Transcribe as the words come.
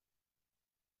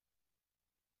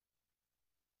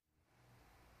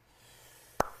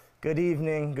Good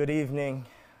evening. Good evening.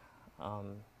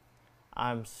 Um,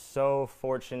 I'm so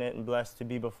fortunate and blessed to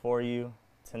be before you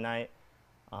tonight.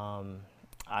 Um,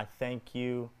 I thank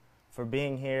you for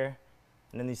being here.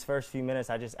 And in these first few minutes,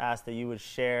 I just ask that you would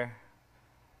share,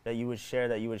 that you would share,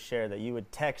 that you would share, that you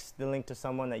would text the link to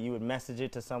someone, that you would message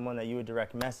it to someone, that you would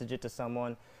direct message it to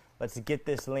someone. Let's get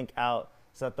this link out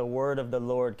so that the word of the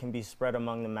Lord can be spread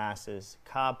among the masses.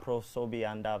 Ka prosobi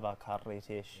andava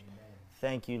karetish.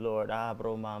 Thank you, Lord.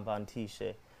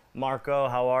 Marco,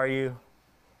 how are you?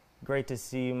 Great to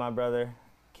see you, my brother.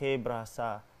 Ke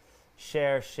brasa.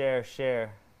 Share, share,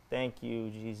 share. Thank you,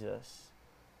 Jesus.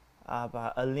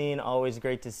 Aline, always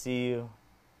great to see you.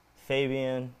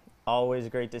 Fabian, always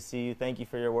great to see you. Thank you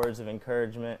for your words of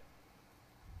encouragement.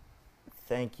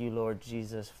 Thank you, Lord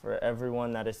Jesus, for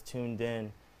everyone that is tuned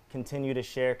in. Continue to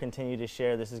share, continue to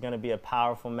share. This is going to be a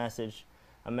powerful message.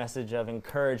 A message of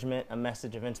encouragement, a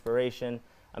message of inspiration,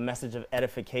 a message of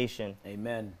edification.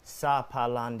 Amen.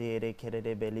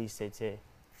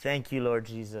 Thank you, Lord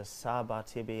Jesus.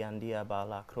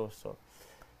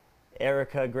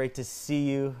 Erica, great to see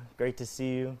you. Great to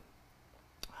see you.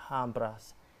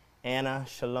 Hambras. Anna,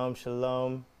 shalom,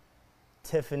 shalom.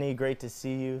 Tiffany, great to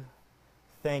see you.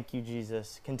 Thank you,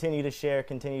 Jesus. Continue to share,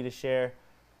 continue to share.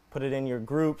 Put it in your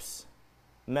groups.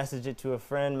 Message it to a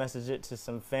friend, message it to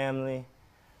some family.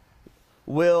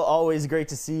 Will, always great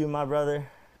to see you, my brother.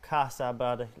 Thank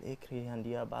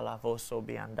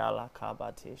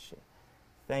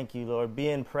you, Lord. Be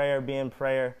in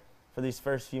prayer for these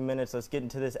first few minutes. Let's get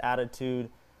into this attitude.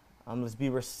 Let's be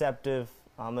receptive.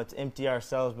 Let's empty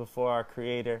ourselves before our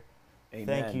Creator. Amen.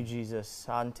 Thank you, Jesus.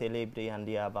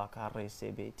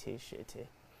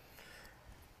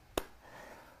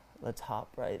 Let's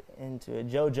hop right into it.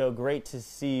 Jojo, great to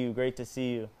see you. Great to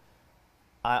see you.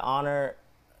 I honor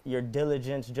your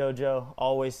diligence, Jojo,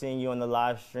 always seeing you on the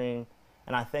live stream.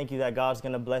 And I thank you that God's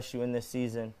going to bless you in this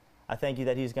season. I thank you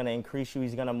that He's going to increase you.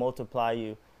 He's going to multiply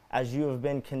you. As you have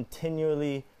been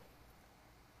continually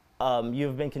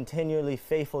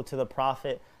faithful to the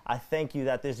prophet, I thank you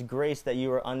that this grace that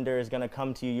you are under is going to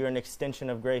come to you. You're an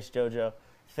extension of grace, Jojo.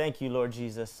 Thank you, Lord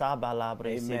Jesus. Amen.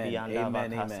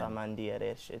 Amen.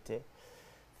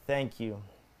 Thank you.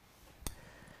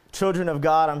 Children of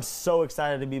God, I'm so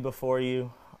excited to be before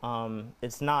you.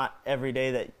 It's not every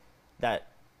day that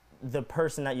the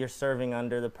person that you're serving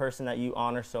under, the person that you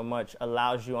honor so much,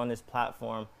 allows you on this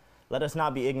platform. Let us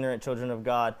not be ignorant, children of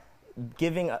God.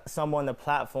 Giving someone the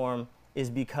platform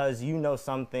is because you know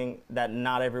something that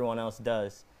not everyone else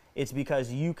does. It's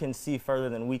because you can see further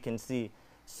than we can see.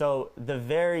 So the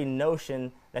very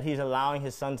notion that He's allowing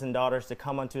His sons and daughters to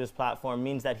come onto His platform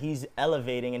means that He's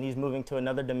elevating and He's moving to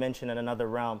another dimension and another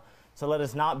realm. So let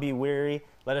us not be weary.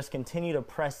 Let us continue to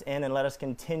press in and let us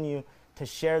continue to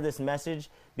share this message,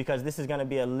 because this is going to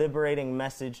be a liberating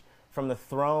message from the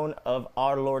throne of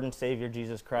our Lord and Savior,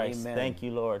 Jesus Christ. Amen. Thank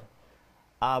you, Lord.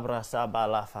 Lord,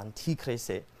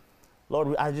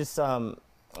 I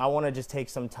want to just take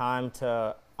some time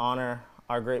to honor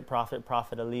our great prophet,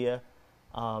 Prophet Aaliyah.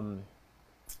 Over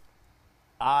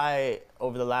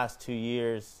the last 2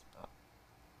 years,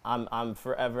 I'm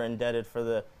forever indebted for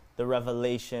the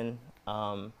revelation,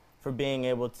 for being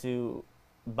able to,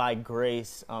 by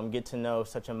grace, get to know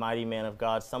such a mighty man of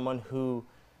God, someone who,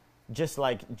 just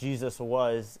like Jesus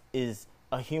was, is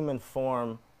a human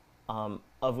form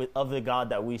of the God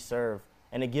that we serve.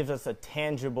 And it gives us a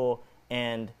tangible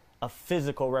and a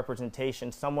physical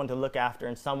representation, someone to look after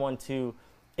and someone to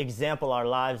example our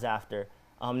lives after.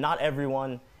 Not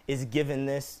everyone is given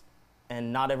this,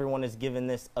 and not everyone is given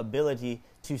this ability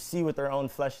to see with their own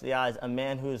fleshly eyes a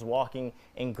man who is walking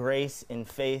in grace, in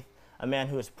faith, a man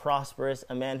who is prosperous,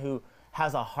 a man who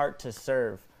has a heart to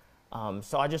serve.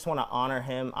 So I just want to honor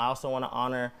him. I also want to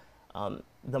honor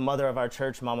the mother of our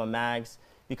church, Mama Mags,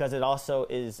 because it also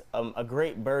is a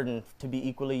great burden to be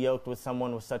equally yoked with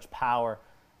someone with such power.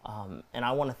 And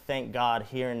I want to thank God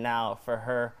here and now for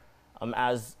her,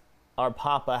 as our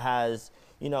Papa has,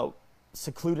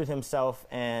 secluded himself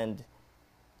and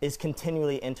is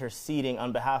continually interceding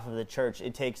on behalf of the church.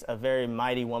 It takes a very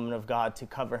mighty woman of God to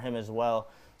cover him as well,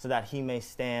 so that he may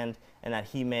stand and that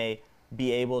he may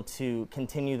be able to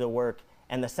continue the work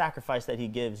and the sacrifice that he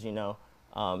gives, to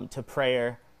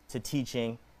prayer, to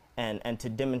teaching, and to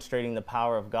demonstrating the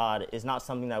power of God is not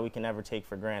something that we can ever take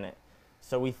for granted.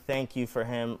 So we thank you for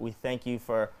him. We thank you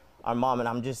for our mom.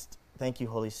 And thank you,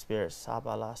 Holy Spirit.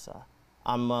 Sabalasa.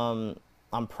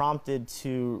 I'm prompted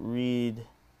to read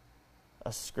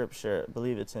a scripture. I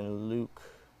believe it's in Luke.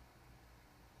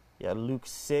 Yeah, Luke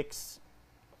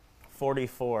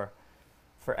 6:44.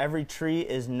 For every tree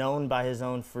is known by his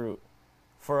own fruit.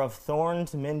 For of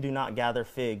thorns men do not gather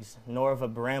figs, nor of a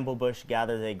bramble bush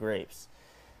gather they grapes.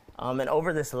 And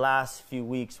over this last few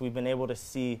weeks, we've been able to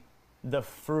see the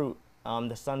fruit,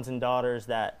 the sons and daughters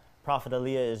that Prophet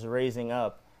Aaliyah is raising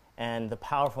up, and the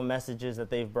powerful messages that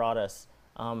they've brought us.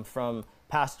 From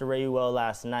Pastor Rayuel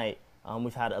last night,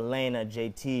 we've had Elena,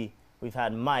 JT, we've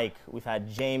had Mike, we've had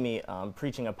Jamie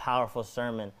preaching a powerful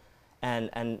sermon,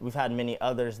 and we've had many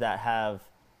others that have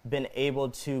been able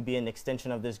to be an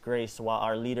extension of this grace while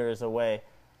our leader is away,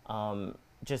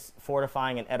 just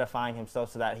fortifying and edifying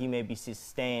himself so that he may be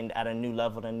sustained at a new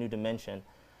level and a new dimension.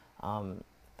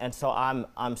 And so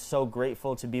I'm so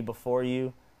grateful to be before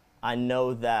you. I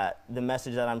know that the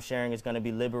message that I'm sharing is going to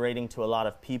be liberating to a lot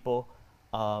of people.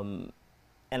 And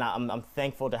I'm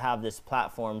thankful to have this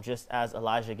platform, just as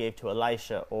Elijah gave to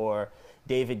Elisha, or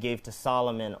David gave to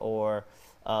Solomon, or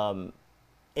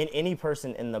in any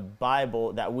person in the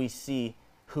Bible that we see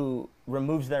who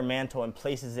removes their mantle and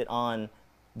places it on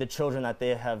the children that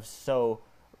they have so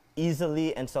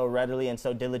easily and so readily and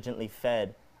so diligently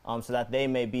fed, so that they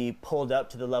may be pulled up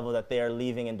to the level that they are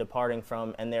leaving and departing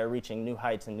from, and they are reaching new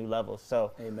heights and new levels.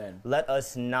 So Amen. Let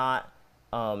us not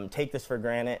take this for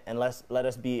granted, and let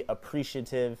us be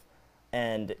appreciative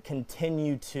and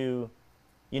continue to,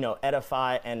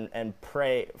 edify and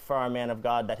pray for our man of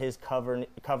God, that his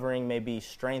covering may be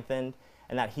strengthened,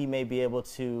 and that he may be able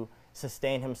to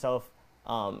sustain himself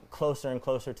closer and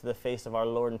closer to the face of our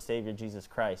Lord and Savior, Jesus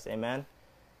Christ. Amen?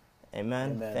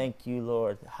 Amen. Amen. Thank you,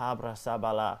 Lord. Habra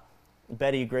Sabala.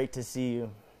 Betty, great to see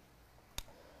you.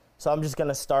 So I'm just going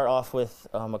to start off with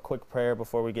a quick prayer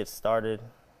before we get started.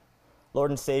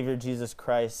 Lord and Savior, Jesus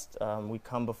Christ, we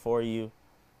come before you.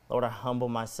 Lord, I humble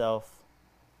myself.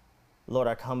 Lord,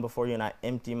 I come before you and I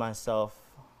empty myself.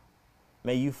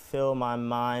 May you fill my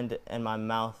mind and my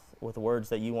mouth with words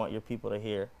that you want your people to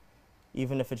hear.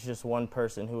 Even if it's just one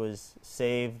person who is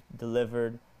saved,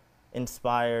 delivered,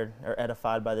 inspired, or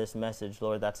edified by this message,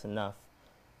 Lord, that's enough.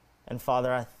 And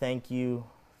Father, I thank you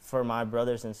for my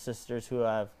brothers and sisters who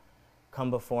have come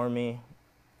before me.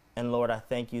 And Lord, I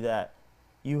thank you that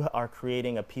you are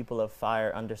creating a people of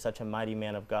fire under such a mighty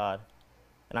man of God.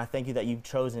 And I thank you that you've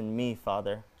chosen me,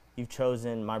 Father. You've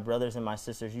chosen my brothers and my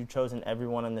sisters. You've chosen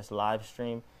everyone on this live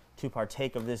stream to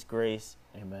partake of this grace.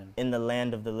 Amen. In the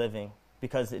land of the living,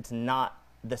 because it's not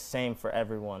the same for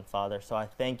everyone, Father. So I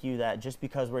thank you that just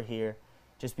because we're here,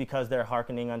 just because they're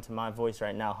hearkening unto my voice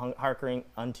right now, hearkening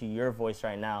unto your voice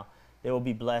right now, they will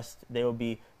be blessed, they will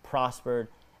be prospered,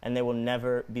 and they will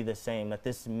never be the same, that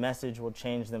this message will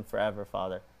change them forever,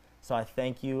 Father. So I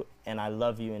thank you, and I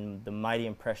love you in the mighty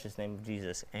and precious name of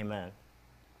Jesus. Amen.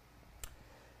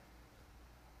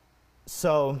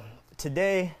 So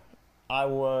today I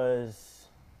was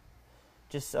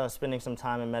just spending some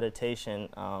time in meditation,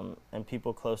 and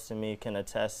people close to me can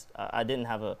attest. I didn't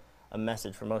have a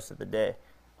message for most of the day,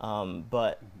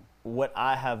 but what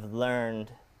I have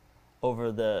learned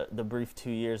over the brief 2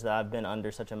 years that I've been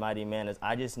under such a mighty man is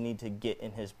I just need to get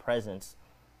in his presence.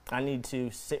 I need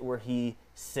to sit where he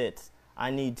sits.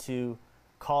 I need to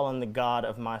call on the God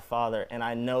of my Father, and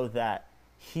I know that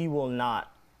he will not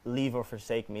leave or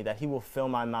forsake me, that he will fill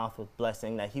my mouth with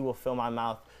blessing, that he will fill my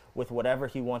mouth with whatever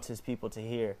he wants his people to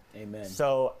hear. Amen.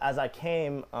 So as I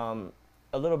came a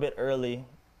little bit early,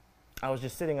 I was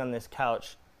just sitting on this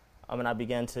couch, and I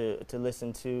began to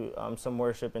listen to some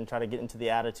worship and try to get into the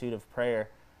attitude of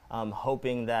prayer,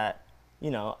 hoping that,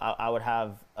 I would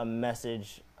have a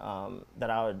message, that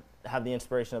I would have the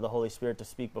inspiration of the Holy Spirit to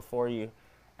speak before you.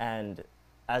 And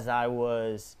as I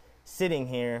was sitting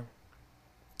here,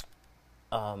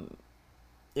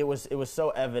 it was so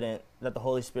evident that the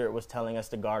Holy Spirit was telling us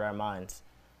to guard our minds.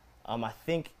 I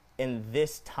think in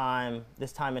this time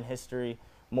in history,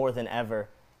 more than ever,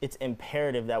 it's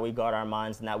imperative that we guard our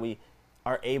minds and that we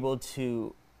are able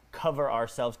to cover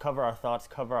ourselves, cover our thoughts,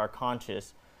 cover our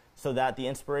conscience, so that the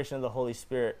inspiration of the Holy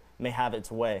Spirit may have its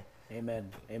way.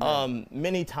 Amen. Amen.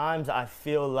 Many times I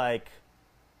feel like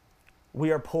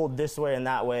we are pulled this way and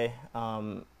that way,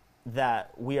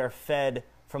 that we are fed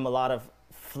from a lot of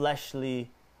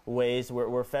fleshly ways.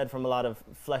 We're fed from a lot of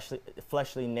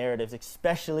fleshly narratives,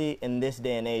 especially in this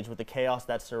day and age with the chaos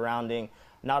that's surrounding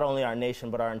not only our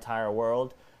nation but our entire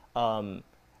world.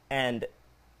 And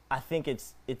I think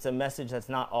it's a message that's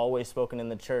not always spoken in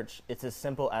the church. It's as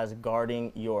simple as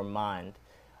guarding your mind,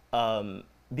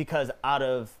 because out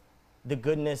of the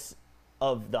goodness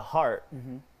of the heart,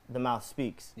 the mouth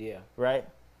speaks. Yeah. Right?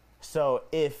 So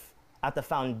if at the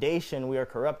foundation we are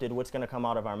corrupted, what's going to come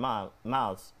out of our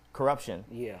mouths? Corruption.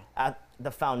 Yeah. At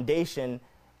the foundation,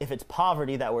 if it's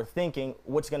poverty that we're thinking,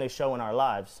 what's going to show in our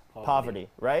lives? Poverty,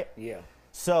 right? Yeah.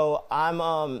 So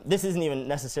I'm, this isn't even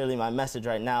necessarily my message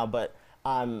right now, but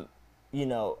I'm,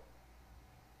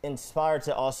 inspired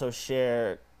to also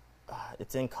share,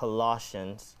 it's in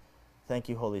Colossians. Thank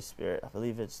you, Holy Spirit. I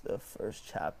believe it's the first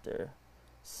chapter.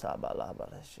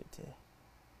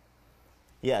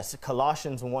 Yes,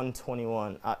 Colossians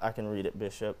 1:21. I can read it,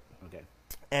 Bishop. Okay.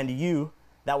 And you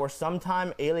that were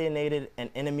sometime alienated and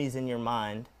enemies in your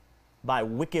mind by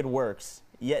wicked works,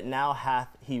 yet now hath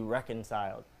he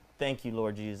reconciled. Thank you,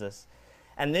 Lord Jesus.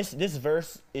 And this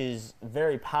verse is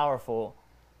very powerful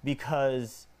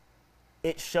because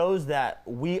it shows that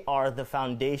we are the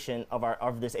foundation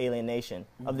of this alienation,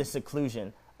 of this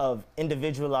seclusion, of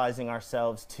individualizing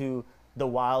ourselves to the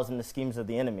wiles and the schemes of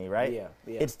the enemy, right? Yeah.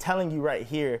 It's telling you right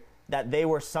here that they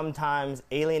were sometimes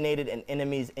alienated and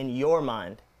enemies in your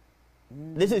mind.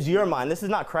 This is your mind. This is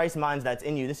not Christ's mind that's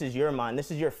in you. This is your mind.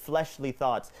 This is your fleshly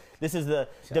thoughts. This is the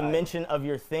dimension of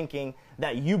your thinking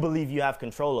that you believe you have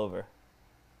control over.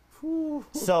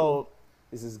 So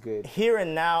this is good. Here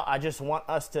and now, I just want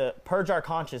us to purge our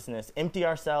consciousness, empty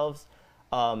ourselves,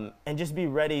 and just be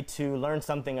ready to learn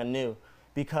something anew,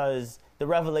 because the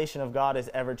revelation of God is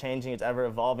ever changing. It's ever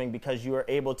evolving, because you are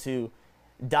able to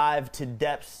dive to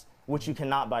depths which you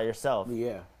cannot by yourself.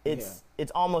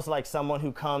 It's almost like someone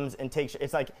who comes and takes,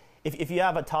 it's like if you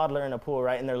have a toddler in a pool,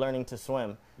 right, and they're learning to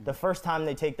swim, the first time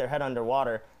they take their head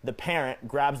underwater, the parent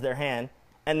grabs their hand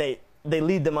and they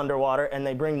lead them underwater and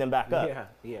they bring them back up.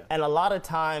 And a lot of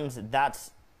times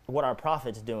that's what our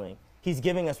prophet's doing. He's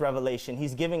giving us revelation.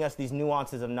 He's giving us these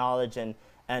nuances of knowledge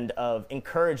and of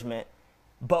encouragement,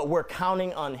 but we're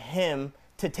counting on him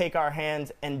to take our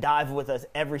hands and dive with us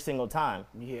every single time.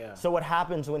 So what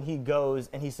happens when he goes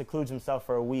and he secludes himself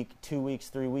for a week, 2 weeks,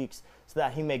 3 weeks, so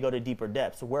that he may go to deeper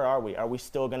depths? Where are we? Are we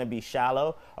still going to be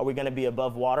shallow? Are we going to be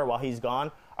above water while he's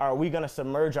gone? Or are we going to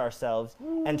submerge ourselves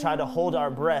and try to hold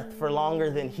our breath for longer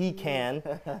than he can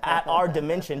at our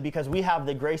dimension, because we have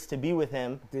the grace to be with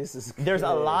him? This is good. There's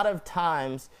a lot of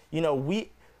times,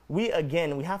 we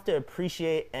have to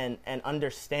appreciate and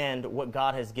understand what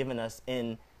God has given us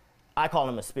in, I call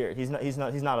him a spirit. He's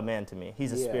not a man to me.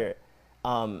 He's a spirit.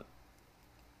 In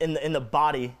the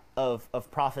body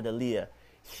of Prophet Aaliyah,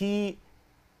 he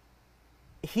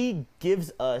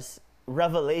gives us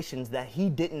revelations that he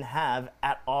didn't have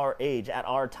at our age, at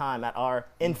our time, at our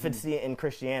infancy in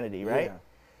Christianity, right?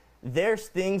 There's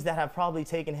things that have probably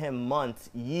taken him months,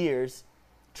 years,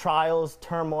 trials,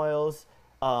 turmoils,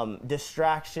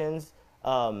 distractions,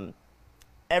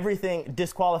 everything,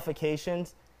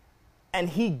 disqualifications. And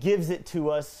he gives it to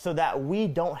us so that we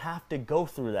don't have to go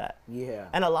through that.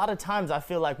 And a lot of times I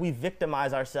feel like we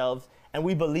victimize ourselves and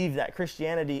we believe that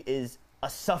Christianity is a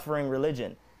suffering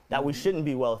religion, that we shouldn't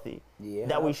be wealthy,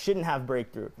 that we shouldn't have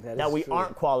breakthrough, that we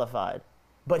aren't qualified.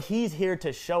 But he's here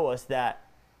to show us that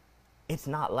it's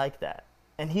not like that.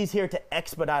 And he's here to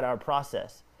expedite our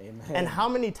process. Amen. And how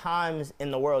many times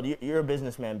in the world, you're a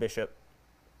businessman, Bishop,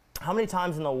 how many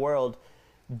times in the world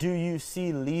do you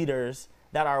see leaders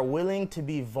that are willing to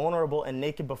be vulnerable and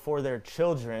naked before their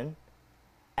children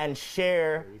and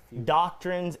share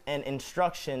doctrines and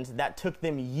instructions that took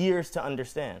them years to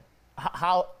understand?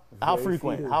 How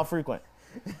frequent? How frequent?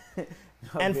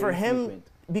 And for him,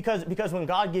 because when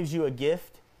God gives you a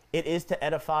gift, it is to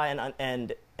edify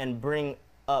and bring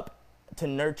up, to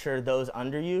nurture those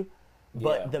under you.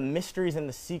 But the mysteries and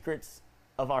the secrets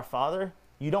of our Father,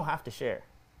 you don't have to share.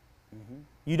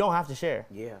 You don't have to share.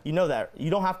 You know that. You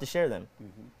don't have to share them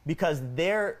because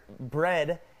they're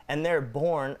bred and they're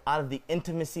born out of the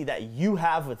intimacy that you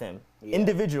have with him,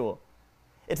 individual.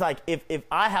 It's like if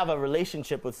I have a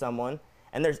relationship with someone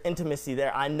and there's intimacy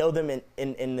there, I know them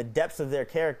in the depths of their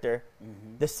character,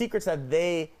 the secrets that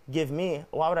they give me,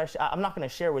 why would I'm not going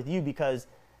to share with you, because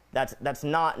that's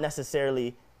not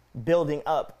necessarily building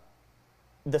up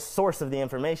the source of the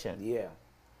information.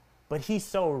 But he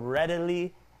so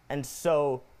readily and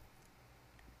so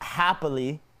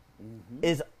happily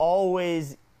is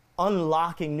always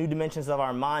unlocking new dimensions of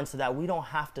our mind so that we don't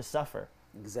have to suffer.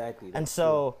 Exactly. And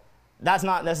so that's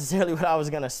not necessarily what I was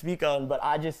going to speak on, but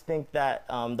I just think that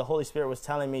the Holy Spirit was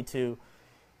telling me to,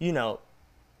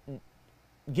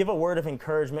 give a word of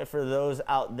encouragement for those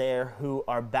out there who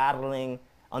are battling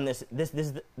on this.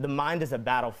 The mind is a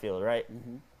battlefield, right?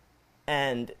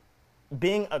 And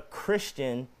being a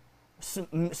Christian,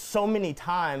 so many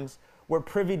times we're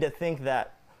privy to think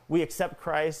that we accept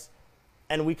Christ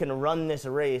and we can run this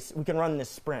race, we can run this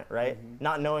sprint, right?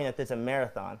 Not knowing that it's a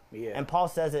marathon. And Paul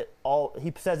says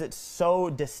he says it so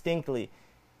distinctly.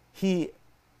 He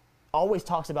always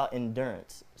talks about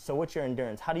endurance. So what's your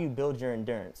endurance? How do you build your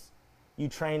endurance? You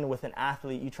train with an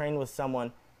athlete, you train with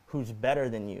someone who's better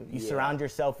than you. You surround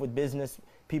yourself with business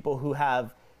people who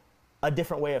have a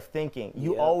different way of thinking.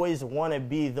 You always want to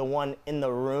be the one in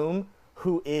the room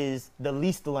who is the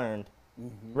least learned,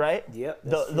 right?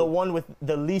 The one with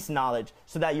the least knowledge,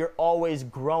 so that you're always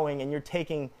growing and you're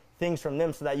taking things from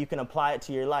them so that you can apply it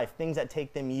to your life. Things that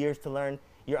take them years to learn,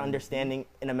 you're understanding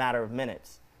in a matter of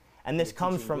minutes. And this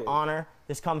comes from honor,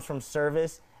 this comes from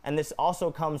service, and this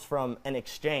also comes from an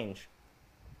exchange.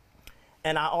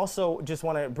 And I also just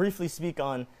want to briefly speak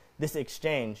on this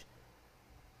exchange.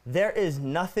 There is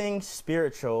nothing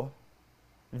spiritual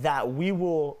that we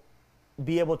will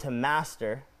be able to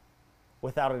master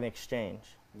without an exchange.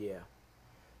 Yeah.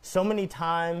 So many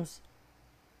times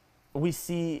we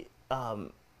see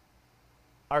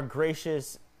our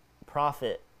gracious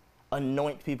prophet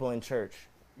anoint people in church.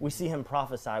 We see him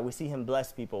prophesy. We see him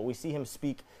bless people. We see him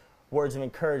speak words of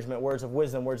encouragement, words of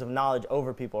wisdom, words of knowledge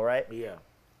over people, right? Yeah.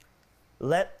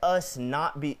 Let us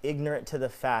not be ignorant to the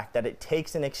fact that it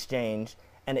takes an exchange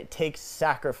and it takes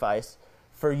sacrifice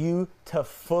for you to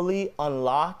fully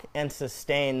unlock and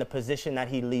sustain the position that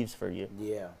he leaves for you.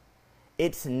 Yeah.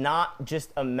 It's not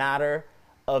just a matter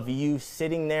of you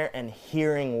sitting there and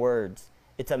hearing words.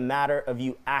 It's a matter of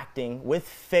you acting with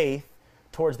faith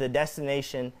towards the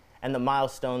destination and the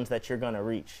milestones that you're going to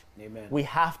reach. Amen. We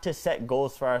have to set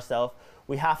goals for ourselves.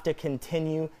 We have to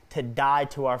continue to die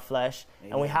to our flesh.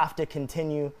 Amen. And we have to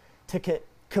continue to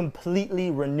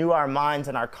completely renew our minds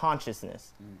and our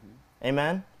consciousness. Mm-hmm.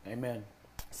 Amen? Amen.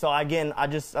 So again, I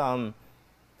just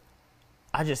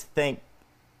thank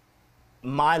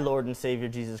my Lord and Savior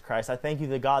Jesus Christ. I thank you,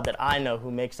 the God that I know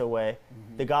who makes a way,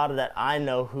 the God that I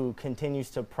know who continues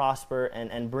to prosper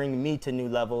and bring me to new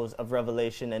levels of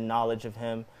revelation and knowledge of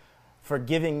him, for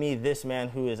giving me this man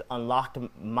who has unlocked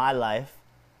my life,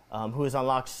 who has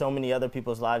unlocked so many other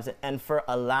people's lives, and for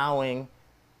allowing,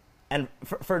 and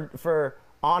for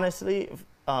honestly,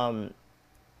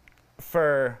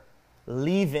 for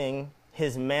leaving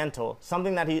his mantle,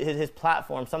 something that his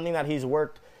platform, something that he's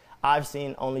worked. I've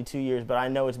seen only 2 years, but I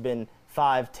know it's been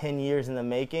 5-10 years in the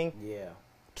making. Yeah.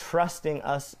 Trusting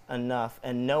us enough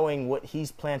and knowing what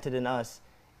he's planted in us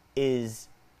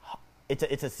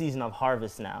it's a season of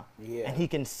harvest now. Yeah. And he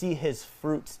can see his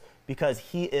fruits because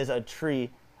he is a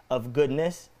tree of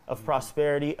goodness, of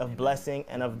prosperity, of blessing,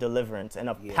 and of deliverance, and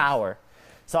of power.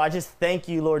 So I just thank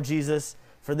you, Lord Jesus,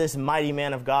 for this mighty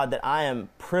man of God that I am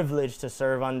privileged to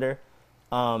serve under.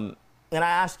 And I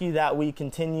ask you that we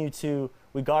continue to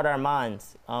we guard our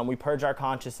minds. We purge our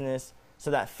consciousness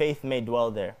so that faith may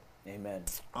dwell there. Amen.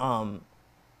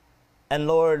 And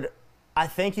Lord, I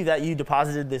thank you that you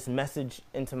deposited this message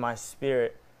into my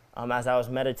spirit as I was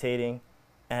meditating.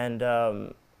 And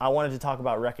I wanted to talk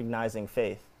about recognizing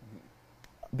faith.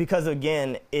 Because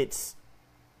again, it's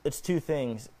two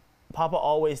things. Papa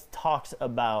always talks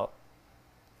about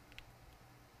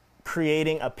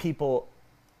creating a people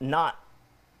not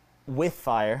with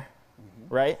fire,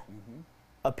 right?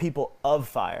 A people of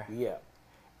fire. Yeah.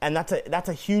 And that's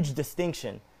a huge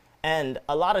distinction. And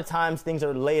a lot of times things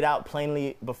are laid out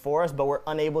plainly before us, but we're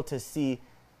unable to see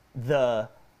the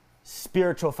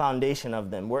spiritual foundation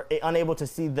of them. We're unable to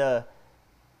see the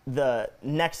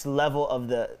next level of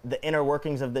the inner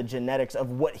workings of the genetics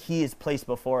of what he has placed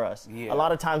before us. Yeah. A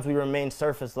lot of times we remain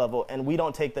surface level and we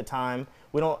don't take the time,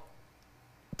 we don't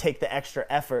take the extra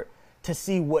effort to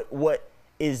see what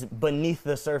is beneath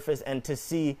the surface and to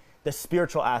see the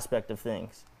spiritual aspect of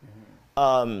things.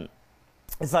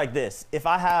 It's like this. If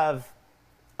I have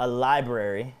a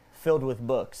library filled with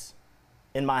books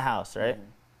in my house, right?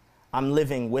 I'm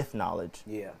living with knowledge.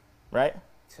 Yeah. Right?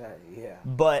 Yeah.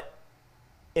 But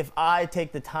if I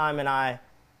take the time and I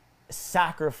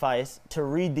sacrifice to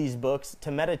read these books,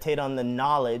 to meditate on the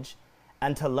knowledge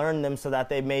and to learn them so that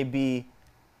they may be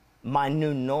my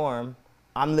new norm,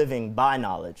 I'm living by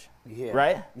knowledge. Yeah.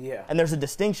 Right? Yeah. And there's a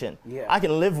distinction. Yeah. I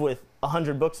can live with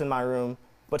 100 books in my room,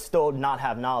 but still not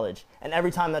have knowledge. And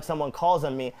every time that someone calls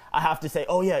on me, I have to say,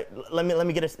 "Oh yeah, let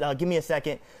me get give me a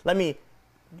second. Let me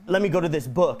go to this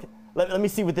book. Let me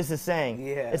see what this is saying."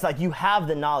 Yeah. It's like you have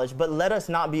the knowledge, but let us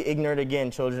not be ignorant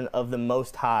again, children of the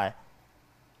Most High.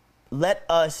 Let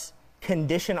us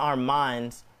condition our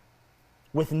minds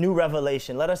with new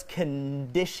revelation. Let us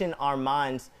condition our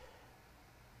minds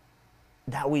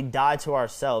that we die to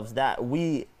ourselves, that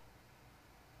we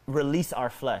release our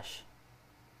flesh,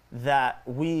 that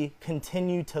we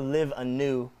continue to live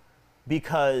anew,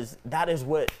 because that is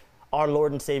what our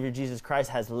Lord and Savior Jesus Christ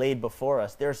has laid before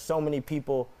us. There are so many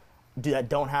people that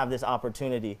don't have this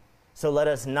opportunity. So let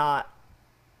us not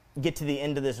get to the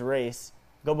end of this race,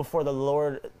 go before the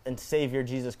Lord and Savior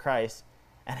Jesus Christ,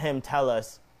 and him tell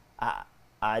us,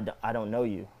 I don't know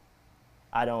you.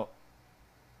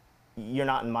 you're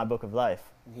not in my book of life.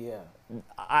 Yeah.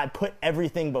 I put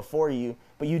everything before you,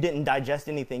 but you didn't digest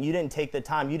anything. You didn't take the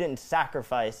time. You didn't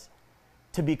sacrifice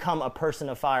to become a person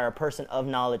of fire, a person of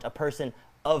knowledge, a person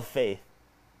of faith.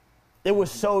 It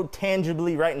was so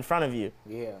tangibly right in front of you.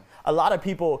 Yeah. A lot of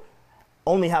people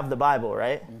only have the Bible,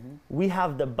 right? We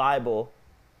have the Bible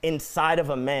inside of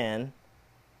a man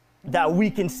that we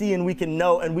can see and we can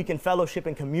know and we can fellowship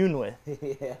and commune with.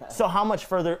 Yeah. So how much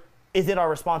further is it our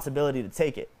responsibility to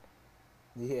take it?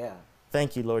 Yeah.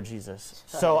 Thank you, Lord Jesus.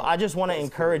 So I just want to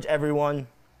encourage everyone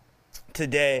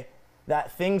today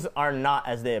that things are not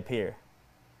as they appear.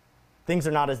 Things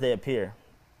are not as they appear.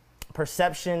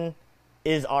 Perception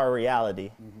is our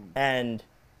reality. And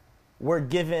we're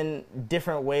given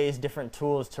different ways, different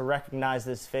tools to recognize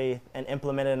this faith and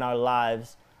implement it in our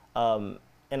lives,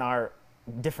 in our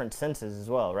different senses as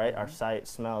well, right? Our sight,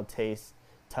 smell, taste,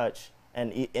 touch,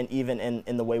 and even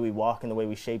in the way we walk and the way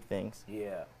we shape things.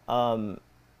 Yeah.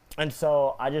 And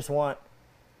so I just want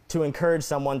to encourage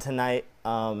someone tonight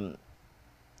to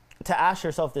ask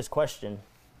yourself this question.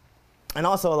 And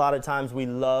also a lot of times we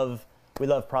love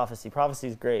prophecy. Prophecy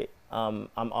is great. I'm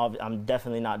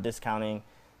definitely not discounting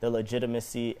the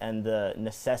legitimacy and the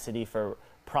necessity for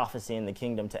prophecy in the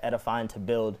kingdom to edify and to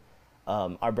build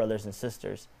our brothers and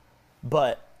sisters.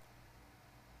 But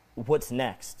what's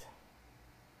next?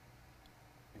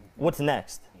 What's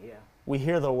next? Yeah. We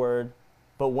hear the word,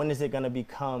 but when is it going to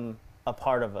become a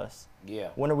part of us? Yeah.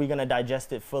 When are we going to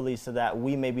digest it fully so that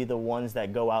we may be the ones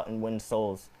that go out and win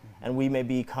souls, and we may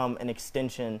become an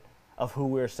extension of who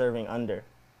we're serving under?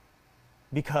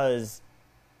 Because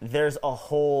there's a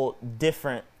whole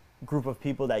different group of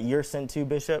people that you're sent to,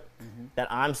 Bishop,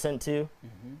 that I'm sent to,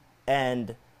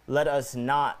 and let us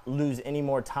not lose any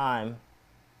more time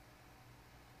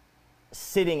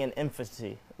sitting in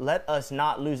infancy. Let us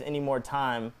not lose any more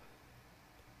time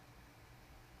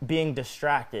being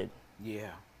distracted. Yeah.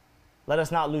 Let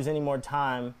us not lose any more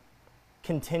time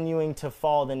continuing to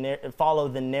follow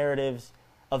the narratives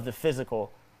of the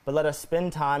physical, but let us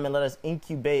spend time and let us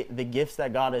incubate the gifts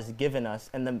that God has given us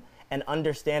and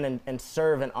understand and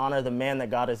serve and honor the man that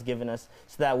God has given us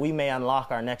so that we may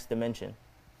unlock our next dimension.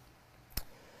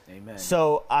 Amen.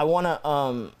 So I want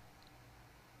to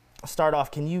start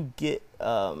off. Can you get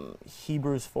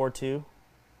Hebrews 4:2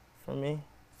 for me?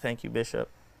 Thank you, Bishop.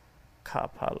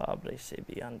 Hebrews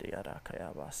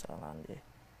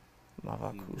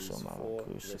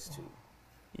 4:2.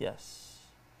 Yes.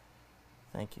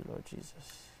 Thank you, Lord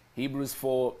Jesus. Hebrews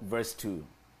 4:2.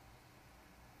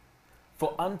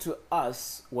 For unto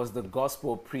us was the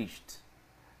gospel preached,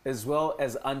 as well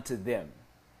as unto them.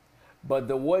 But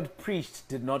the word preached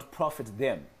did not profit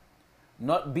them,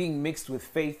 not being mixed with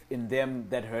faith in them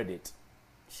that heard it.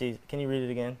 Can you read it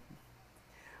again?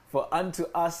 For unto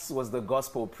us was the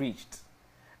gospel preached,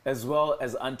 as well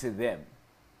as unto them.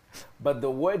 But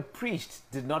the word preached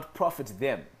did not profit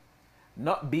them,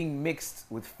 not being mixed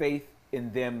with faith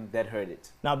in them that heard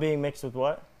it. Not being mixed with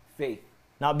what? Faith.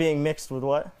 Not being mixed with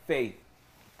what? Faith.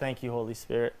 Thank you, Holy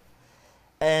Spirit.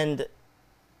 And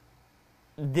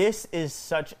this is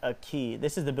such a key.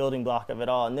 This is the building block of it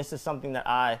all. And this is something that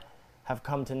I have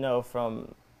come to know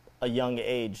from a young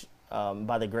age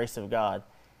by the grace of God,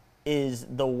 is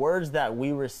the words that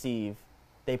we receive,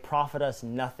 they profit us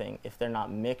nothing if they're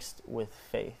not mixed with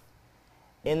faith.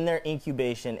 In their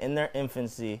incubation, in their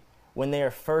infancy, when they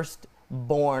are first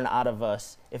born out of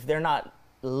us, if they're not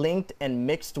linked and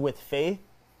mixed with faith,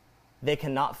 they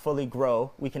cannot fully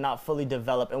grow, we cannot fully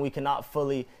develop, and we cannot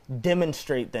fully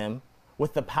demonstrate them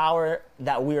with the power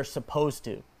that we are supposed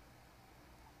to.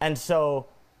 And so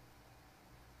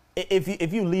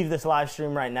if you leave this live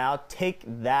stream right now, take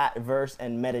that verse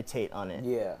and meditate on it.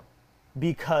 Yeah.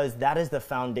 Because that is the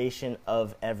foundation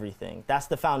of everything. That's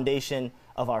the foundation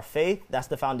of our faith. That's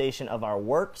the foundation of our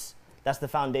works. That's the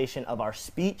foundation of our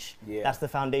speech. Yeah. That's the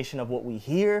foundation of what we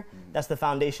hear. That's the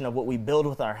foundation of what we build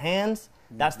with our hands.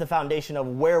 That's the foundation of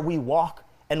where we walk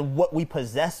and what we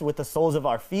possess with the soles of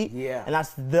our feet. Yeah. And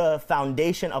that's the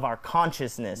foundation of our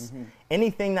consciousness.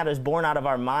 Anything that is born out of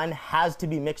our mind has to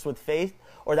be mixed with faith,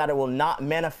 or that it will not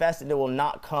manifest and it will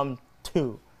not come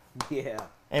to. Yeah.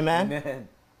 Amen? Amen.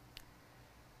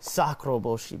 So I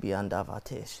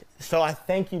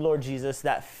thank you, Lord Jesus,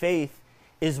 that faith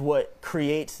is what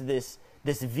creates this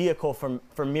vehicle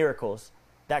for miracles,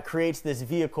 that creates this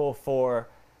vehicle for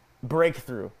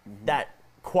breakthrough, that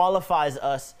qualifies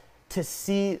us to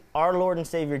see our Lord and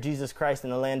Savior Jesus Christ in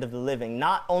the land of the living,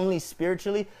 not only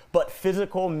spiritually, but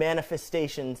physical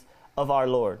manifestations of our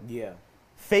Lord. Yeah.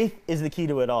 Faith is the key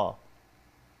to it all.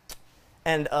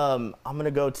 And I'm going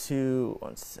to go to,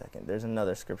 one second, there's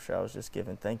another scripture I was just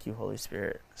given. Thank you, Holy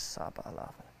Spirit. I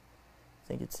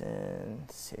think it's in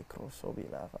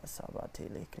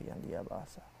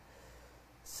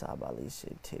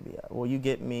Will you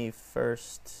get me 1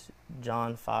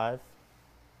 John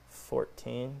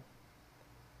 5:14?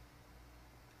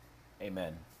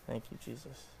 Amen. Thank you,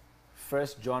 Jesus. 1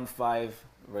 John 5,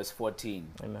 verse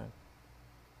 14. Amen.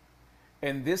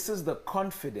 And this is the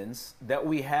confidence that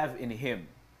we have in him,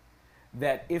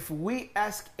 that if we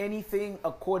ask anything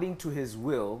according to his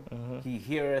will, he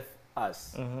heareth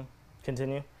us.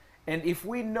 Continue. And if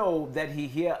we know that he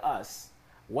hear us,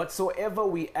 whatsoever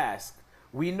we ask,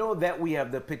 we know that we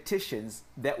have the petitions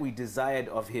that we desired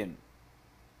of him.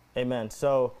 Amen.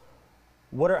 So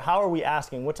how are we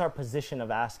asking? What's our position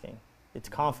of asking? It's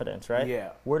confidence, right? Yeah.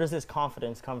 Where does this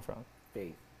confidence come from?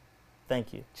 Faith.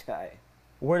 Thank you. Chai.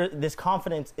 This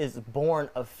confidence is born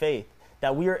of faith,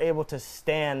 that we are able to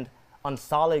stand on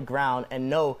solid ground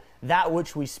and know that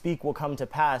which we speak will come to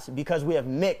pass because we have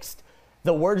mixed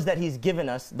the words that he's given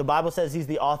us. The Bible says he's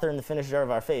the author and the finisher of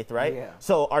our faith, right? Yeah.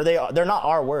 So they're not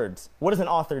our words. What does an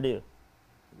author do?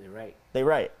 They write. They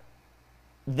write.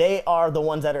 They are the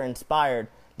ones that are inspired,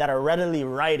 that are readily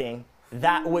writing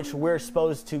that which we're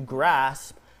supposed to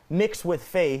grasp, mix with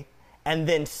faith, and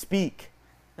then speak.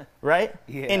 Right?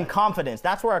 Yeah. In confidence.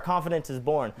 That's where our confidence is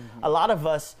born. A lot of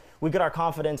us, we get our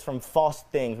confidence from false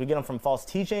things. We get them from false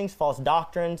teachings, false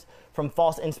doctrines, from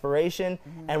false inspiration,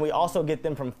 and we also get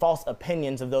them from false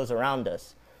opinions of those around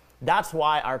us. That's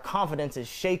why our confidence is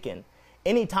shaken.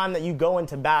 Anytime that you go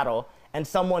into battle and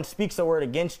someone speaks a word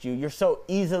against you, you're so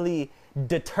easily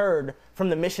deterred from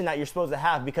the mission that you're supposed to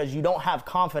have because you don't have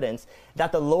confidence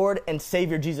that the Lord and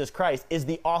Savior Jesus Christ is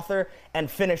the author and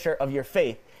finisher of your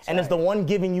faith. And is the one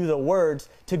giving you the words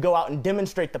to go out and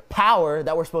demonstrate the power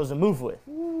that we're supposed to move with.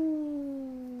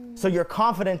 Ooh. So your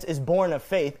confidence is born of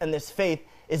faith, and this faith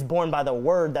is born by the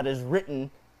word that is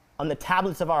written on the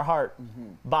tablets of our heart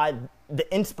by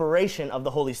the inspiration of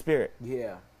the Holy Spirit.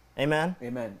 Yeah. Amen?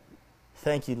 Amen.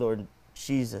 Thank you, Lord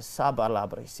Jesus. So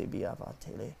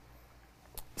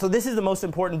this is the most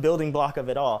important building block of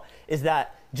it all, is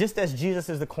that just as Jesus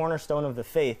is the cornerstone of the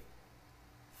faith,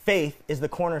 faith is the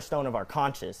cornerstone of our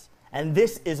conscience. And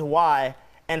this is why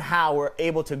and how we're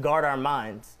able to guard our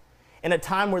minds. In a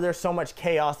time where there's so much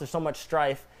chaos, there's so much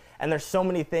strife, and there's so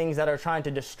many things that are trying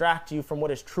to distract you from what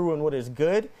is true and what is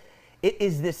good, it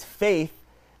is this faith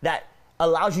that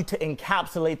allows you to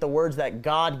encapsulate the words that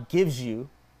God gives you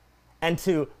and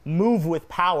to move with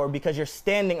power because you're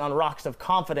standing on rocks of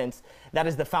confidence. That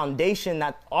is the foundation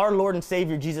that our Lord and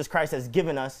Savior Jesus Christ has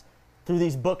given us through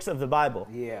these books of the Bible.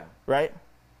 Yeah. Right?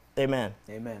 Amen.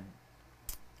 Amen.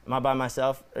 Am I by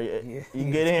myself? You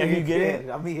good in here? You good in?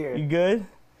 I'm here. You good?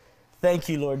 Thank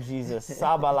you, Lord Jesus.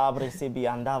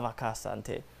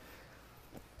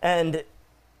 And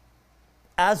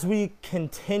as we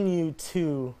continue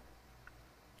to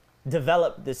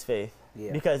develop this faith,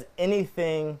 because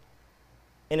anything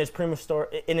in its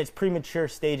premature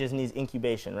stages needs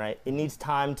incubation, right? It needs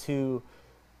time to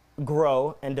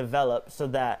grow and develop so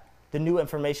that the new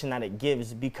information that it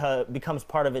gives becomes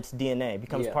part of its DNA,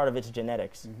 becomes part of its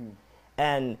genetics.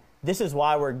 And this is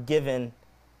why we're given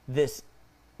this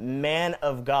man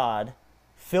of God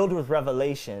filled with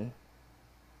revelation,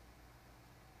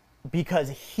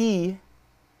 because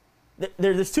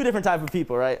there's two different types of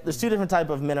people, right? There's two different types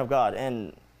of men of God.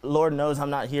 And Lord knows I'm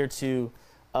not here to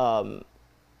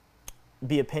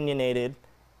be opinionated,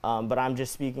 but I'm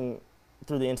just speaking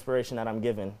through the inspiration that I'm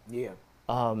given. Yeah.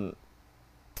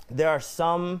 There are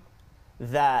some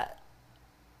that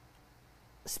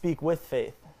speak with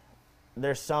faith.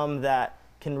 There's some that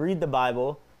can read the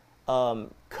Bible,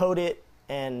 code it,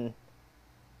 and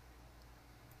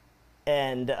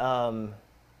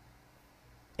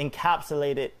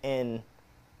encapsulate it in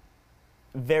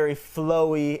very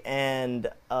flowy and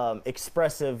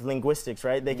expressive linguistics,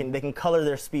 right? They can color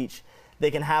their speech.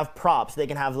 They can have props. They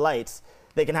can have lights.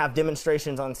 They can have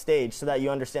demonstrations on stage so that you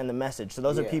understand the message. So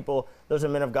those are people, those are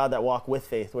men of God that walk with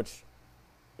faith, which,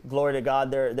 glory to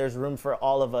God, there's room for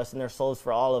all of us and there's souls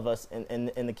for all of us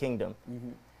in the kingdom.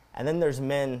 And then there's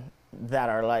men that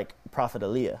are like Prophet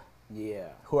Aaliyah,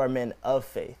 who are men of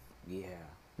faith.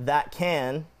 That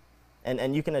can,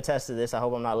 and you can attest to this, I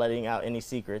hope I'm not letting out any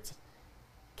secrets,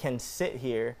 can sit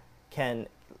here, can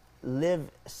live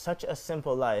such a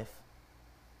simple life,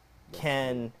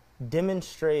 can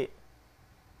demonstrate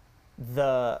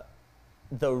the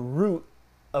root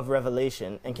of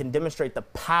revelation and can demonstrate the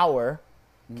power,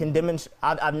 can demonstrate.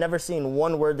 I've never seen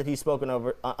one word that he's spoken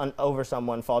over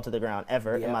someone fall to the ground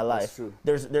ever in my life. That's true.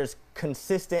 There's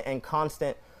consistent and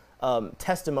constant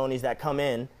testimonies that come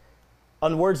in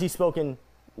on words he's spoken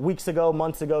weeks ago,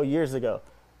 months ago, years ago.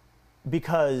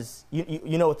 Because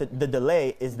you know what the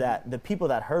delay is, that the people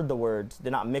that heard the words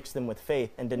did not mix them with faith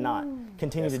and did not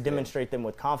continue to demonstrate them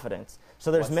with confidence.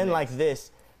 So there's men like this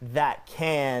that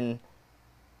can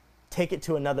take it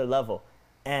to another level,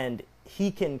 and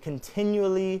he can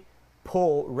continually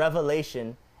pull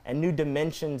revelation and new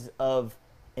dimensions of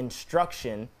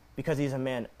instruction because he's a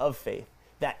man of faith.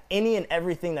 That any and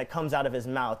everything that comes out of his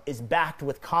mouth is backed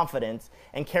with confidence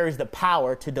and carries the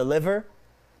power to deliver,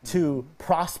 to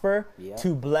prosper,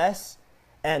 to bless,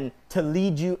 and to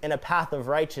lead you in a path of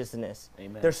righteousness.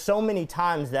 Amen. There's so many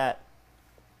times that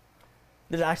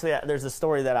there's a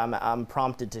story that I'm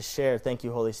prompted to share. Thank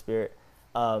you, Holy Spirit.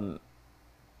 It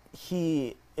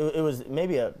was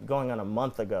maybe going on a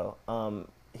month ago.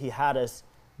 He had us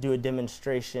do a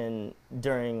demonstration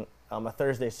during a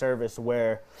Thursday service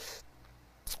where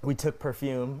we took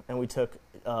perfume and we took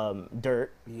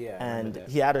dirt, and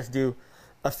he had us do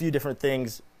a few different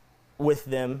things with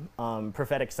them,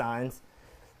 prophetic signs.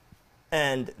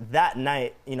 And that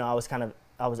night, I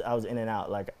was in and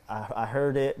out. Like I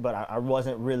heard it, but I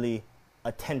wasn't really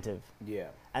attentive. Yeah.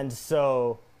 And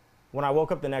so when I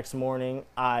woke up the next morning,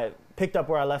 I picked up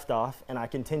where I left off and I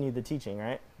continued the teaching,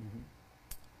 right? Mm-hmm.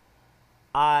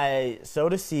 I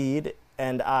sowed a seed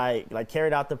and I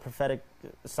carried out the prophetic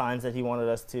signs that he wanted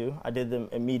us to. I did them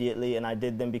immediately, and I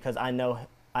did them because I know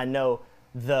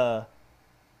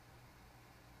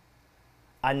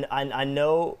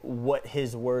what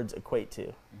his words equate to.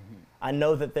 Mm-hmm. I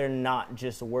know that they're not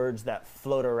just words that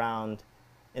float around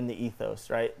in the ethos,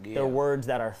 right? Yeah. They're words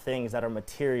that are things that are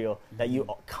material, that you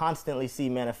constantly see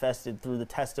manifested through the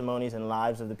testimonies and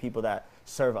lives of the people that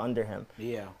serve under him.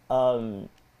 Yeah.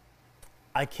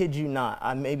 I kid you not.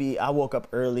 I woke up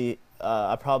early.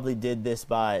 I probably did this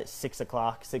by 6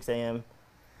 a.m.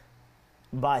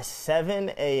 By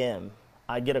 7 a.m.,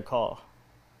 I get a call.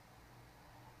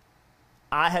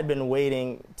 I had been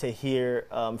waiting to hear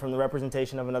from the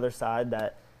representation of another side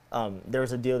that there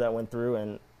was a deal that went through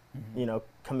and,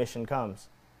 commission comes.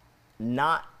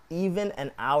 Not even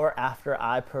an hour after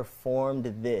I performed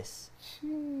this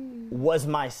was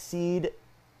my seed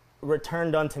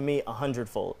returned unto me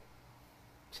 100-fold.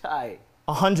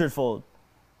 100-fold.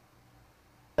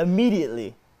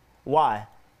 Immediately. Why?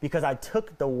 Because I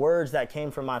took the words that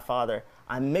came from my father,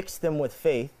 I mixed them with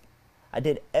faith, I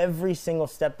did every single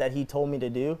step that he told me to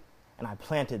do, and I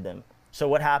planted them. So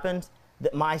what happens?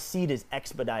 That my seed is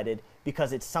expedited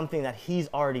because it's something that he's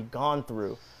already gone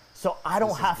through. So I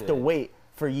don't have to wait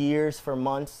for years, for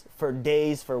months, for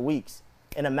days, for weeks.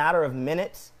 In a matter of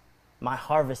minutes, my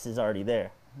harvest is already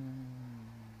there.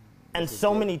 And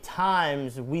so many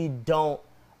times we don't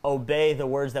obey the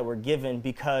words that we're given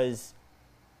because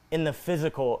in the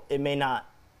physical, it may not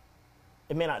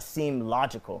seem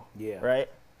logical, right?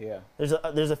 Yeah. There's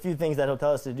a few things that he'll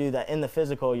tell us to do that in the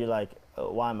physical, you're like,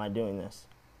 oh, why am I doing this?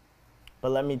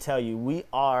 But let me tell you, we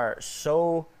are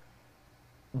so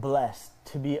blessed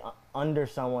to be under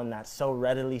someone that so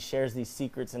readily shares these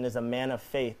secrets and is a man of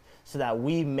faith so that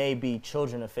we may be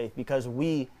children of faith because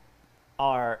we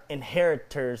are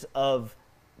inheritors of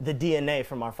the DNA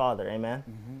from our Father. Amen?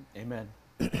 Mm-hmm.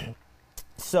 Amen.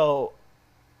 So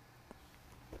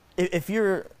if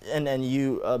you're, and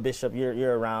you, Bishop,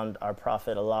 you're around our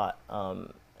prophet a lot,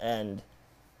 and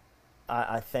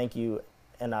I thank you,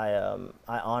 and I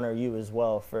honor you as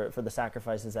well for the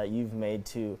sacrifices that you've made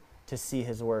to see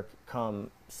his work come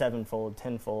 7-fold,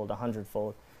 10-fold,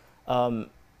 100-fold.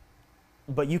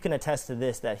 But you can attest to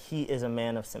this, that he is a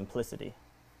man of simplicity.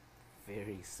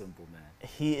 Very simple man.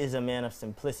 He is a man of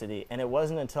simplicity. And it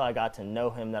wasn't until I got to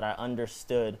know him that I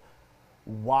understood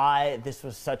why this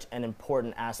was such an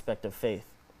important aspect of faith.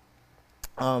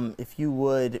 If you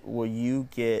would, will you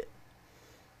get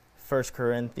 1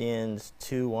 Corinthians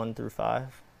 2, 1 through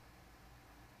 5?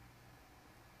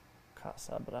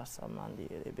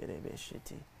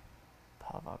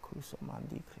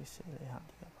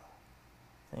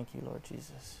 Thank you, Lord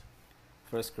Jesus.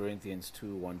 1 Corinthians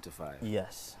 2, 1 to 5.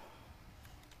 Yes.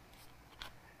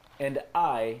 And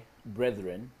I,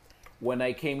 brethren, when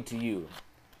I came to you,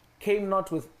 came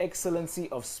not with excellency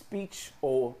of speech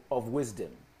or of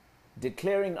wisdom,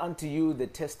 declaring unto you the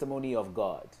testimony of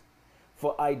God.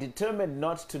 For I determined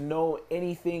not to know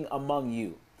anything among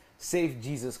you, save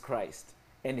Jesus Christ,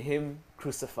 and him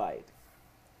crucified.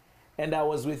 And I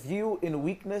was with you in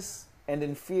weakness, and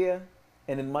in fear,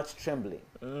 and in much trembling.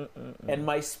 And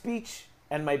my speech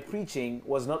and my preaching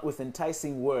was not with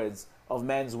enticing words of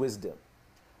man's wisdom,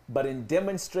 but in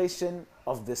demonstration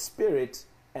of the Spirit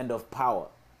and of power,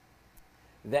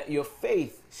 that your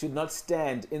faith should not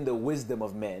stand in the wisdom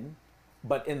of men,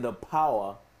 but in the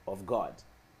power of God.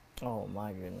 Oh,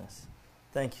 my goodness.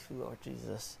 Thank you, Lord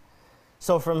Jesus.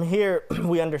 So from here,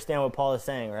 we understand what Paul is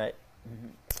saying, right?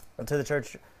 To the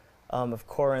church of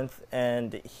Corinth,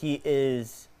 and he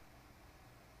is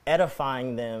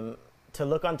edifying them to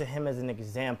look unto him as an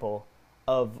example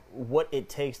of what it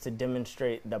takes to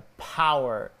demonstrate the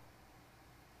power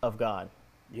of God.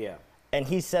 Yeah. And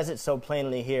he says it so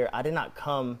plainly here. I did not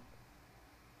come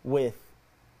with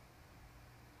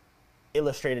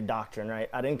illustrated doctrine, right?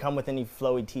 I didn't come with any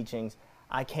flowy teachings.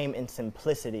 I came in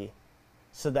simplicity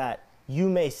so that you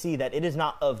may see that it is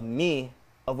not of me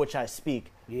of which I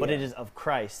speak, but it is of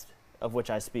Christ of which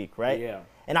I speak, right? Yeah.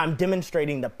 And I'm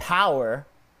demonstrating the power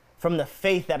from the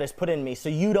faith that is put in me. So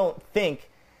you don't think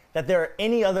that there are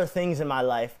any other things in my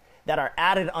life that are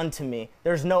added unto me.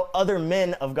 There's no other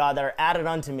men of God that are added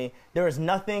unto me. There is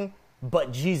nothing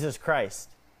but Jesus Christ.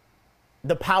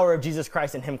 The power of Jesus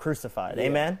Christ and him crucified. Yeah.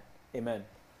 Amen? Amen.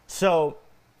 So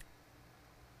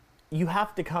you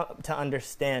have to come to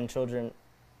understand, children,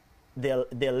 the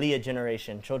Aliyah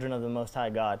generation, children of the Most High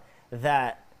God,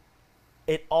 that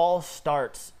it all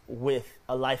starts with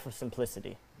a life of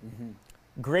simplicity.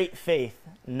 Great faith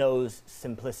knows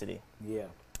simplicity. Yeah.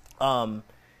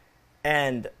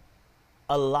 And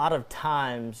a lot of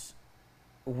times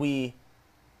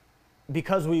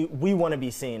because we want to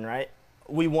be seen, right?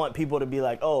 We want people to be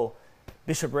like, oh,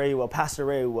 Bishop Raywell, Pastor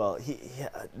Raywell,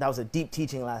 that was a deep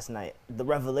teaching last night. The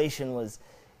revelation was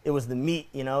the meat,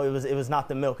 it was not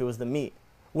the milk, it was the meat,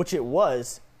 which it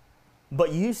was.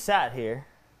 But you sat here,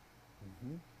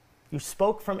 you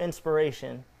spoke from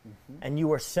inspiration, and you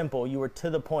were simple. You were to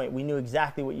the point. We knew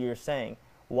exactly what you were saying.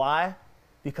 Why?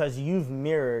 Because you've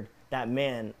mirrored that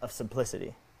man of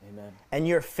simplicity. Amen. And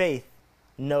your faith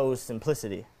knows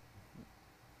simplicity.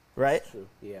 Right? That's true.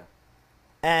 Yeah.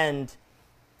 And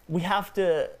we have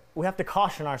to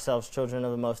caution ourselves, children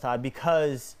of the Most High,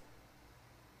 because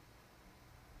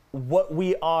what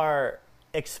we are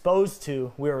exposed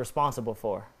to, we are responsible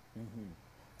for.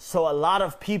 So a lot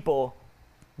of people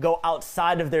go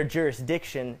outside of their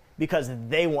jurisdiction because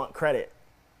they want credit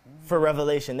for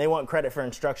revelation. They want credit for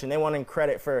instruction. They want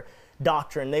credit for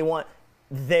doctrine. They want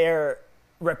their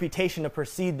reputation to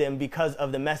precede them because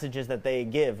of the messages that they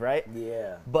give, right?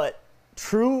 Yeah. But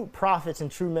true prophets and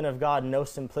true men of God know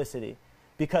simplicity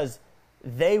because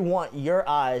they want your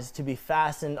eyes to be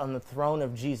fastened on the throne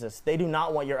of Jesus. They do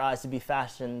not want your eyes to be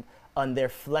fastened on their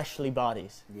fleshly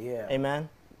bodies. Yeah. Amen?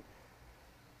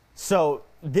 So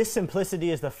this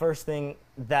simplicity is the first thing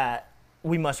that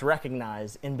we must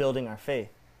recognize in building our faith.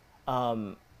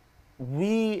 And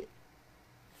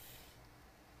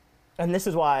this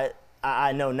is why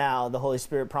I know now the Holy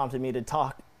Spirit prompted me to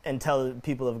talk and tell the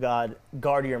people of God,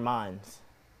 guard your minds.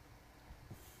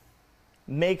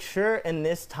 Make sure in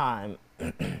this time,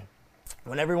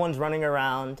 when everyone's running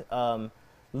around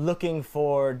looking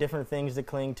for different things to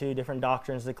cling to, different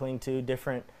doctrines to cling to,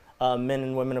 different men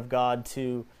and women of God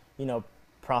to,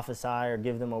 prophesy or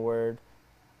give them a word,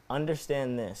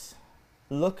 understand this.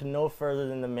 Look no further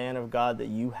than the man of God that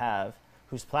you have,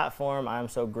 whose platform I am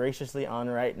so graciously on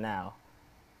right now,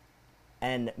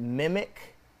 and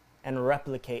mimic and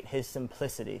replicate his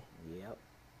simplicity. Yep.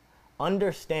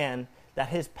 Understand that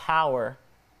his power,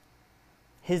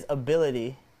 his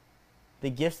ability, the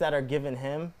gifts that are given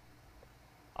him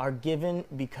are given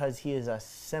because he is a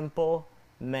simple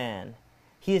man.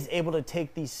 He is able to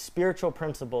take these spiritual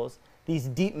principles, these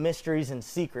deep mysteries and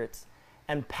secrets,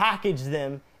 and package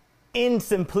them in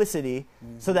simplicity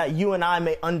so that you and I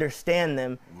may understand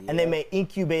them and they may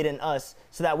incubate in us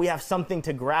so that we have something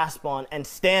to grasp on and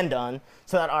stand on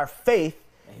so that our faith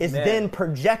is then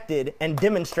projected and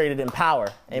demonstrated in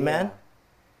power. Amen? Yeah.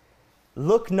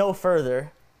 Look no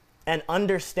further and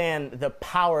understand the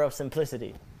power of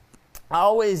simplicity. I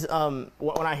always,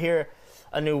 when I hear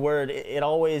a new word, it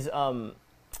always,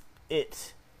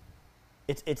 it's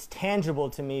tangible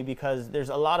to me because there's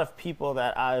a lot of people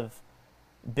that I've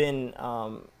been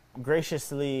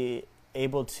graciously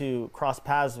able to cross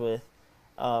paths with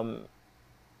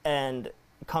and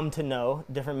come to know,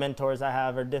 different mentors I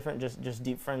have or different just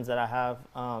deep friends that I have.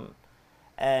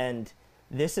 And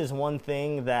this is one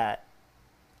thing that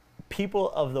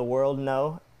people of the world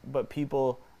know, but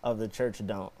people of the church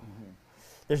don't.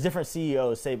 There's different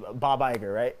CEOs, say Bob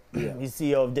Iger, right? Yeah. He's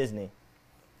CEO of Disney.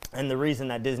 And the reason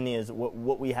that Disney is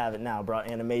what we have it now, brought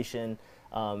animation,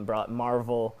 brought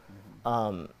Marvel.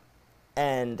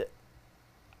 And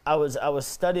I was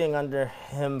studying under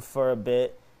him for a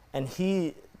bit, and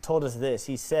he told us this.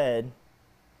 He said,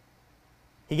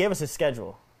 he gave us his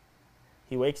schedule.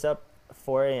 He wakes up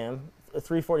 4 a.m.,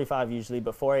 3:45 usually,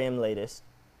 but 4 a.m. latest.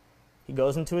 He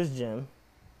goes into his gym.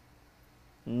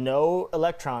 no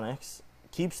electronics,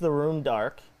 keeps the room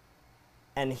dark,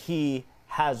 and he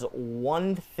has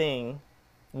one thing,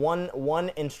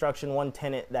 one instruction, one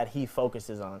tenet that he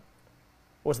focuses on.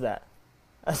 What's that?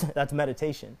 That's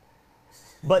meditation.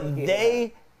 But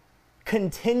they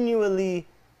continually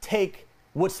take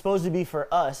what's supposed to be for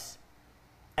us,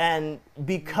 and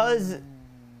because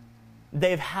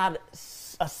they've had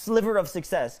a sliver of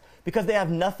success, because they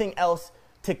have nothing else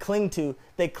to cling to,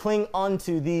 they cling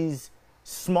onto these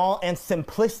small and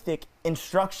simplistic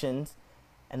instructions,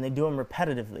 and they do them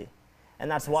repetitively. And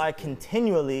that's why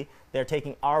continually they're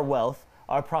taking our wealth,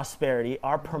 our prosperity,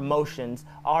 our promotions,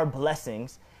 our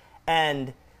blessings,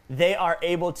 and they are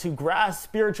able to grasp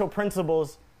spiritual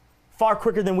principles far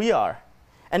quicker than we are.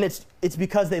 And it's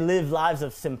because they live lives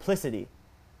of simplicity.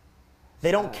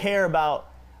 They don't care about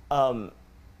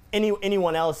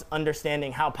anyone else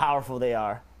understanding how powerful they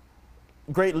are.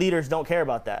 Great leaders don't care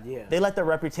about that. Yeah. They let their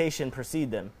reputation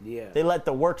precede them. Yeah. They let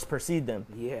the works precede them.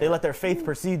 Yeah. They let their faith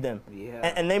precede them.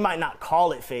 Yeah. And they might not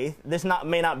call it faith. This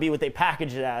may not be what they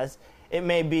package it as. It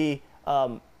may be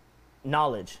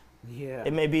knowledge. Yeah.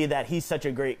 It may be that he's such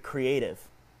a great creative,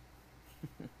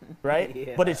 right?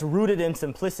 Yeah. But it's rooted in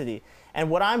simplicity. And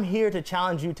what I'm here to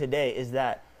challenge you today is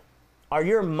that, are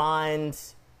your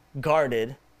minds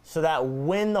guarded so that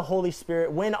when the Holy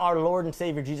Spirit, when our Lord and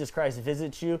Savior Jesus Christ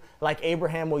visits you, like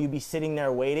Abraham, will you be sitting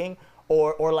there waiting?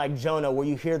 Or like Jonah, will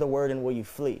you hear the word and will you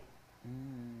flee?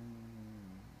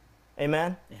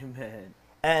 Amen? Amen.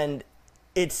 And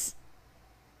it's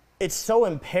so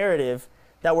imperative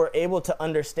that we're able to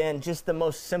understand just the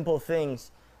most simple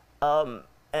things.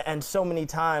 And so many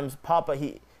times, Papa,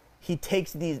 he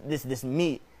takes this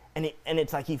meat, and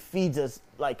it's like he feeds us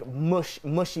like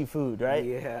mushy food, right?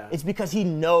 Yeah. It's because he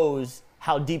knows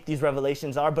how deep these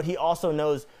revelations are, but he also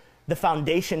knows the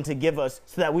foundation to give us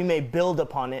so that we may build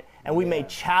upon it, and we may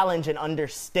challenge and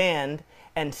understand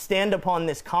and stand upon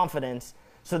this confidence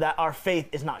so that our faith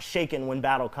is not shaken when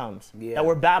battle comes, that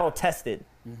we're battle tested.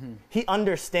 He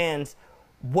understands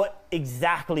what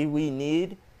exactly we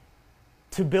need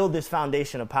to build this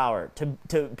foundation of power,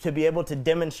 to be able to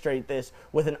demonstrate this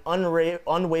with an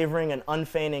unwavering and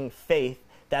unfeigning faith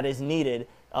that is needed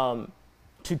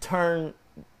to turn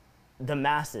the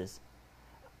masses.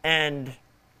 And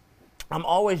I'm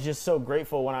always just so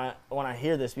grateful when I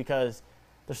hear this, because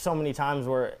there's so many times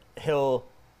where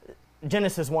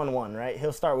Genesis 1:1, right?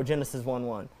 He'll start with Genesis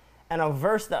 1:1. And a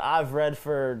verse that I've read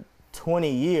for 20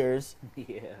 years,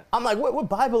 I'm like, what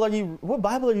Bible are you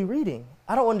reading?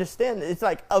 I don't understand. It's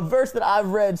like a verse that I've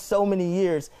read so many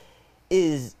years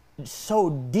is so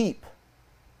deep,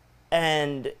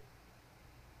 and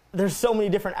there's so many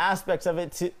different aspects of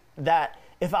it that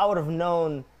if I would have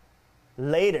known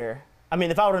earlier,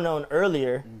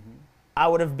 I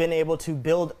would have been able to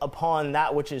build upon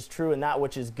that which is true and that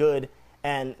which is good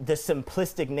and the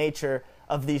simplistic nature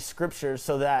of these scriptures,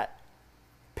 so that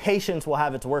patience will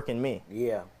have its work in me.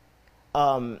 Yeah.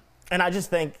 And I just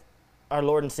thank our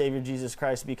Lord and Savior Jesus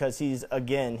Christ, because he's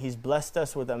blessed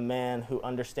us with a man who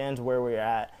understands where we're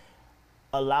at,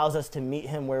 allows us to meet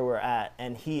him where we're at,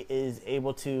 and he is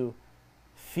able to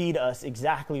feed us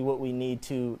exactly what we need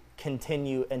to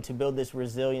continue and to build this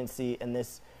resiliency and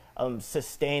this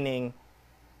sustaining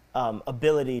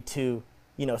ability to,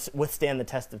 withstand the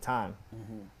test of time.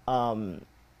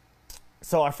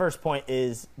 So our first point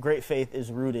is great faith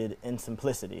is rooted in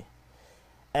simplicity.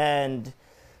 And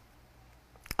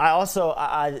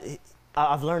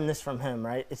I've learned this from him,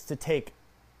 right? It's to take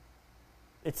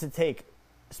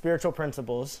spiritual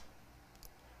principles,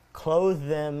 clothe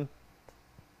them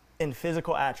in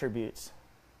physical attributes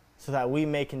so that we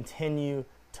may continue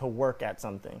to work at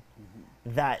something.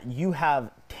 That you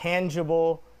have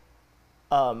tangible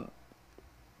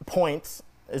points,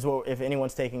 is what, if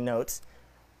anyone's taking notes,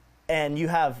 and you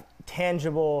have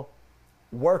tangible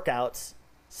workouts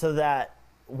so that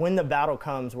when the battle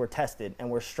comes, we're tested and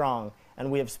we're strong, and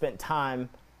we have spent time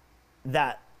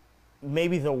that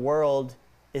maybe the world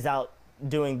is out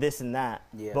doing this and that,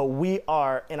 but we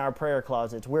are in our prayer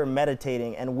closets, we're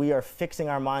meditating, and we are fixing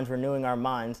our minds, renewing our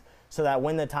minds, so that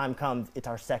when the time comes, it's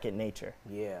our second nature.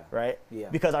 Right?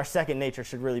 Because our second nature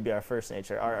should really be our first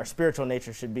nature. Our spiritual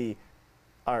nature should be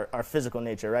our physical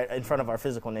nature, right? In front of our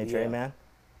physical nature. Amen.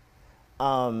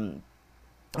 And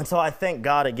so I thank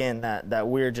God again that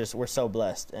we're so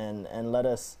blessed, and let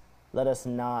us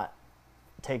not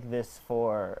take this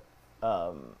for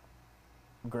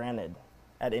granted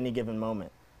at any given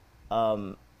moment.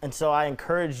 And so I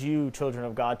encourage you, children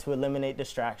of God, to eliminate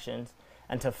distractions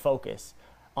and to focus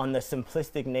on the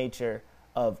simplistic nature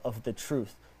of the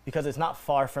truth, because it's not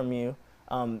far from you.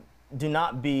 Do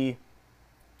not be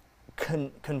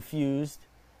confused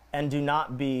and do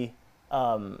not be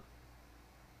do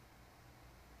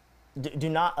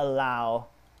not allow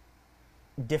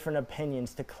different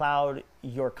opinions to cloud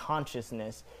your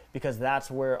consciousness, because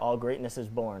that's where all greatness is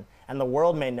born. And the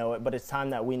world may know it, but it's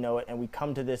time that we know it and we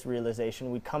come to this realization,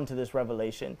 we come to this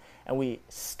revelation, and we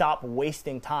stop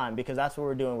wasting time, because that's what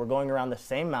we're doing. We're going around the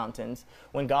same mountains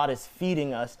when God is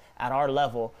feeding us at our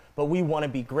level, but we want to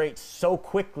be great so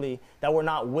quickly that we're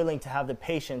not willing to have the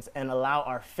patience and allow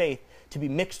our faith to be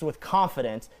mixed with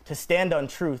confidence to stand on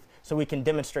truth so we can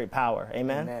demonstrate power.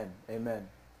 Amen? Amen. Amen.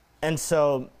 And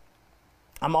so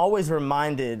I'm always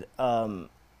reminded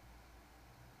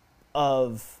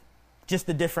of just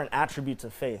the different attributes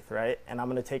of faith, right? And I'm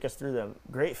going to take us through them.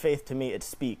 Great faith, to me, it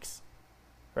speaks,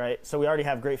 right? So we already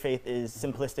have great faith is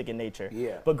simplistic in nature.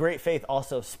 Yeah. But great faith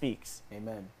also speaks.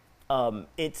 Amen.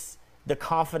 It's the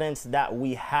confidence that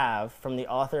we have from the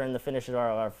author and the finisher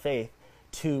of our faith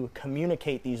to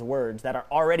communicate these words that are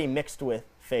already mixed with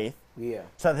faith, Yeah.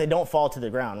 so that they don't fall to the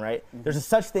ground, right? There's a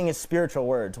such thing as spiritual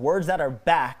words, words that are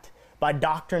backed by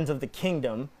doctrines of the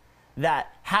kingdom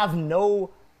that have no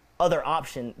other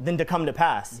option than to come to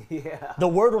pass. Yeah. The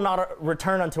word will not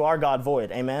return unto our God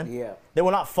void. Amen? Yeah. They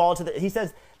will not fall to the... He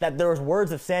says that there was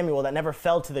words of Samuel that never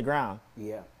fell to the ground.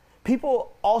 Yeah.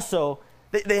 People also,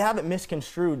 they have it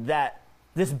misconstrued that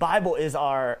this Bible is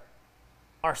our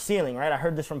ceiling, right? I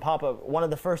heard this from Papa. One of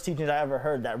the first teachings I ever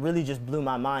heard that really just blew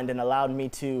my mind and allowed me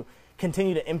to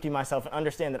continue to empty myself and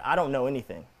understand that I don't know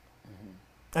anything.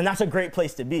 And that's a great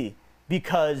place to be,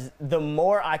 because the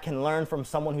more I can learn from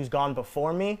someone who's gone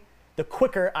before me, the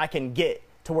quicker I can get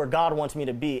to where God wants me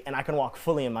to be, and I can walk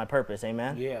fully in my purpose.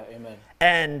 Amen? Yeah. Amen.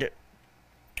 And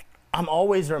I'm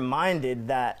always reminded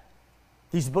that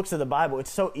these books of the Bible,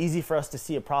 it's so easy for us to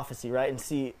see a prophecy, right? And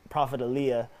see Prophet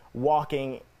Elijah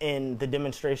walking in the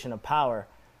demonstration of power.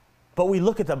 But we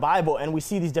look at the Bible and we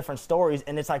see these different stories,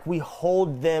 and it's like we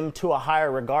hold them to a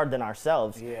higher regard than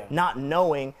ourselves, Yeah. not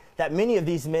knowing that many of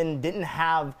these men didn't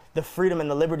have the freedom and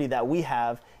the liberty that we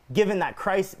have, given that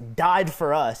Christ died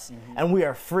for us and we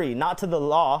are free, not to the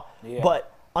law, Yeah.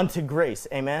 but unto grace.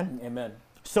 Amen? Amen.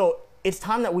 So it's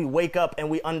time that we wake up and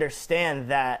we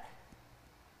understand that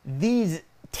these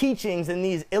teachings and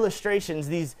these illustrations,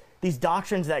 these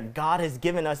doctrines that God has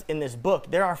given us in this book,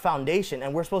 they're our foundation,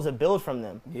 and we're supposed to build from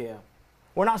them. Yeah.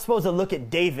 We're not supposed to look at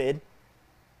David,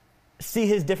 see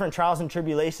his different trials and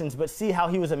tribulations, but see how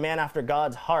he was a man after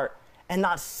God's heart, and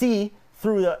not see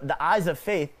through the eyes of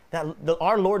faith that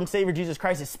our Lord and Savior Jesus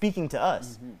Christ is speaking to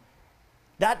us.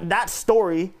 That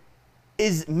story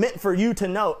is meant for you to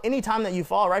know. Anytime that you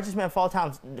fall, a righteous man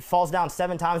falls down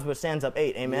 7 times but stands up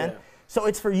 8. Amen? Yeah. So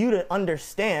it's for you to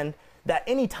understand that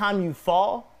anytime you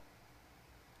fall,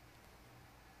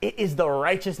 it is the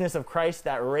righteousness of Christ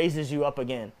that raises you up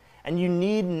again. And you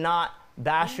need not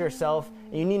bash yourself,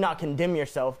 and you need not condemn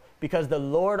yourself, because the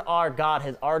Lord our God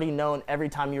has already known every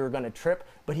time you were going to trip,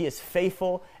 but he is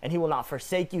faithful, and he will not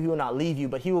forsake you, he will not leave you,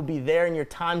 but he will be there in your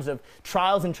times of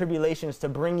trials and tribulations to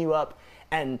bring you up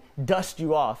and dust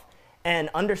you off. And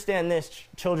understand this,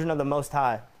 children of the Most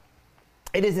High.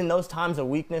 It is in those times of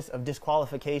weakness, of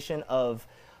disqualification, of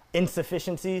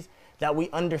insufficiencies, that we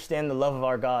understand the love of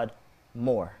our God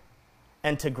more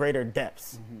and to greater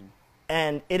depths.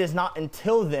 And it is not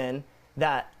until then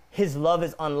that his love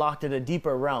is unlocked at a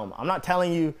deeper realm. I'm not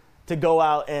telling you to go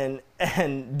out and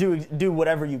do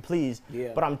whatever you please,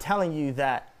 Yeah. but I'm telling you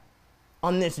that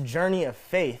on this journey of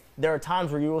faith, there are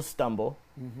times where you will stumble.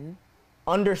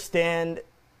 Understand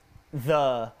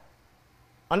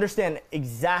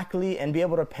exactly and be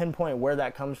able to pinpoint where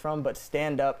that comes from, but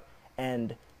stand up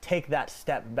and take that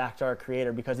step back to our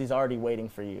Creator, because he's already waiting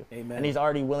for you. Amen. And he's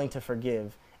already willing to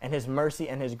forgive, and his mercy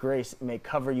and his grace may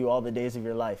cover you all the days of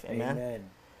your life. Amen. Amen.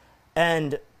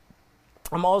 And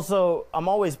I'm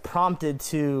always prompted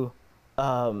to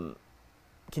can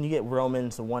you get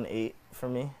Romans 1:8 for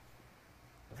me?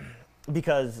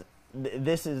 Because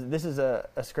this is a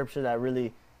scripture that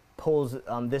really pulls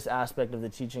this aspect of the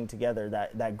teaching together,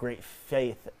 that great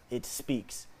faith, it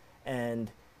speaks.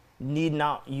 And need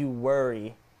not you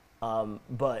worry,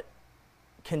 but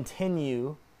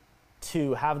continue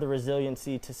to have the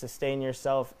resiliency to sustain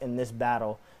yourself in this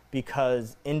battle,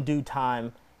 because in due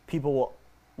time, people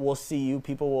will see you,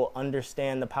 people will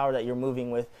understand the power that you're moving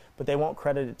with, but they won't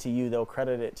credit it to you, they'll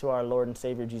credit it to our Lord and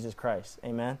Savior Jesus Christ.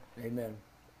 Amen? Amen.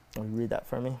 Will you read that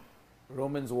for me?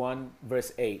 Romans 1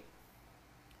 verse 8.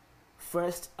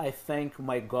 First, I thank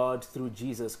my God through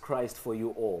Jesus Christ for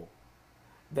you all,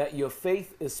 that your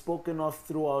faith is spoken of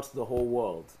throughout the whole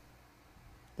world.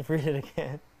 Read it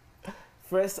again.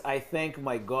 First, I thank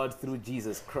my God through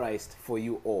Jesus Christ for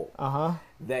you all, Uh-huh.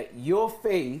 that your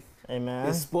faith Amen.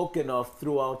 is spoken of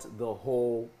throughout the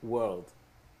whole world.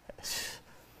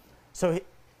 So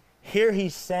here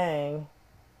he's saying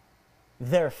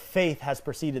their faith has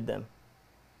preceded them.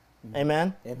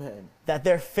 Amen? Amen. That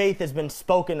their faith has been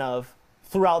spoken of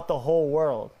throughout the whole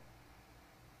world.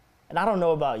 And I don't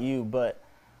know about you, but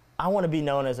I want to be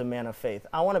known as a man of faith.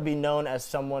 I want to be known as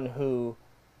someone who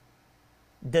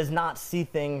does not see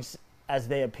things as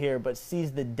they appear, but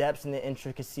sees the depths and the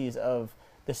intricacies of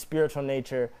the spiritual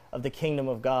nature of the kingdom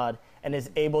of God, and is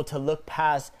able to look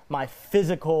past my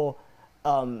physical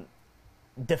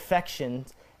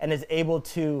defections, and is able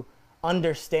to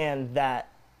understand that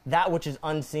that which is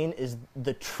unseen is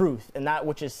the truth, and that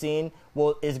which is seen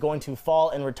is going to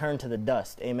fall and return to the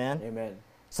dust. Amen? Amen.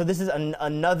 So this is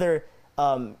another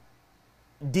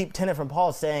deep tenet from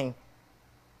Paul, saying,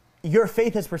 your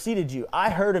faith has preceded you.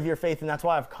 I heard of your faith, and that's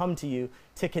why I've come to you,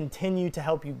 to continue to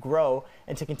help you grow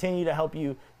and to continue to help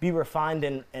you be refined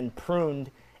and pruned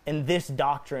in this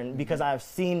doctrine, because I've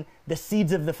seen the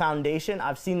seeds of the foundation.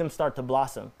 I've seen them start to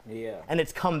blossom. Yeah. And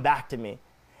it's come back to me.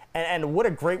 And what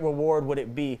a great reward would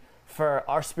it be for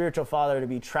our spiritual father to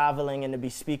be traveling and to be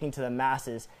speaking to the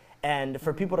masses, and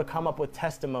for people to come up with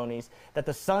testimonies that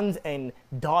the sons and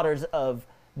daughters of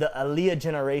the Aliyah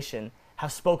generation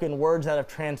have spoken words that have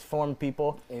transformed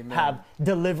people, Amen. have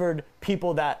delivered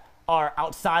people that are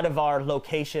outside of our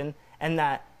location, and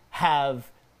that have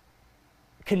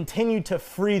continued to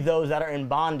free those that are in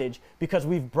bondage, because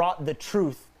we've brought the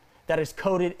truth that is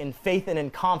coded in faith and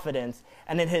in confidence,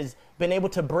 and it has been able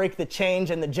to break the change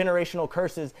and the generational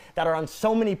curses that are on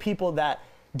so many people that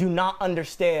do not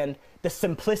understand the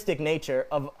simplistic nature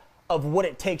of what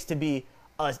it takes to be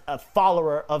a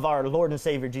follower of our Lord and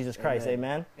Savior Jesus Christ.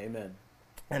 Amen. Amen.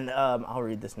 And I'll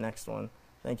read this next one.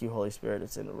 Thank you, Holy Spirit.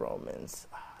 It's in Romans.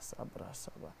 It's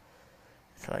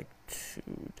like 2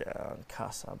 down.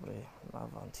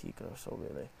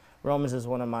 Romans is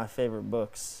one of my favorite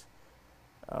books.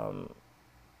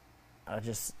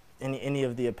 Any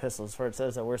of the epistles, for it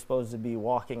says that we're supposed to be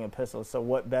walking epistles. So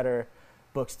what better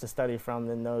books to study from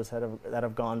than those that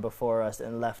have gone before us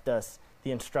and left us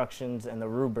the instructions and the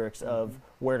rubrics of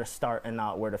where to start and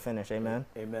not where to finish. Amen.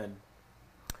 Amen.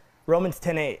 Romans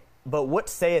 10:8. But what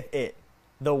saith it?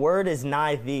 The word is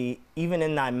nigh thee, even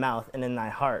in thy mouth and in thy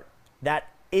heart. That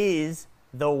is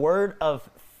the word of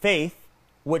faith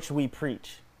which we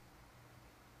preach.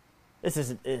 It's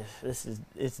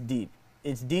deep.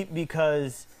 It's deep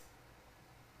because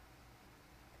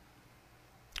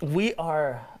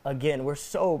we're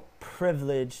so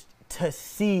privileged to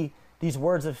see these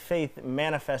words of faith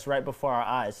manifest right before our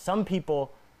eyes. Some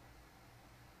people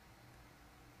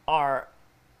are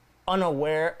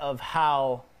unaware of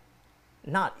how,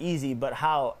 not easy, but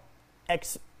how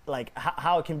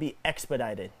how it can be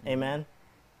expedited. Amen.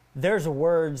 There's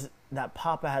words that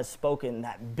Papa has spoken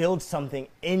that build something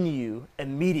in you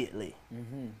immediately.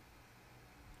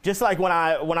 Just like when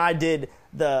I did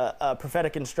the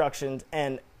prophetic instructions,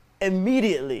 and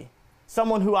immediately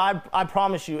someone who I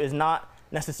promise you is not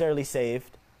necessarily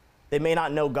saved, they may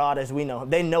not know God as we know him.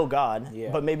 They know God,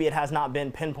 but maybe it has not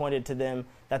been pinpointed to them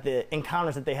that the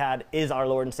encounters that they had is our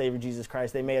Lord and Savior Jesus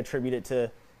Christ. They may attribute it to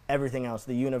everything else,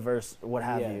 the universe, what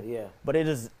have you. Yeah. But it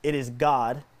is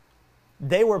God.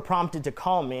 They were prompted to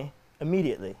call me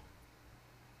immediately,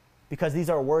 because these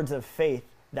are words of faith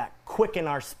that quicken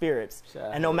our spirits.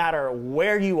 And no matter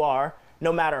where you are,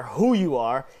 no matter who you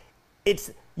are,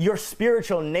 it's your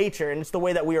spiritual nature, and it's the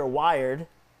way that we are wired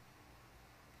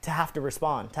to have to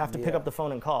respond, to have to pick up the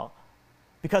phone and call,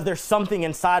 because there's something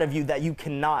inside of you that you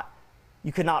cannot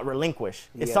relinquish.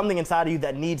 It's something inside of you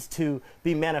that needs to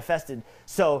be manifested.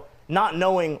 So not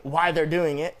knowing why they're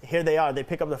doing it, here they are. They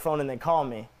pick up the phone and they call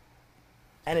me.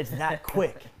 And it's that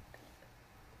quick.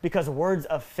 Because words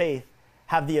of faith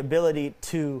have the ability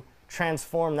to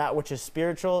transform that which is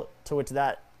spiritual to which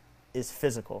that is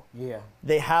physical. Yeah.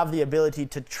 They have the ability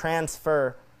to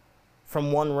transfer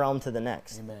from one realm to the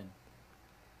next. Amen.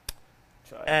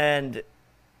 And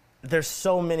there's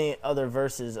so many other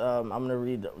verses. I'm going to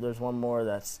read. There's one more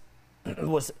that's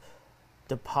was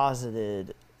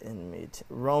deposited in me.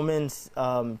 Romans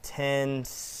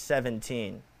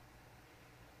 10:17.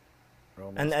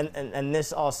 And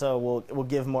this also will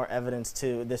give more evidence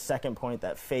to the second point,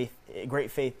 that faith,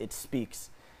 great faith, it speaks.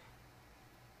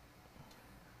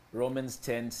 Romans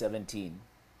 10:17.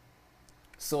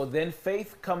 So then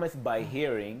faith cometh by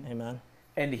hearing. Amen.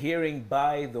 And hearing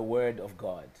by the word of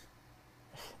God.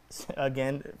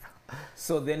 Again.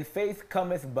 So then faith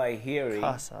cometh by hearing,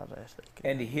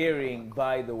 and hearing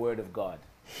by the word of God.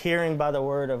 Hearing by the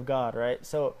word of God, right?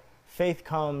 So faith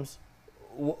comes,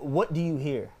 what do you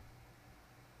hear?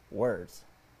 Words.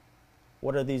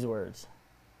 What are these words?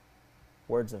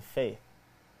 Words of faith.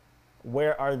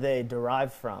 Where are they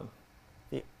derived from?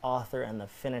 The author and the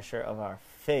finisher of our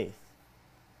faith.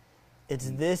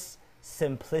 It's this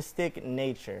simplistic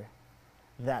nature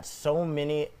that so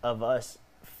many of us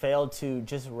fail to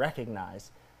just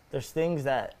recognize. There's things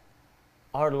that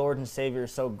our Lord and Savior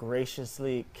so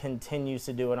graciously continues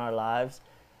to do in our lives,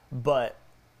 but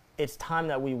it's time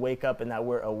that we wake up and that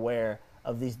we're aware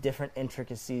of these different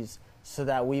intricacies so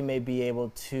that we may be able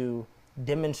to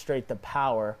demonstrate the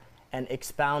power and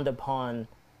expound upon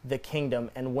the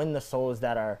kingdom and win the souls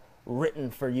that are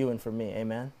written for you and for me.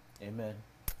 Amen. Amen.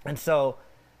 And so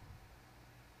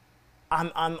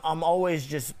I'm always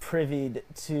just privied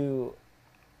to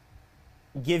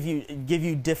give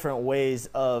you different ways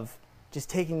of just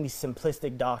taking these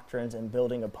simplistic doctrines and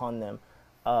building upon them.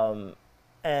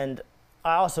 And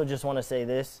I also just want to say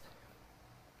this: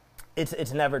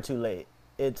 it's never too late.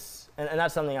 And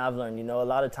that's something I've learned. You know, a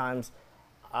lot of times,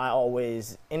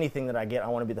 anything that I get, I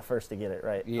want to be the first to get it,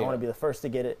 right? Yeah. I want to be the first to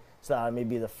get it so that I may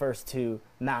be the first to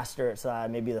master it, so that I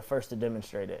may be the first to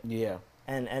demonstrate it. Yeah.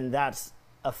 And that's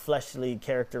a fleshly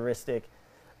characteristic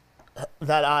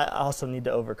that I also need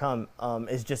to overcome,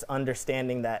 is just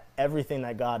understanding that everything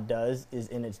that God does is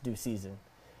in its due season.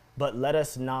 But let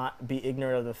us not be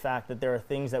ignorant of the fact that there are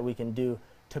things that we can do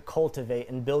to cultivate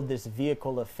and build this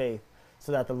vehicle of faith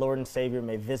so that the Lord and Savior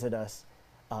may visit us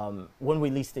when we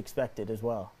least expect it as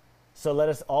well. So let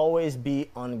us always be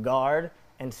on guard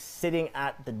and sitting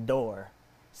at the door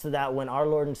so that when our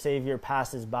Lord and Savior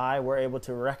passes by, we're able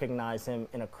to recognize him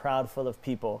in a crowd full of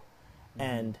people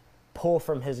and pull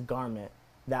from his garment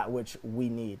that which we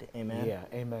need. Amen? Yeah,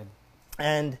 amen.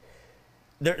 And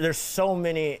there's so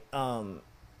many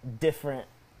different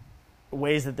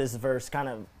ways that this verse kind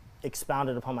of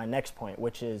expounded upon my next point,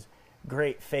 which is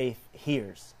great faith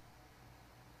hears.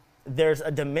 There's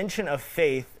a dimension of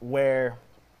faith where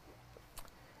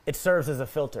it serves as a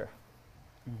filter,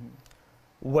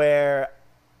 where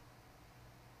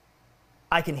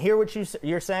I can hear what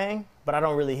you're saying, but I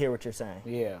don't really hear what you're saying.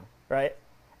 Yeah. Right?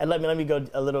 And let me go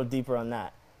a little deeper on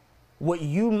that. What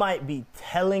you might be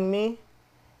telling me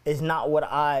is not what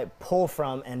I pull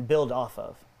from and build off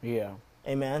of. Yeah.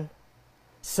 Amen?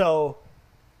 So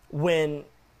when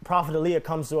Prophet Aaliyah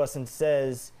comes to us and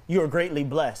says, you're greatly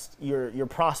blessed, you're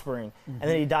prospering, and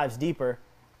then he dives deeper,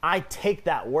 I take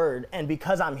that word, and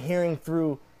because I'm hearing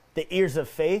through the ears of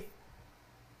faith,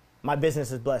 my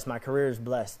business is blessed, my career is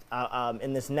blessed.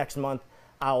 In this next month,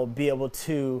 I'll be able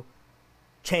to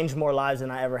change more lives than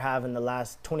I ever have in the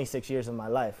last 26 years of my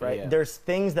life, right? Yeah. There's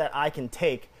things that I can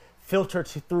take, filter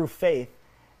through faith,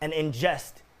 and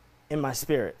ingest in my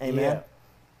spirit. Amen?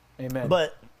 Yeah. Amen.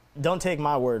 But don't take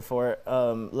my word for it.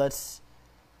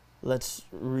 Let's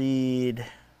read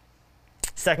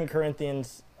 2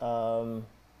 Corinthians. No,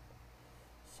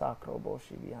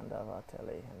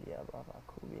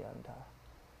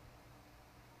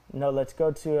 let's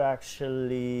go to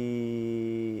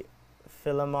actually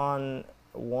Philemon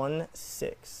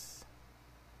 1:6.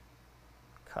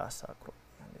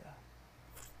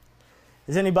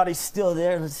 Is anybody still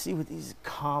there? Let's see what these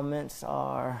comments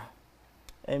are.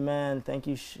 Amen. Thank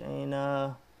you,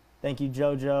 Shayna. Thank you,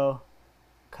 Jojo.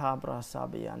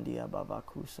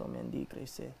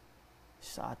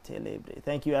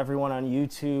 Thank you, everyone on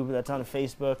YouTube. That's on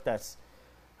Facebook. That's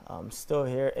still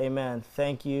here. Amen.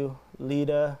 Thank you,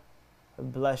 Lita. I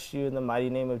bless you in the mighty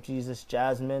name of Jesus.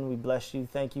 Jasmine, we bless you.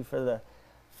 Thank you for the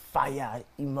fire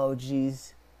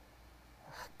emojis.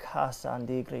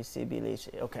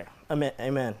 Okay. Amen.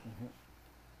 Amen.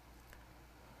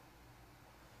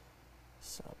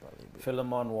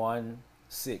 Philemon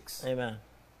 1:6. Amen.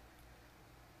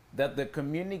 That the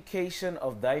communication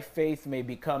of thy faith may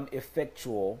become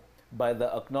effectual by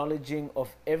the acknowledging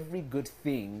of every good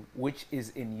thing which is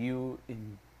in you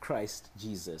in Christ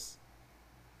Jesus.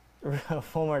 One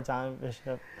more time,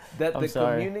 Bishop. That I'm the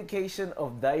sorry. communication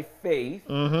of thy faith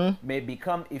may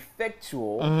become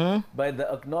effectual by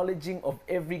the acknowledging of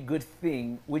every good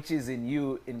thing which is in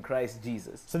you in Christ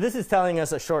Jesus. So this is telling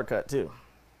us a shortcut too.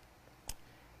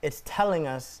 It's telling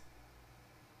us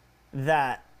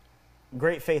that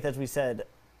great faith, as we said,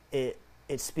 it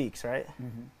speaks, right?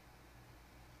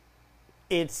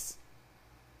 It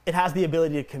has the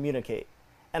ability to communicate.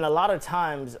 And a lot of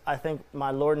times, I think my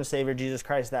Lord and Savior Jesus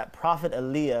Christ, that Prophet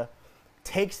Aaliyah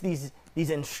takes these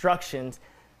instructions,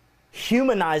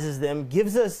 humanizes them,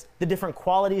 gives us the different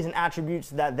qualities and attributes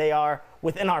that they are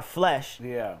within our flesh,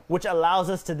 which allows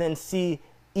us to then see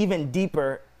even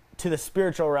deeper to the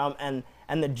spiritual realm and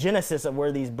the genesis of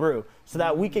where these brew, so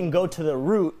that we can go to the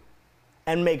root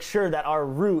and make sure that our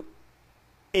root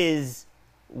is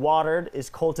watered, is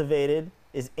cultivated,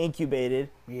 is incubated,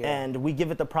 Yeah. and we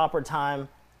give it the proper time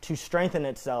to strengthen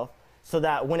itself so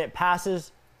that when it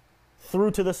passes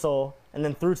through to the soul and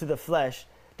then through to the flesh,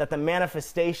 that the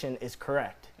manifestation is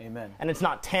correct. Amen. And it's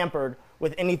not tampered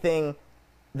with anything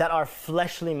that our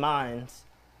fleshly minds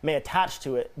may attach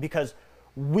to it, because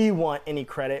we want any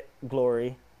credit,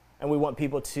 glory, and we want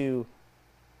people to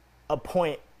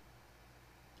appoint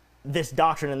this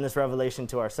doctrine and this revelation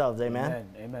to ourselves. Amen? Amen.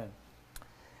 Amen.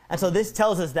 And so this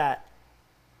tells us that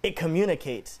it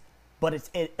communicates, but it's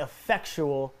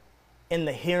effectual in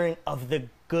the hearing of the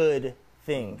good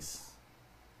things.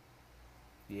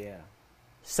 Yeah.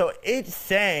 So it's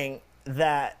saying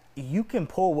that you can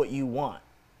pull what you want,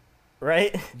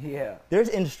 right? Yeah.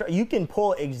 You can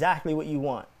pull exactly what you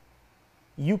want.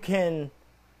 You can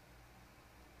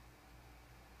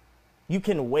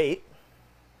wait,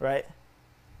 right?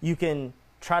 You can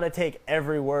try to take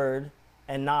every word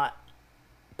and not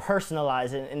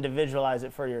personalize it and individualize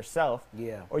it for yourself.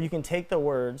 Yeah. Or you can take the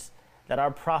words that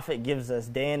our prophet gives us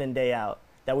day in and day out,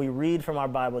 that we read from our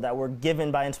Bible, that we're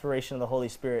given by inspiration of the Holy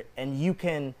Spirit, and you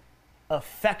can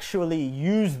effectually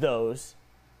use those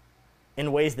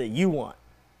in ways that you want.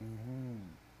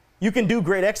 You can do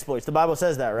great exploits. The Bible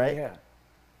says that, right? Yeah.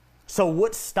 So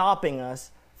what's stopping us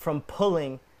from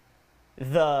pulling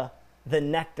the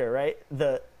nectar, right?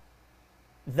 The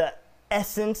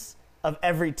essence of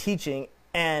every teaching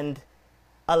and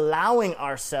allowing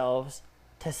ourselves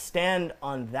to stand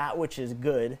on that which is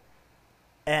good,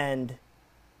 and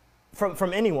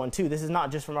from anyone too. This is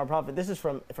not just from our prophet. This is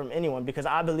from anyone, because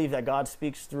I believe that God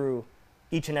speaks through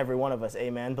each and every one of us.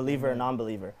 Amen. Believer and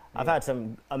non-believer. I've had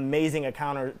some amazing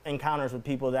encounters with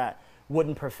people that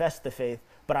wouldn't profess the faith,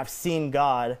 but I've seen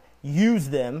God use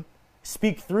them,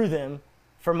 speak through them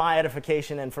for my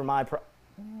edification and for my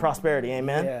prosperity.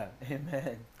 Amen. Yeah.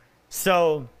 Amen.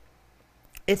 So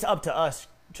it's up to us,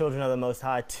 children of the Most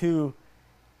High, to,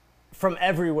 from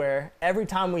everywhere, every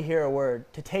time we hear a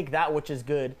word, to take that which is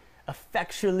good,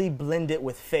 effectually blend it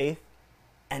with faith,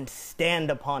 and stand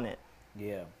upon it.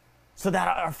 Yeah. So that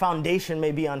our foundation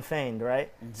may be unfeigned,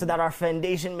 right? So that our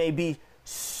foundation may be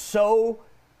so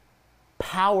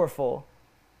powerful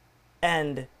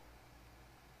and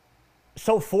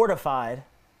so fortified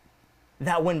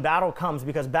that when battle comes,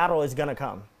 because battle is going to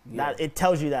come, that it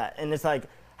tells you that. And it's like,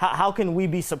 how can we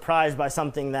be surprised by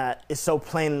something that is so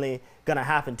plainly going to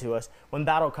happen to us? When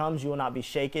battle comes, you will not be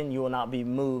shaken, you will not be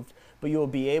moved, but you will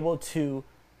be able to,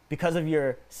 because of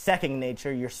your second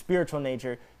nature, your spiritual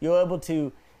nature, you're able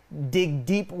to dig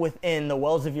deep within the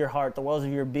wells of your heart, the wells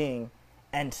of your being,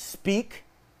 and speak,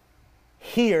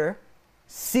 hear,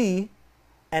 see,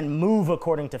 and move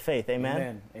according to faith. Amen?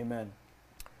 Amen. Amen.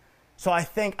 So I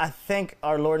thank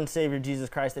our Lord and Savior Jesus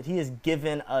Christ that he has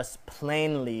given us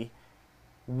plainly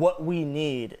what we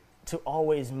need to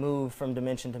always move from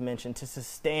dimension to dimension, to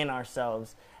sustain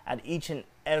ourselves at each and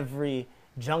every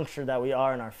juncture that we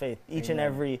are in our faith, each and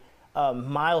every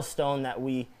milestone that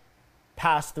we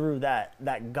pass through,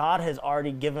 that God has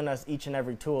already given us each and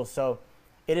every tool. So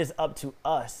it is up to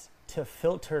us to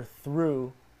filter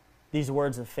through these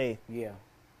words of faith,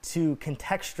 to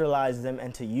contextualize them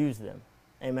and to use them.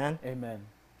 Amen? Amen.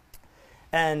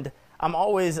 And I'm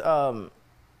always,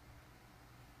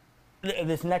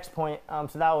 this next point, so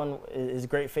that one is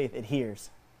great faith adheres.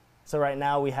 So right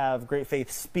now we have great faith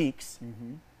speaks,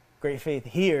 great faith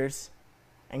hears,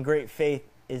 and great faith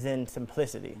is in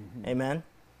simplicity. Amen?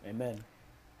 Amen.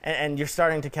 And you're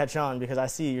starting to catch on, because I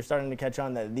see you're starting to catch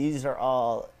on that these are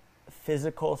all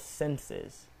physical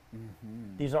senses.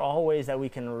 These are all ways that we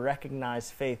can recognize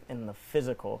faith in the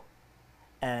physical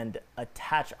and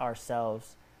attach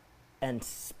ourselves and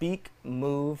speak,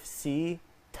 move, see,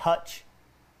 touch,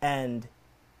 and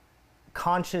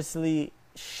consciously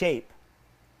shape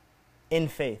in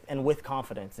faith and with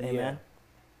confidence. Amen.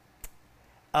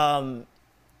 And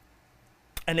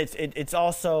it's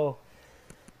also,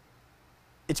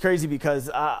 it's crazy because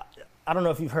I don't know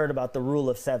if you've heard about the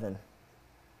rule of 7,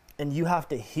 and you have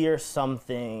to hear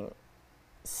something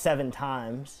 7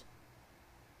 times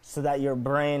so that your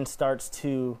brain starts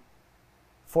to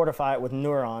fortify it with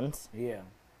neurons.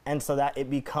 And so that it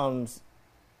becomes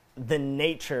the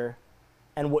nature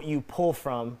and what you pull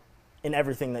from in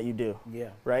everything that you do.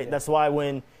 Right? That's why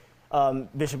when,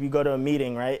 Bishop, you go to a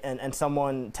meeting, right? And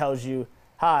someone tells you,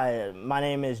 hi, my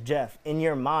name is Jeff. In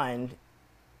your mind,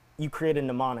 you create a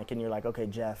mnemonic and you're like, okay,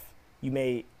 Jeff. You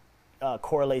may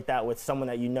correlate that with someone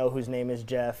that you know whose name is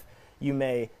Jeff. You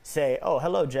may say, oh,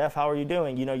 hello, Jeff, how are you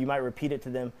doing? You know, you might repeat it to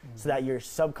them so that you're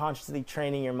subconsciously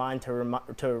training your mind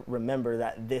to remember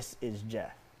that this is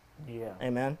Jeff.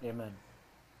 Amen? Amen.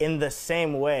 In the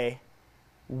same way,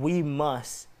 we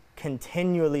must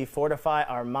continually fortify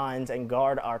our minds and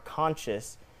guard our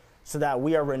conscience so that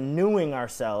we are renewing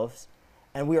ourselves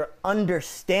and we are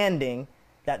understanding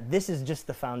that this is just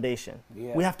the foundation.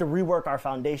 Yeah. We have to rework our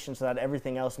foundation so that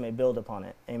everything else may build upon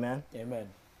it. Amen. Amen.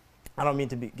 I don't mean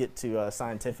to get too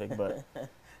scientific, but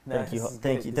No,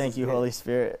 thank you, Holy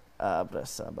Spirit.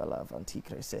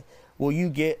 Will you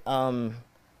get 2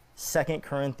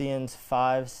 Corinthians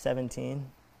 5:17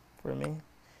 for me?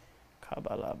 Second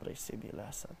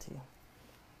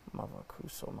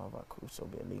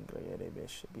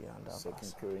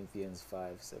Corinthians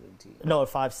 5:17. No,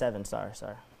 5:7. Sorry.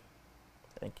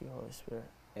 Thank you, Holy Spirit.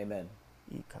 Amen.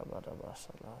 2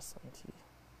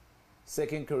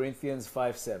 Corinthians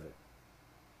 5:7.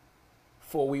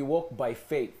 For we walk by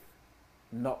faith,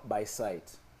 not by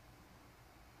sight.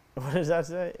 What does that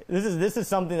say? This is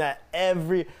something that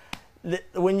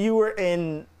when you were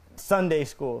in Sunday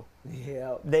school,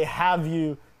 Yeah. they have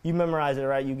you memorize it,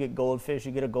 right? You get goldfish,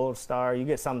 you get a gold star, you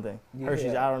get something. Yeah.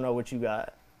 Hershey's, I don't know what you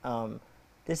got.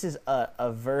 This is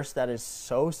a verse that is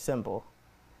so simple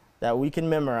that we can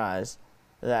memorize,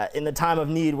 that in the time of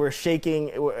need we're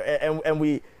shaking and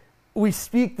we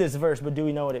speak this verse, but do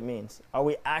we know what it means? Are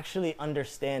we actually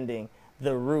understanding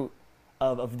the root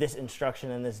of this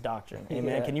instruction and this doctrine?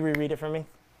 Amen. Yeah. Can you reread it for me?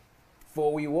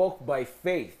 For we walk by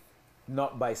faith,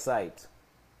 not by sight.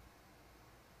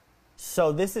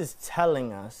 So this is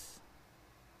telling us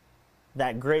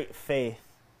that great faith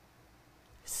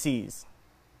sees.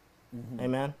 Mm-hmm.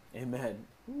 Amen. Amen.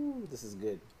 Ooh, this is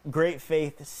good. Great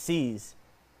faith sees.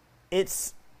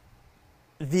 It's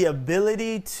the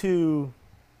ability to,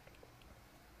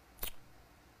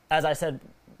 as I said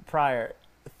prior,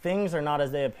 things are not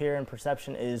as they appear and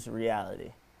perception is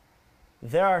reality.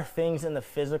 There are things in the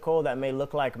physical that may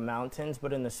look like mountains,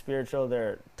 but in the spiritual,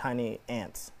 they're tiny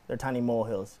ants. They're tiny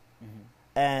molehills. Mm-hmm.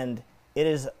 And it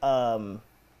is an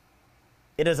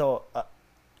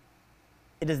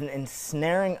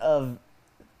ensnaring of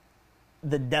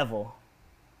the devil,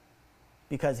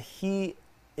 because he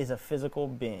is a physical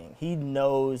being. He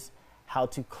knows how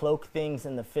to cloak things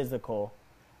in the physical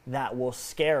that will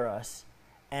scare us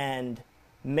and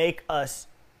make us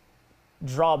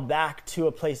draw back to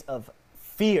a place of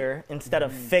fear instead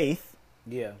of faith.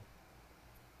 Yeah.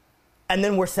 And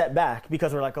then we're set back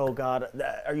because we're like, oh God,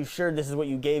 are you sure this is what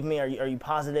you gave me? Are you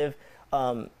positive?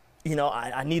 I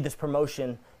need this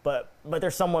promotion, but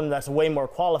there's someone that's way more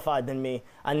qualified than me.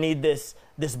 I need this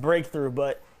breakthrough,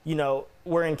 but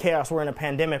we're in chaos. We're in a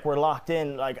pandemic. We're locked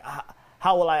in. Like,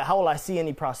 how will I see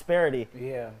any prosperity?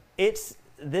 Yeah. It's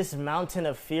this mountain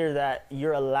of fear that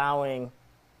you're allowing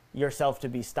yourself to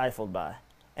be stifled by,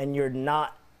 and you're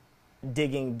not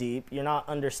digging deep. You're not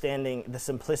understanding the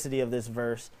simplicity of this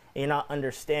verse. And you're not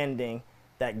understanding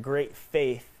that great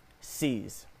faith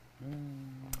sees.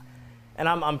 And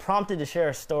I'm prompted to share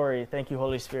a story. Thank you,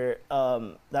 Holy Spirit.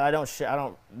 That I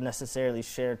don't necessarily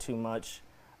share too much,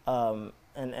 and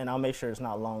I'll make sure it's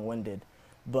not long-winded.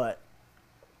 But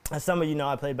as some of you know,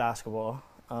 I played basketball,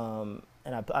 and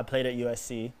I played at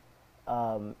USC,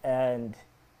 and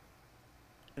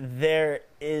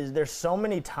there's so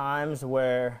many times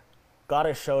where God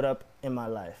has showed up in my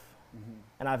life,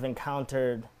 and I've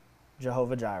encountered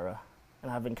Jehovah Jireh,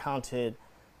 and I've encountered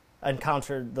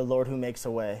the Lord who makes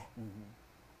a way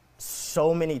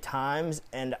so many times,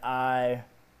 and I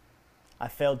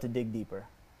failed to dig deeper.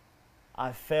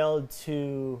 I failed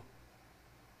to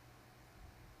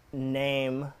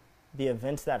name the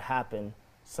events that happen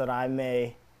so that I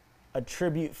may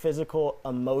attribute physical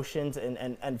emotions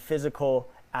and physical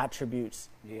attributes,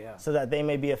 so that they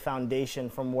may be a foundation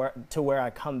from where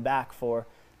I come back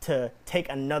to take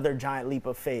another giant leap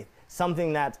of faith.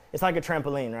 Something it's like a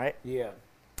trampoline, right? Yeah.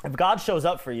 If God shows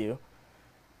up for you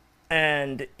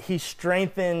and he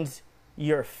strengthens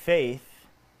your faith,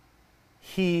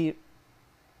 you're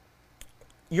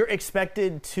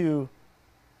expected to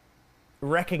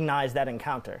recognize that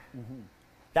encounter.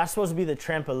 That's supposed to be the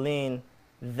trampoline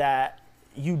that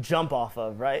you jump off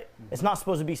of, right? It's not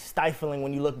supposed to be stifling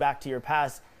when you look back to your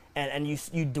past and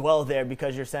you dwell there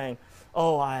because you're saying,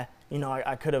 oh, I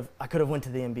could have went to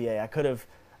the NBA. I could have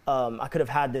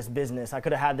had this business. I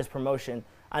could have had this promotion.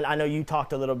 I know you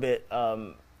talked a little bit,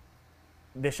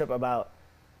 Bishop, about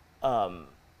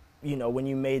when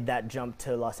you made that jump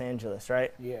to Los Angeles,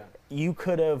 right? Yeah. You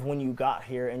could have, when you got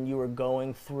here and you were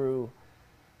going through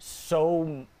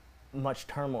so much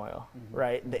turmoil,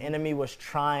 right? The enemy was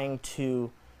trying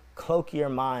to cloak your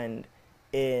mind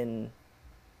in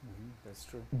That's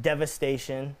true.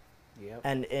 devastation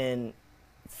and in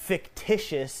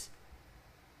fictitious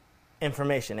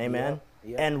information, amen?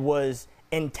 Yep. And was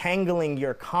entangling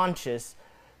your conscience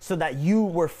so that you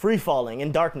were free falling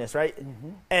in darkness, right?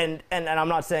 And I'm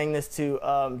not saying this to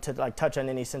like touch on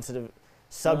any sensitive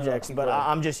subjects, but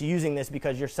I'm just using this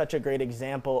because you're such a great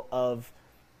example of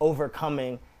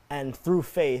overcoming and through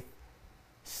faith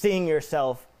seeing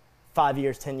yourself 5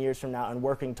 years, 10 years from now and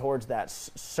working towards that,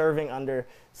 serving under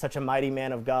such a mighty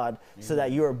man of God, so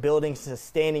that you are building,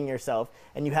 sustaining yourself,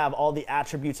 and you have all the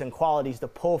attributes and qualities to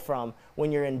pull from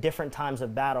when you're in different times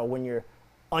of battle, when you're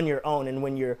on your own and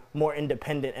when you're more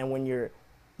independent and when you're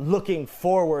looking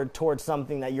forward towards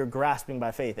something that you're grasping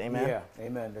by faith. Amen? Yeah,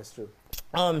 amen. That's true.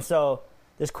 So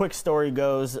this quick story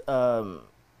goes, well,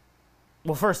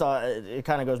 first off, it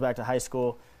kind of goes back to high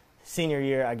school. Senior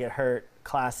year, I get hurt.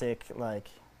 Classic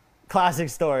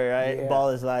story, right? Yeah. Ball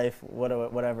is life,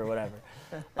 whatever.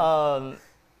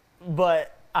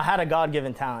 But I had a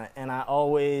God-given talent, and I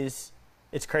always,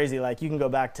 it's crazy, like you can go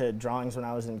back to drawings when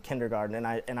I was in kindergarten,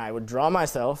 and I would draw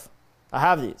myself, I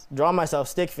have these, draw myself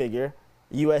stick figure,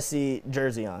 USC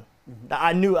jersey on.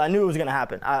 I knew it was going to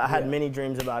happen. I had many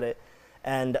dreams about it,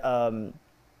 and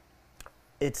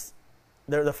it's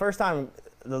the first time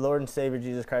the Lord and Savior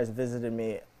Jesus Christ visited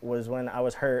me was when I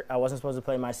was hurt. I wasn't supposed to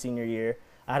play my senior year.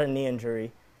 I had a knee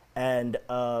injury, and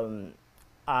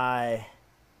I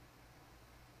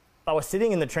was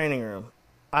sitting in the training room.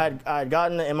 I had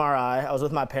gotten an MRI. I was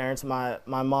with my parents. My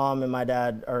mom and my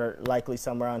dad are likely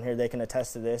somewhere on here. They can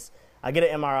attest to this. I get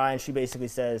an MRI, and she basically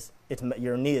says,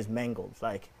 your knee is mangled.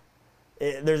 Like,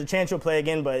 there's a chance you'll play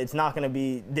again, but it's not going to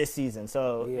be this season.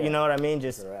 So, you know what I mean?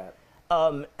 Just,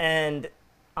 and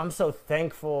I'm so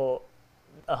thankful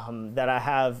that I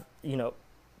have,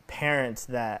 parents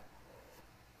that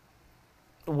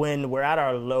when we're at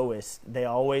our lowest, they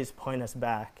always point us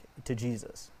back to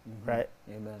Jesus, right?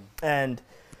 Amen. And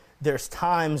there's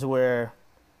times where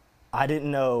I didn't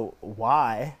know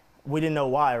why. We didn't know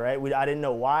why, right? I didn't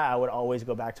know why I would always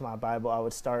go back to my Bible. I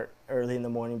would start early in the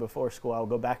morning before school. I would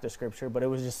go back to Scripture, but it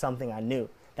was just something I knew.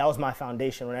 That was my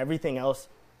foundation. When everything else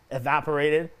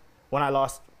evaporated, when I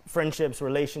lost friendships,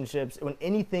 relationships, when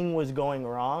anything was going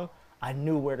wrong, I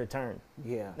knew where to turn.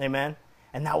 Yeah. Amen?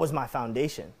 And that was my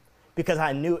foundation. Because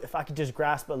I knew if I could just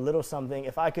grasp a little something,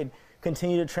 if I could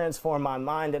continue to transform my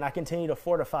mind and I continue to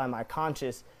fortify my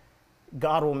conscience,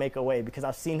 God will make a way, because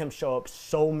I've seen him show up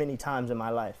so many times in my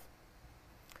life.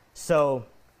 So,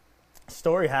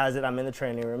 story has it, I'm in the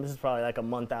training room. This is probably like a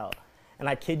month out. And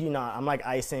I kid you not, I'm like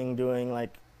icing, doing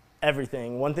like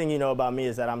everything. One thing you know about me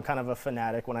is that I'm kind of a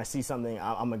fanatic. When I see something,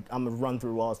 I'm gonna run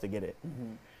through walls to get it.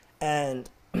 And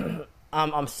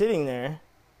I'm sitting there,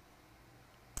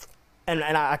 and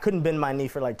I couldn't bend my knee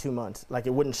for like 2 months. Like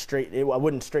I wouldn't straighten it.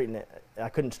 I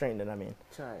couldn't straighten it, I mean.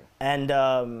 Sorry. And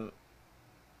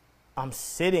I'm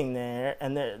sitting there,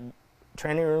 and the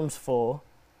training room's full,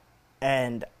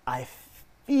 and I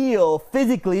feel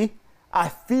physically,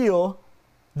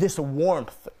 this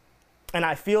warmth. And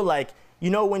I feel like,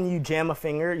 when you jam a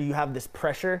finger, you have this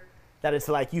pressure that it's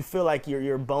like, you feel like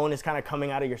your bone is kind of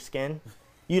coming out of your skin.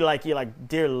 You're like,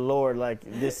 dear Lord, like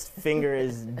this finger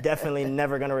is definitely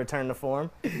never going to return to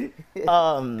form.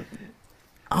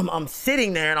 I'm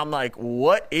sitting there and I'm like,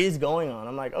 what is going on?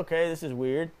 I'm like, okay, this is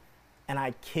weird. And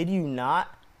I kid you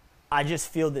not, I just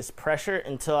feel this pressure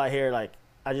until I hear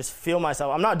I just feel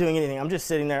myself. I'm not doing anything. I'm just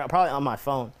sitting there, probably on my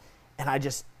phone.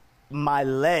 And my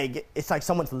leg, it's like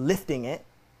someone's lifting it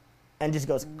and just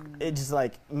goes, it just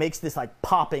like makes this like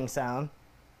popping sound.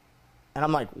 And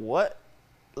I'm like, what?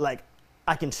 Like,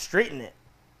 I can straighten it.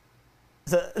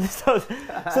 So this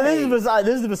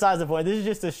is besides the point. This is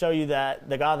just to show you that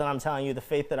the God that I'm telling you, the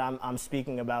faith that I'm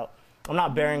speaking about, I'm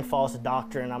not bearing false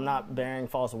doctrine. I'm not bearing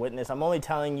false witness. I'm only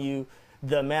telling you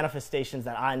the manifestations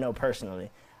that I know personally.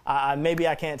 Maybe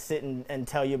I can't sit and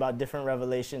tell you about different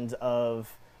revelations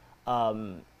of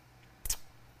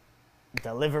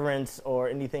deliverance or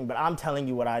anything, but I'm telling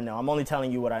you what I know. I'm only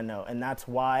telling you what I know. And that's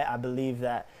why I believe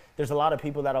that there's a lot of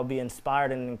people that'll be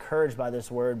inspired and encouraged by this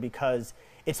word, because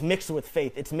it's mixed with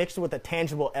faith. It's mixed with the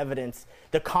tangible evidence,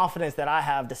 the confidence that I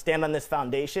have to stand on this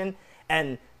foundation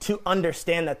and to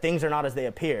understand that things are not as they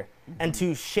appear, and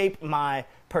to shape my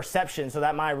perception so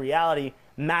that my reality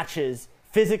matches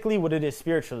physically what it is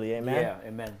spiritually. Amen? Yeah,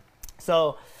 amen.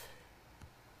 So,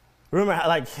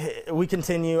 we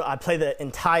continue. I play the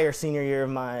entire senior year of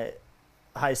my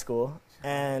high school.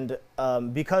 And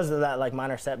because of that,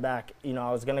 minor setback,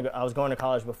 I was going to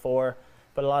college before,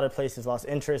 but a lot of places lost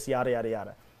interest, yada, yada,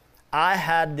 yada. I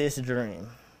had this dream.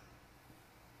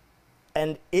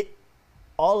 And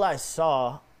all I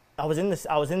saw, I was in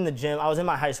the gym, I was in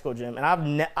my high school gym, and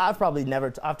I've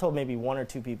told maybe one or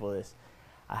two people this.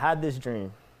 I had this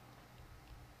dream.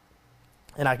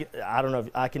 And I don't know if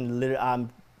I can literally,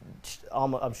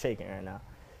 I'm shaking right now.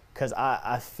 because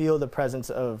I feel the presence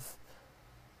of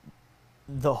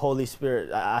the Holy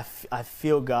Spirit. I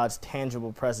feel God's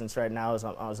tangible presence right now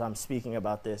as I'm speaking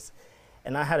about this.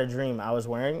 And I had a dream. I was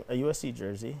wearing a USC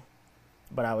jersey,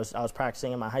 but I was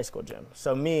practicing in my high school gym.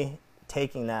 So me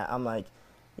taking that, I'm like,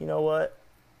 you know what?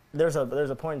 There's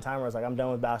a point in time where I was like, I'm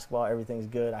done with basketball. Everything's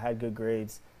good. I had good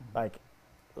grades. Like,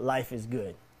 life is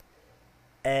good.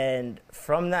 And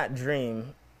from that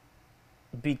dream,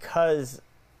 because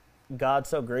God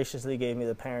so graciously gave me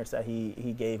the parents that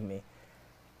he gave me,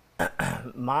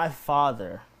 my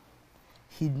father,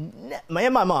 and my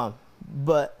mom,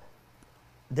 but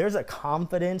there's a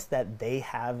confidence that they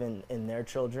have in their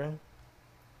children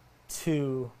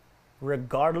to,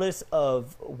 regardless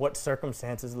of what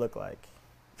circumstances look like,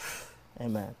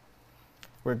 amen,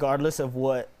 regardless of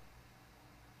what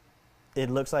it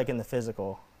looks like in the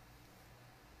physical,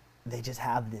 they just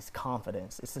have this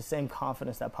confidence. It's the same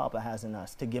confidence that Papa has in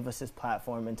us to give us this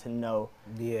platform and to know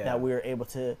that we are able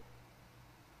to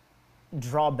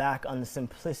draw back on the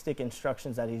simplistic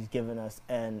instructions that he's given us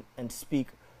and speak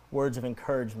words of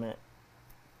encouragement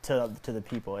to the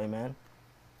people. Amen.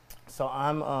 So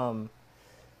I'm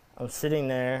sitting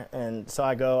there, and so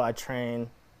I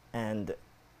train, and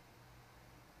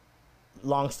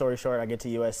long story short, I get to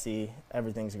USC.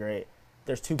 Everything's great.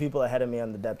 There's 2 people ahead of me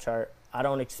on the depth chart. I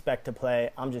don't expect to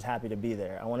play. I'm just happy to be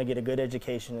there. I want to get a good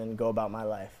education and go about my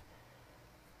life.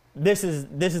 This is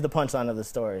the punchline of the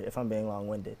story, if I'm being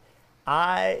long-winded.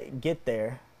 I get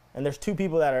there, and there's 2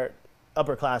 people that are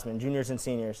upperclassmen, juniors and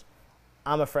seniors.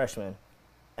 I'm a freshman.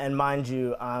 And mind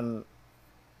you, I'm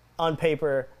on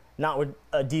paper not what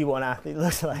a D1 athlete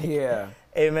looks like. Yeah.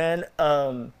 Amen.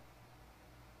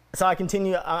 So I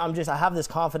continue. I have this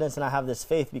confidence and I have this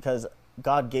faith because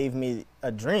God gave me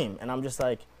a dream. And I'm just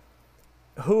like,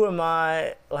 who am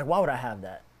I? Like, why would I have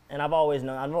that? And I've always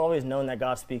known that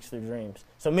God speaks through dreams.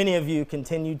 So many of you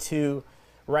continue to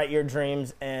write your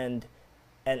dreams and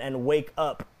wake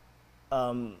up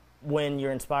when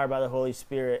you're inspired by the Holy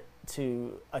Spirit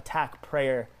to attack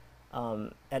prayer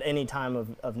at any time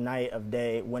of night, of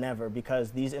day, whenever,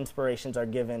 because these inspirations are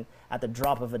given at the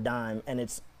drop of a dime, and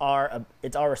it's our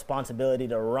responsibility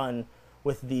to run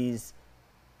with these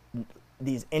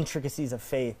intricacies of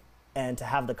faith and to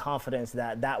have the confidence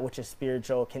that which is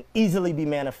spiritual can easily be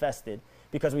manifested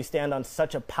because we stand on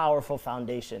such a powerful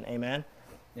foundation. Amen.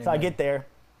 So I get there.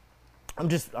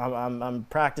 I'm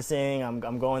practicing.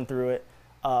 I'm going through it,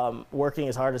 working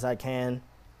as hard as I can.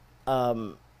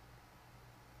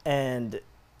 And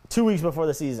 2 weeks before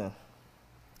the season,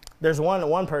 there's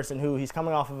one person who he's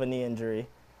coming off of a knee injury,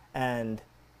 and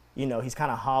he's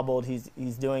kind of hobbled.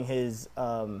 He's doing his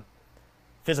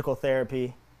physical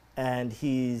therapy, and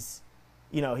he's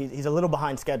a little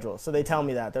behind schedule. So they tell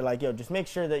me that. They're like, yo, just make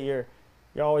sure that you're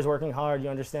always working hard, you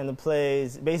understand the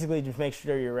plays, basically just make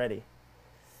sure you're ready.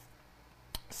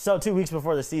 So 2 weeks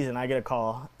before the season, I get a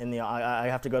call I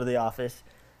have to go to the office,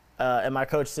 and my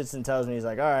coach sits and tells me, he's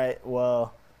like, all right,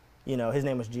 well, his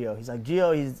name was Gio. He's like,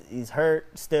 Gio, he's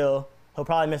hurt still. He'll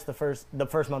probably miss the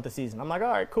first month of season. I'm like,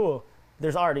 all right, cool.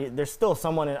 There's still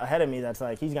someone ahead of me that's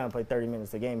like, he's going to play 30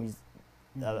 minutes a game. He's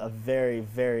a very,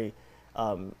 very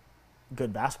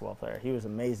good basketball player. He was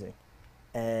amazing.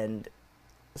 And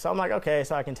so I'm like, okay,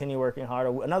 so I continue working hard.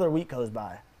 Another week goes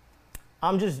by.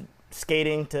 I'm just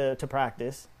skating to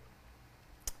practice,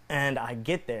 and I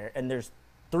get there, and there's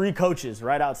 3 coaches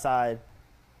right outside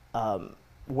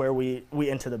where we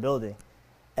enter the building,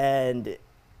 and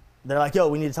they're like, yo,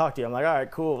 we need to talk to you. I'm like, all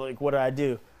right, cool. Like, what do I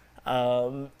do?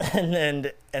 And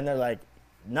they're like,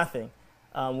 nothing.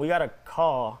 We got a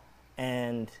call,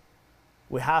 and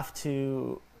we have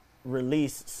to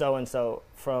release so-and-so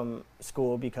from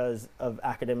school because of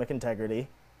academic integrity.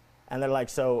 And they're like,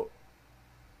 so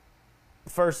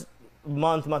first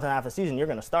month and a half of the season, you're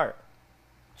going to start.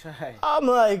 Try. I'm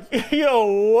like,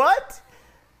 yo, what?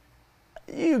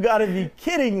 You got to be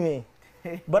kidding me.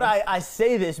 But I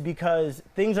say this because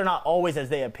things are not always as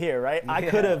they appear, right? Yeah. I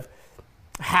could have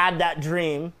had that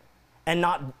dream and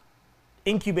not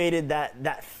incubated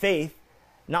that faith,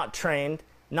 not trained,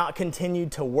 not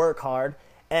continued to work hard.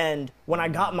 And when I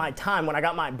got my time, when I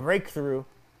got my breakthrough,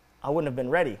 I wouldn't have been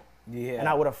ready. Yeah. And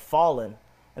I would have fallen.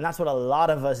 And that's what a lot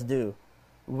of us do.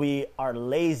 We are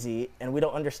lazy, and we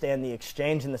don't understand the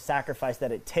exchange and the sacrifice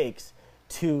that it takes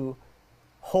to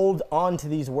hold on to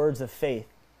these words of faith.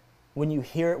 When you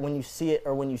hear it, when you see it,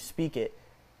 or when you speak it,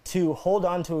 to hold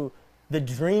on to the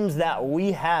dreams that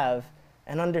we have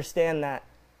and understand that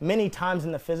many times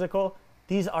in the physical,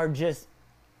 these are just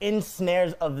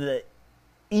ensnares of the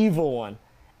evil one.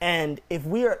 And if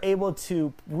we are able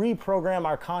to reprogram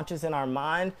our conscience and our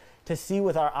mind to see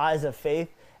with our eyes of faith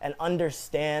and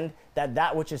understand that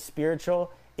that which is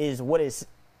spiritual is what is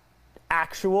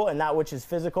actual and that which is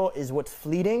physical is what's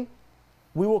fleeting,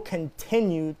 we will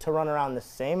continue to run around the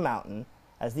same mountain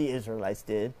as the Israelites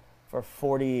did for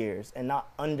 40 years and not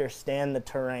understand the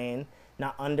terrain,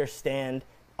 not understand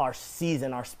our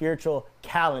season, our spiritual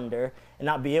calendar, and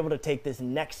not be able to take this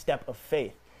next step of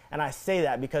faith. And I say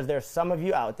that because there's some of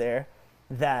you out there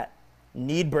that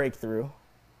need breakthrough,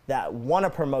 that want a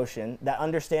promotion, that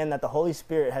understand that the Holy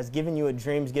Spirit has given you a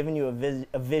dream, given you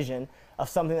a vision of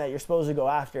something that you're supposed to go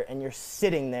after, and you're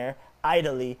sitting there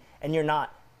idly and you're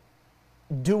not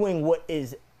doing what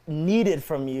is needed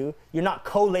from you. You're not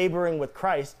co-laboring with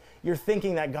Christ. You're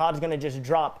thinking that God's going to just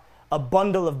drop a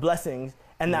bundle of blessings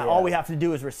and that all we have to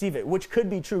do is receive it, which could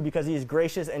be true because he is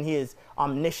gracious and he is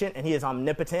omniscient and he is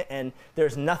omnipotent and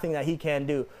there's nothing that he can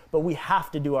do. But we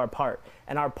have to do our part.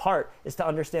 And our part is to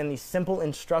understand these simple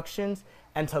instructions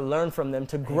and to learn from them,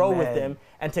 to grow with them,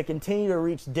 and to continue to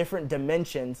reach different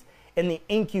dimensions in the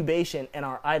incubation and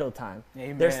our idle time.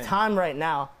 Amen. There's time right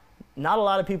now. Not a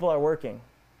lot of people are working,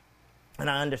 and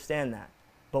I understand that.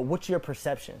 But what's your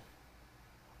perception?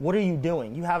 What are you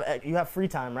doing? You have free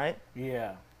time, right?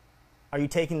 Yeah. Are you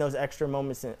taking those extra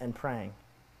moments and praying?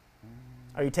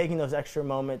 Are you taking those extra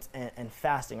moments and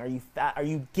fasting? Are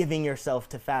you giving yourself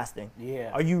to fasting?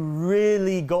 Yeah. Are you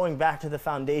really going back to the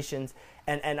foundations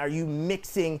and are you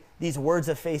mixing these words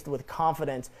of faith with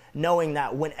confidence, knowing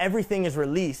that when everything is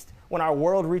released, when our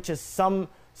world reaches some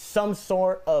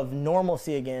sort of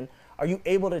normalcy again, are you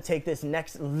able to take this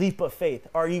next leap of faith?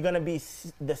 Are you going to be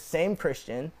the same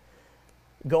Christian,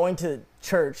 going to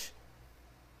church,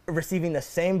 receiving the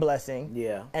same blessing,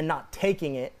 and not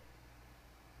taking it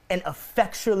and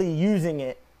effectually using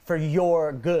it for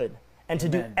your good and to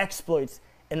do exploits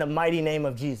in the mighty name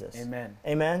of Jesus? Amen.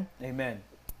 Amen? Amen.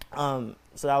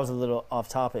 So that was a little off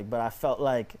topic, but I felt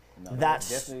like that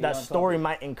story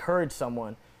might encourage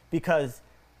someone, because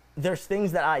there's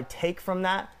things that I take from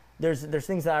that. There's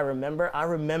things that I remember. I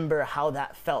remember how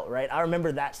that felt, right? I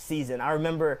remember that season. I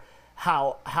remember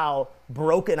how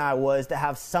broken I was to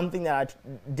have something that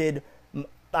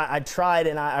I tried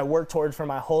and I worked towards for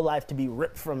my whole life to be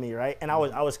ripped from me, right? And I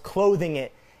was clothing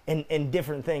it in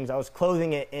different things. I was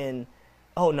clothing it in,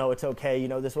 oh no, it's okay,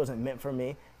 this wasn't meant for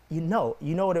me. You know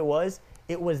what it was?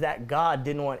 It was that God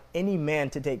didn't want any man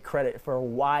to take credit for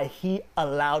why he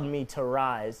allowed me to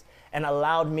rise and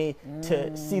allowed me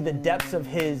to see the depths of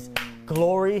his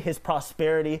glory, his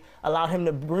prosperity, allowed him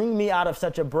to bring me out of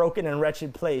such a broken and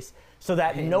wretched place so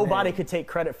that nobody could take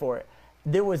credit for it.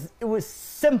 It was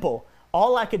simple.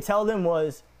 All I could tell them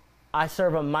was, I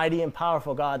serve a mighty and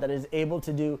powerful God that is able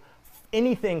to do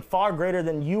anything far greater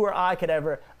than you or I could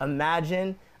ever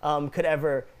imagine, could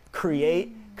ever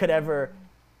create, could ever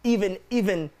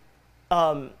even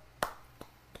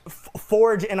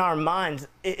forge in our minds.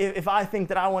 If I think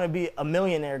that I want to be a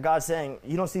millionaire, God's saying,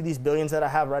 you don't see these billions that I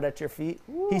have right at your feet?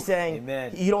 Ooh, he's saying,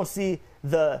 amen. You don't see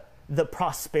the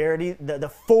prosperity, the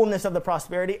fullness of the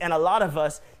prosperity. And a lot of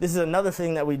us, this is another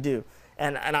thing that we do,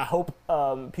 and I hope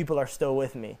people are still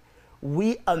with me.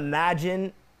 We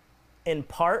imagine in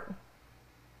part,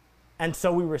 and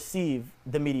so we receive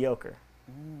the mediocre,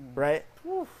 right?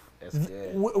 Oof, that's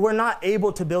good. We're not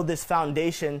able to build this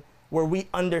foundation where we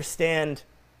understand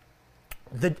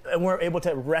and we're able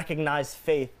to recognize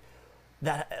faith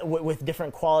that with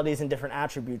different qualities and different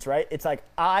attributes, right? It's like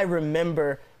I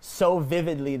remember so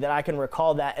vividly that I can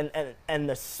recall that, and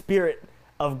the Spirit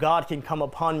of God can come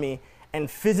upon me and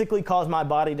physically cause my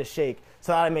body to shake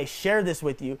so that I may share this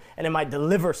with you, and it might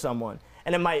deliver someone,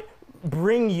 and it might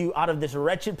bring you out of this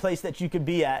wretched place that you could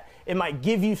be at. It might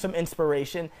give you some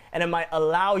inspiration, and it might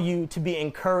allow you to be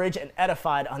encouraged and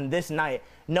edified on this night,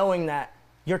 knowing that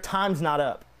your time's not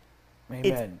up.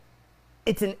 Amen.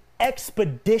 It's an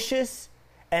expeditious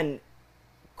and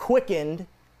quickened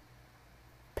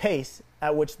pace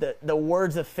at which the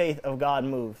words of faith of God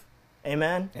move.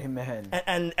 Amen? Amen.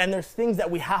 And there's things that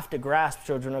we have to grasp,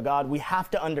 children of God. We have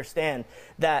to understand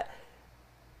that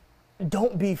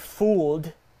don't be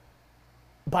fooled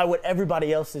by what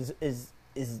everybody else is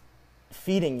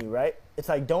feeding you, right? It's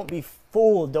like, don't be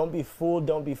fooled, don't be fooled,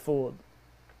 don't be fooled.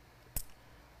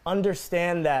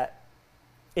 Understand that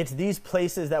it's these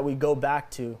places that we go back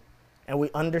to, and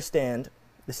we understand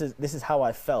this is how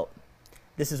I felt.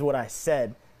 This is what I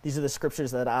said. These are the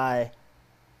scriptures that I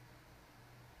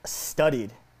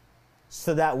studied,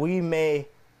 so that we may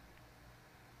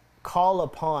call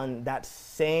upon that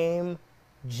same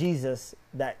Jesus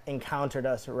that encountered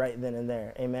us right then and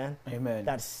there. Amen? Amen.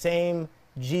 That same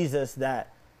Jesus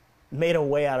that made a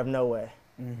way out of no way.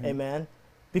 Mm-hmm. Amen?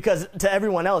 Because to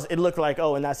everyone else, it looked like,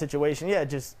 oh, in that situation, yeah,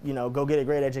 just, go get a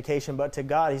great education. But to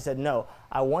God, he said, no,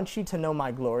 I want you to know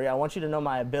my glory. I want you to know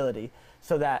my ability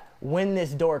so that when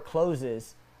this door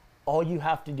closes, all you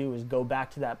have to do is go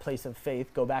back to that place of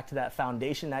faith, go back to that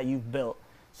foundation that you've built.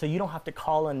 So you don't have to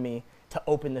call on me to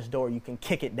open this door. You can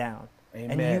kick it down.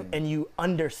 Amen. And you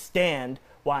understand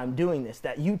why I'm doing this,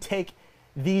 that you take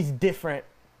these different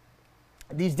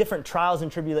trials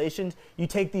and tribulations, you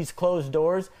take these closed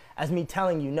doors as me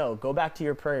telling you, no, go back to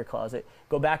your prayer closet,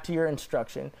 go back to your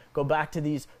instruction, go back to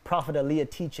these Prophet Aliyah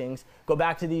teachings, go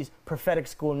back to these prophetic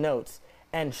school notes,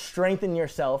 and strengthen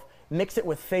yourself, mix it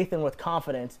with faith and with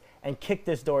confidence, and kick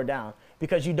this door down.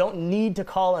 Because you don't need to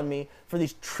call on me for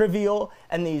these trivial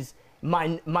and these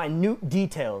minute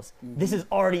details. This is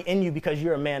already in you because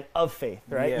you're a man of faith,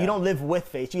 right? Yeah. You don't live with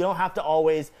faith. You don't have to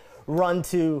always run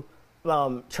to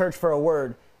church for a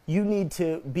word. You need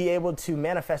to be able to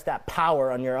manifest that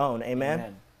power on your own.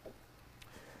 Amen.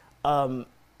 And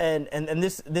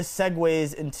this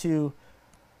segues into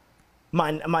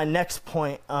my next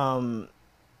point. And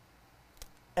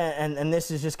this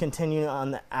is just continuing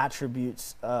on the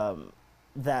attributes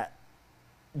that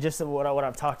just what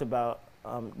I've talked about.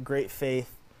 Great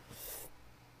faith,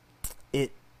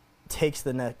 it takes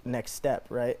the next step,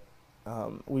 right?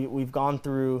 We've gone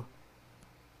through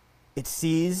it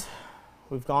sees,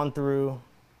 we've gone through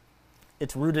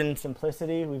it's rooted in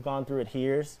simplicity, we've gone through it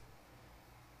hears,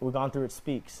 we've gone through it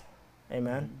speaks.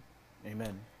 Amen.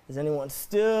 Amen. Is anyone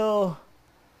still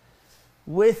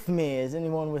with me? Is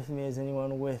anyone with me? Is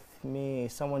anyone with me?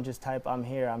 Someone just type, I'm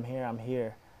here, I'm here, I'm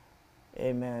here.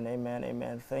 Amen, amen,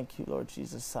 amen. Thank you, Lord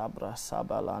Jesus. Sabra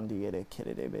sabalandi ere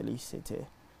kerede belisete.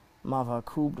 Mava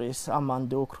kubres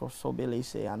amando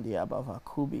krosobelise andi abava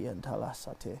kubi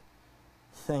antalasate.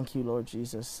 Thank you, Lord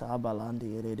Jesus.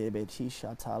 Sabalandi ere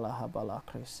betisha tala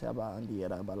habalakre seba andi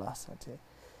era balasate.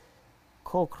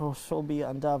 Kokro sobi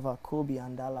andava kubi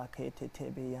andala kete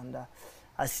tebe anda.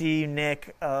 I see you,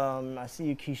 Nick. I see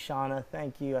you, Kishana.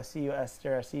 Thank you. I see you,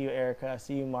 Esther. I see you, Erica. I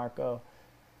see you, Marco.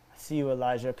 See you,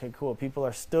 Elijah. Okay, cool. People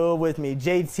are still with me.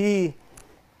 JT,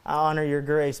 I honor your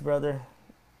grace, brother.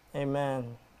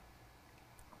 Amen.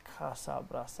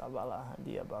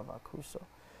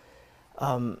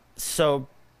 So,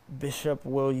 Bishop,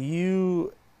 will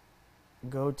you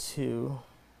go to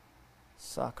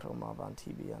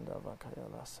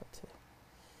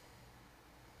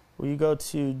Will you go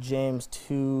to James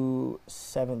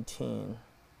 2:17?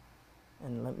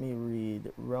 And let me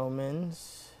read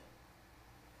Romans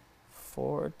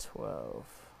 4:12.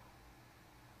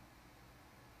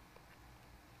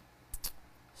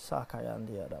 Do you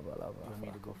want me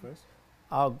to go first?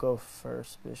 I'll go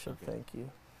first, Bishop. Okay. Thank you.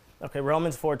 Okay,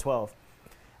 Romans 4:12.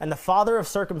 And the father of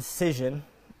circumcision,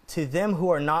 to them who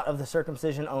are not of the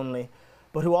circumcision only,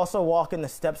 but who also walk in the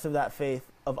steps of that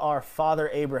faith of our father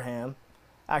Abraham.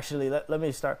 Actually, let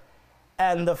me start.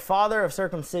 And the father of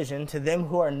circumcision, to them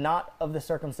who are not of the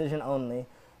circumcision only,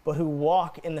 but who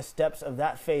walk in the steps of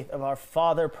that faith of our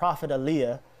father Prophet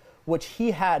Aliyah, which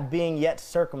he had being yet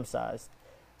circumcised.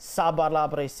 For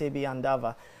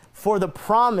the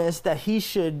promise that he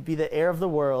should be the heir of the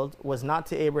world was not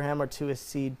to Abraham or to his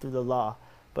seed through the law,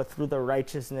 but through the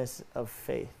righteousness of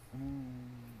faith.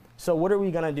 So what are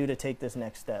we going to do to take this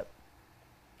next step?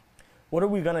 What are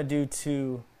we going to do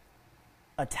to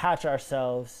attach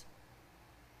ourselves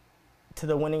to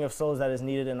the winning of souls that is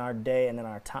needed in our day and in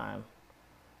our time?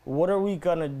 What are we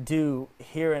going to do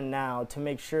here and now to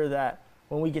make sure that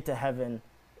when we get to heaven,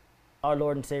 our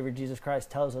Lord and Savior Jesus Christ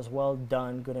tells us, well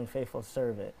done, good and faithful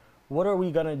servant? What are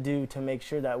we going to do to make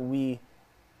sure that we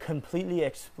completely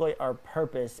exploit our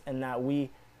purpose and that we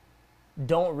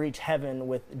don't reach heaven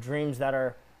with dreams that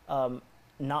are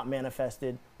not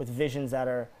manifested, with visions that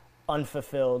are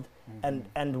unfulfilled,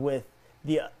 and with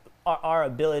our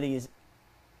abilities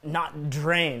not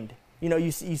drained? You know,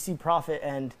 you see Prophet,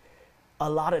 and a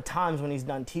lot of times when he's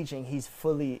done teaching, he's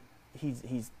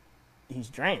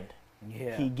drained.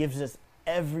 Yeah. He gives us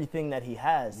everything that he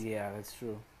has. Yeah, that's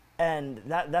true. And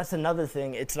that's another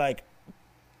thing. It's like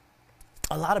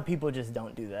a lot of people just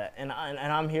don't do that. And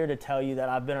I'm here to tell you that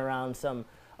I've been around some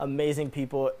amazing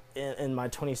people in my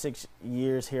 26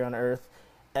 years here on earth.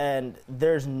 And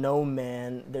there's no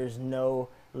man, there's no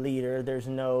leader, there's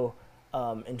no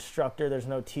instructor, there's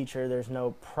no teacher, there's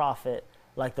no prophet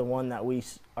like the one that we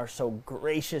are so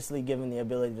graciously given the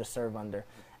ability to serve under.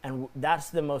 And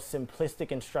that's the most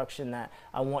simplistic instruction that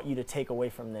I want you to take away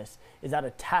from this, is that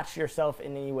attach yourself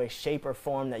in any way, shape, or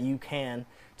form that you can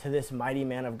to this mighty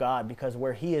man of God, because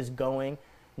where he is going,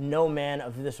 no man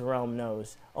of this realm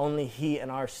knows. Only he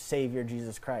and our Savior,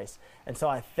 Jesus Christ. And so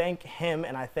I thank him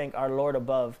and I thank our Lord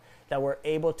above that we're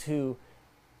able to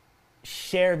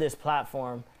share this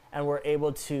platform and we're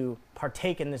able to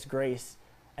partake in this grace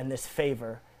and this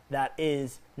favor that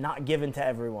is not given to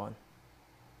everyone.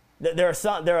 There are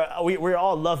some, we're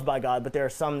all loved by God, but there are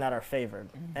some that are favored.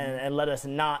 And let us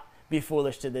not be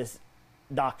foolish to this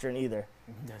doctrine either.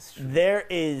 That's true.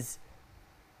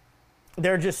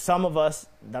 There are just some of us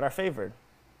that are favored.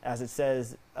 As it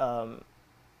says,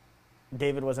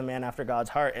 David was a man after God's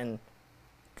heart, and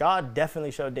God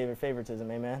definitely showed David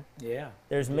favoritism, amen? Yeah.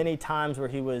 There's many times where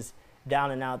he was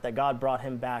down and out that God brought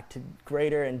him back to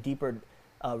greater and deeper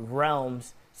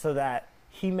realms so that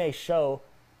he may show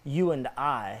you and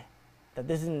I that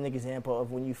this is an example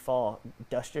of when you fall,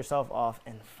 dust yourself off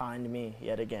and find me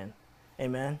yet again.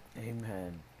 Amen?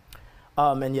 Amen.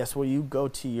 And yes, will you go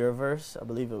to your verse? I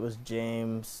believe it was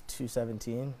James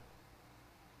 2:17.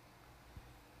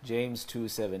 James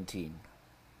 2:17.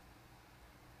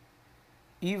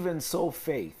 Even so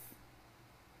faith,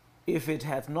 if it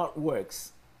hath not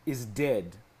works, is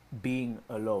dead, being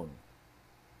alone.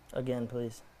 Again,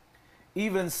 please.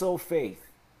 Even so faith,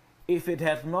 if it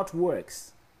hath not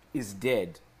works, is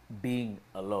dead, being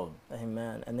alone.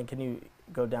 Amen. And then can you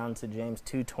go down to James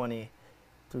 2:20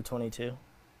 through 22?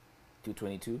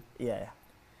 2:22. Yeah.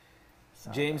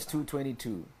 Sorry James about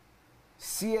 2:22.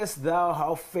 Seest thou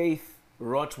how faith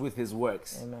wrought with his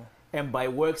works, that. Amen. and by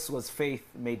works was faith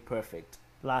made perfect.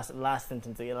 Last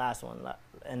sentence, the last one.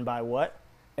 And by what?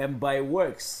 And by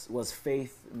works was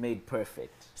faith made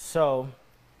perfect. So,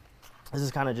 this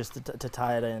is kind of just to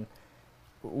tie it in.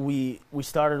 We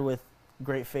started with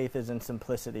great faith is in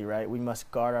simplicity, right? We must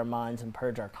guard our minds and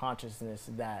purge our consciousness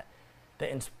that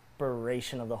the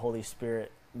inspiration of the Holy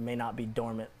Spirit may not be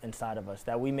dormant inside of us,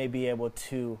 that we may be able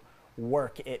to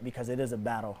work it because it is a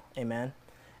battle. Amen.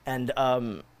 And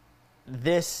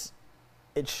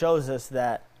it shows us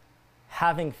that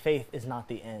having faith is not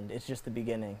the end. It's just the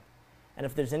beginning. And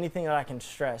if there's anything that I can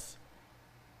stress,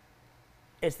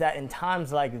 it's that in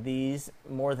times like these,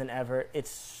 more than ever, it's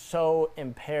so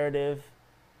imperative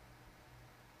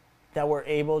that we're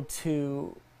able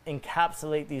to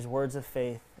encapsulate these words of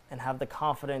faith and have the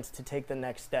confidence to take the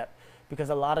next step. Because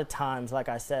a lot of times, like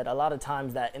I said, a lot of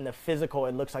times that in the physical,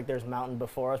 it looks like there's mountain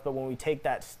before us, but when we take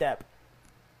that step,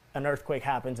 an earthquake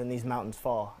happens and these mountains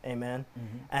fall. Amen?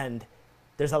 Mm-hmm. And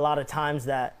there's a lot of times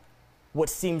that what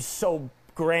seems so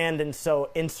grand and so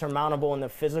insurmountable in the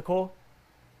physical,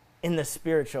 in the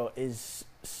spiritual is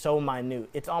so minute.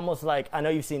 It's almost like, I know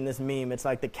you've seen this meme, it's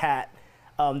like the cat,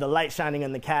 the light shining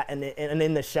on the cat, and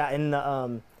in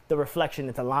the reflection,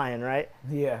 it's a lion, right?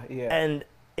 Yeah, yeah. And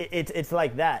it's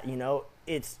like that, you know.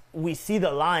 We see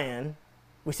the lion,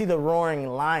 we see the roaring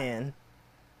lion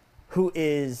who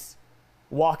is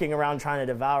walking around trying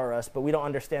to devour us, but we don't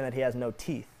understand that he has no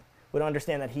teeth. We don't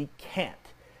understand that he can't.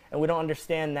 And we don't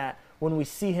understand that when we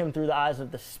see him through the eyes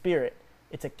of the Spirit,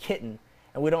 it's a kitten.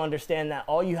 And we don't understand that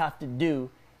all you have to do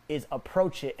is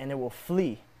approach it and it will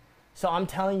flee. So I'm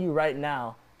telling you right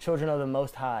now, children of the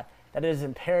Most High, that it is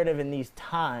imperative in these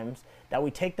times that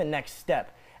we take the next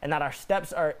step and that our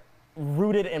steps are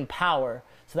rooted in power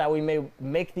so that we may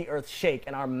make the earth shake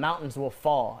and our mountains will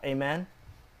fall. Amen?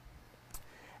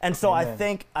 And so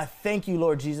Amen. I thank you,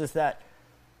 Lord Jesus, that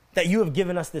you have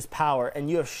given us this power and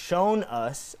you have shown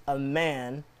us a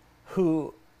man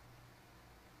who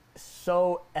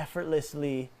so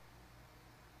effortlessly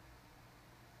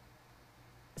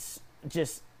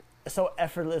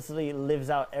lives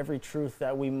out every truth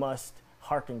that we must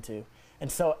hearken to,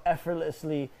 and so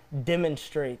effortlessly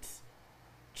demonstrates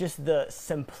just the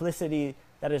simplicity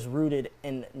that is rooted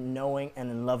in knowing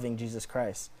and in loving Jesus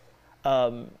Christ.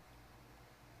 And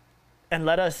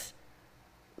let us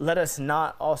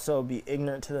not also be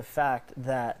ignorant to the fact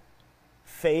that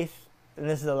faith, and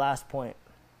this is the last point,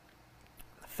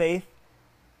 faith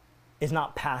is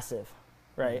not passive,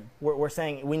 right? Mm-hmm. We're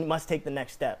saying we must take the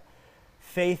next step.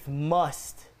 Faith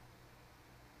must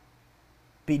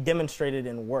be demonstrated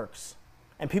in works.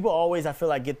 And people always, I feel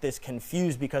like, get this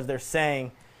confused because they're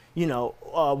saying, you know,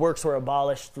 works were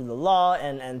abolished through the law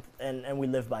and we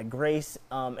live by grace.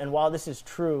 And while this is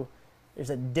true, there's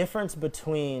a difference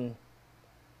between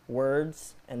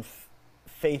words and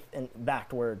faith and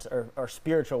backed words or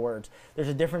spiritual words. There's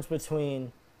a difference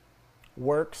between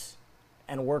works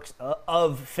and works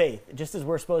of faith. Just as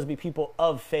we're supposed to be people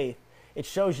of faith, it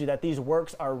shows you that these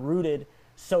works are rooted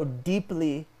so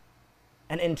deeply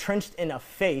and entrenched in a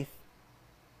faith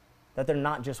that they're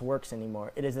not just works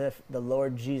anymore. It is as if the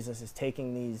Lord Jesus is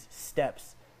taking these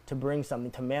steps to bring something,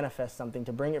 to manifest something,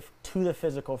 to bring it to the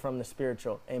physical from the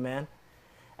spiritual. Amen?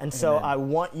 And so Amen. I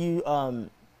want you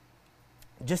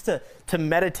just to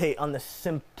meditate on the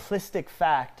simplistic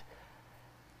fact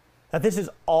that this is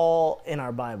all in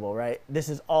our Bible, right? This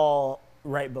is all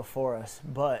right before us.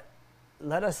 But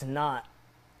let us not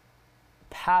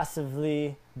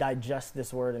passively digest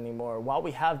this word anymore. While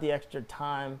we have the extra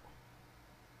time,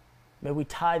 may we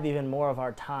tithe even more of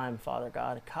our time, Father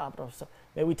God.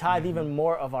 May we tithe even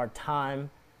more of our time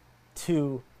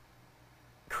to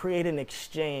create an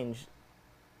exchange,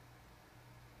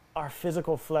 our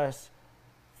physical flesh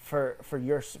for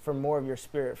more of your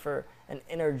spirit, for an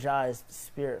energized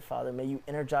spirit, Father. May you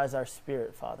energize our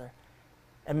spirit, Father.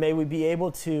 And may we be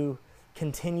able to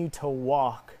continue to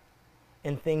walk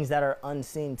in things that are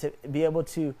unseen, to be able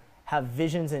to have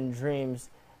visions and dreams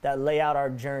that lay out our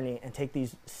journey and take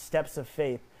these steps of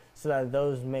faith so that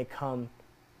those may come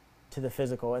to the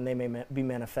physical and they may be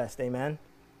manifest. Amen?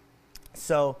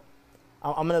 So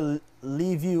I'm going to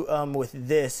leave you with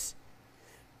this,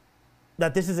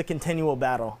 that this is a continual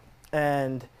battle.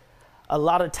 And a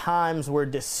lot of times we're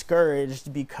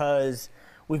discouraged because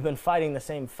we've been fighting the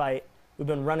same fight. We've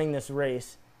been running this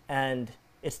race, and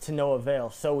it's to no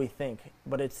avail, so we think.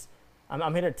 But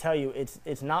I'm here to tell you,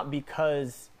 it's not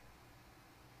because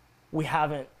we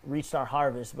haven't reached our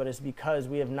harvest, but it's because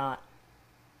we have not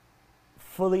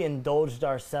fully indulged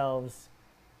ourselves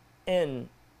in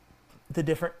the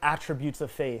different attributes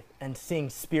of faith and seeing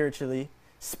spiritually,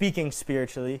 speaking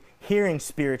spiritually, hearing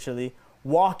spiritually,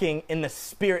 walking in the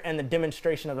spirit and the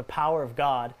demonstration of the power of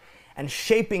God, and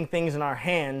shaping things in our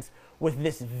hands with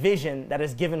this vision that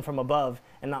is given from above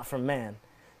and not from man.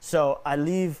 So I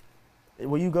leave,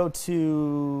 will you go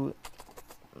to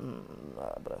 1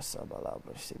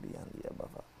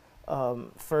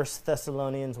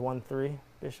 Thessalonians 1:3,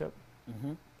 Bishop?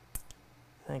 Mm-hmm.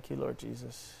 Thank you, Lord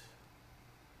Jesus.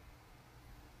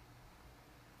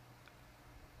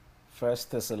 1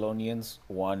 Thessalonians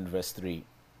 1 verse 3.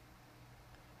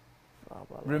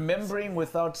 Remembering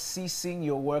without ceasing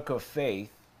your work of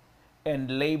faith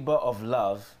and labor of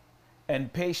love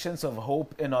and patience of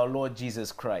hope in our Lord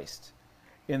Jesus Christ,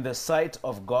 in the sight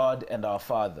of God and our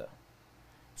Father.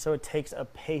 So it takes a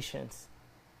patience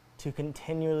to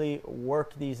continually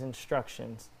work these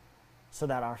instructions so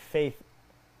that our faith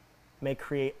may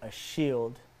create a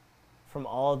shield from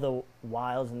all the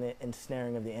wiles and the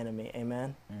ensnaring of the enemy.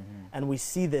 Amen? Mm-hmm. And we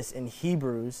see this in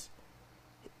Hebrews,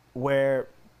 where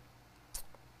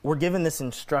we're given this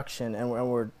instruction and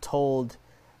we're told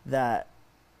that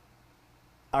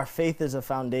our faith is a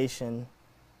foundation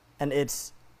and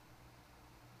it's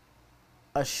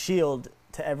a shield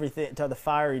to everything, to the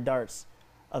fiery darts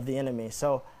of the enemy.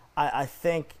 So I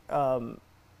thank the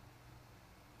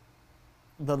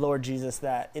Lord Jesus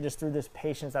that it is through this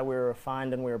patience that we're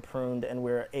refined and we're pruned and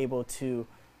we're able to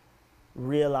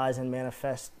realize and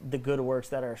manifest the good works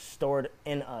that are stored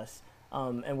in us.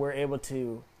 And we're able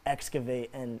to excavate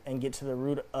and get to the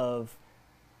root of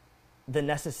the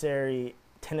necessary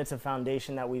tenets of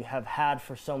foundation that we have had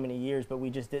for so many years, but we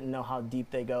just didn't know how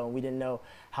deep they go, and we didn't know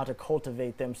how to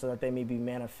cultivate them so that they may be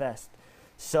manifest.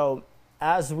 So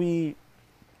as we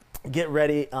get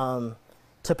ready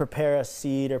to prepare a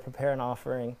seed or prepare an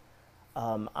offering,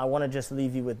 I want to just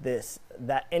leave you with this,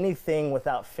 that anything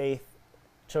without faith,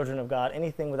 children of God,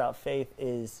 anything without faith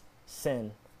is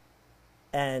sin.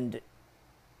 And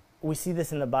we see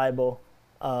this in the Bible,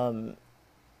 where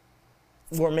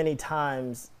many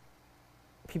times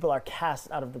people are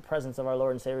cast out of the presence of our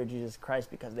Lord and Savior Jesus Christ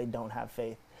because they don't have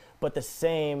faith. But the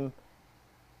same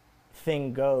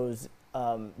thing goes,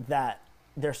 that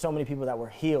there's so many people that were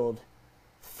healed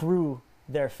through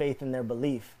their faith and their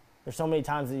belief. There's so many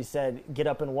times that he said, get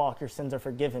up and walk, your sins are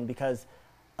forgiven because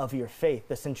of your faith.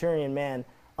 The centurion man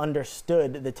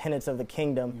understood the tenets of the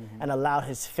kingdom and allowed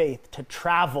his faith to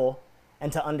travel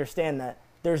and to understand that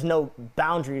there's no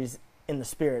boundaries in the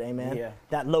spirit. Amen. Yeah.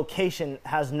 That location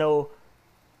has no,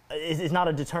 is not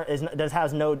a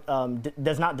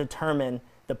does not determine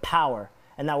the power,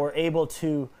 and that we're able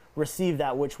to receive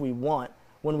that which we want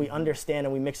when we understand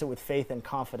and we mix it with faith and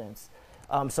confidence.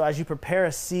 So as you prepare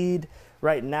a seed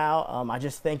right now, I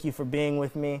just thank you for being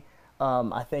with me.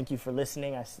 I thank you for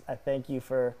listening. I thank you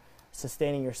for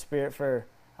sustaining your spirit for,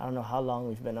 I don't know how long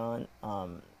we've been on.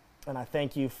 And I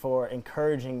thank you for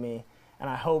encouraging me. And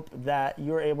I hope that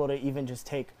you're able to even just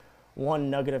take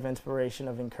one nugget of inspiration,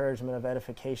 of encouragement, of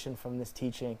edification from this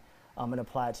teaching, and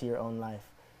apply it to your own life.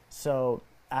 So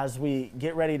as we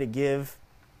get ready to give,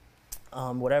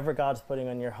 whatever God's putting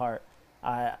on your heart,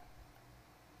 I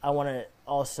want to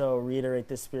also reiterate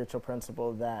this spiritual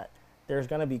principle that there's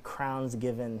going to be crowns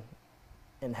given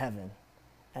in heaven.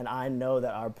 And I know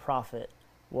that our prophet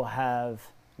will have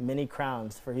many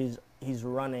crowns, for he's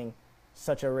running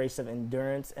such a race of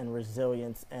endurance and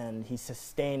resilience, and he's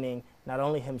sustaining not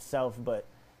only himself but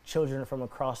children from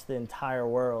across the entire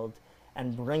world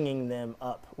and bringing them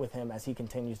up with him as he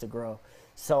continues to grow.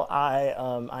 So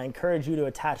I encourage you to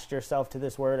attach yourself to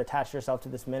this word, attach yourself to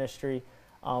this ministry,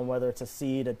 whether it's a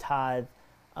seed, a tithe,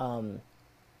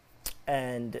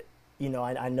 and you know,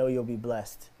 I know you'll be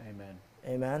blessed. Amen.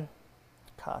 Amen.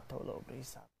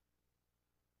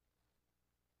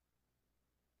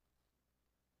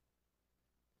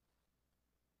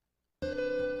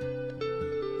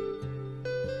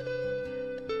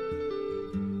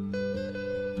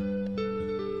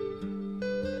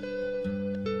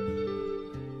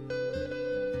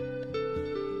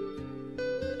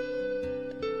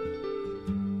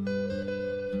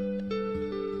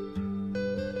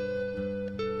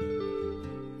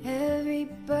 Every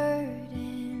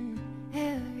burden,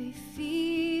 every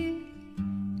fear,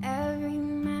 every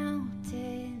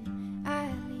mountain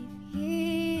I leave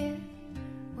here.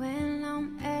 When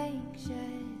I'm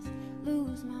anxious,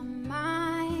 lose my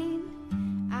mind,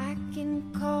 I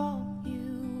can call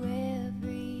you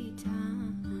every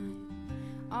time.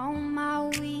 All my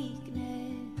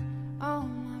weakness, all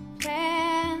my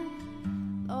plans,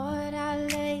 Lord, I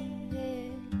lay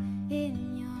it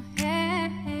in your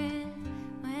hands.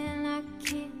 When I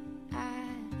can't, I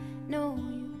know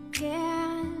you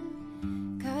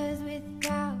can. 'Cause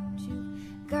without you,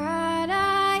 God,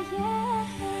 I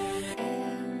am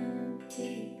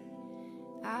empty.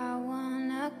 I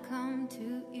wanna come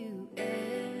to you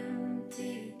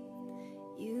empty.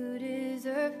 You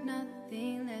deserve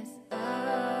nothing less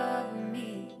of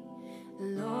me.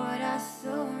 Lord, I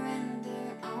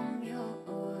surrender, I'm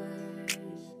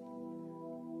yours.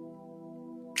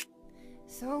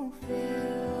 So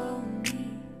fill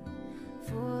me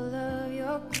full of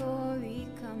your glory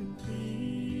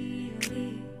completely.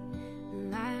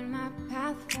 Light my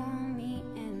path for me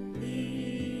and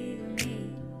lead me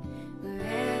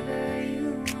wherever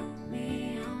you want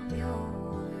me, I'm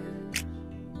yours.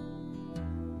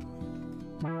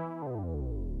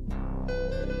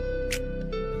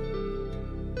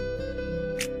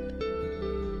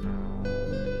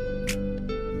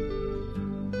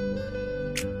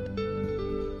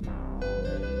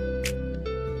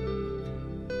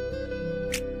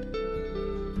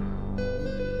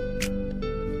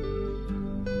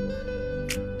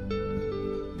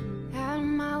 At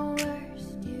my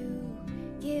worst, you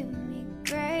give me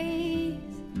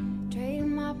grace. Trade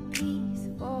my peace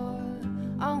for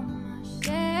all my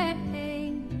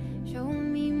shame. Show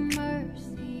me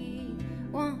mercy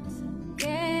once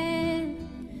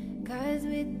again. 'Cause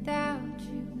without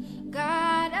you,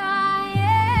 God, I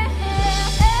am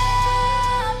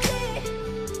empty.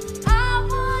 I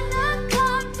wanna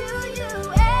come to you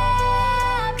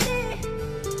empty.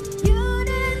 You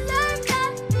deserve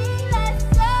nothing less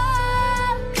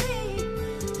of me.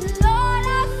 Lord,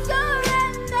 I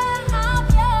surrender, I'm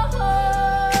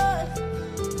yours.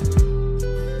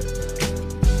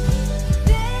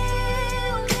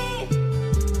 Fill me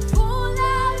full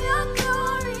of your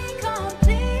glory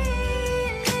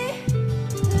completely.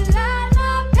 Light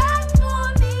my path for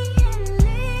me and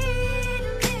lead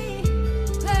me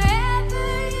wherever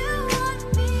you want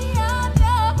me, I'm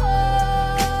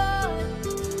yours.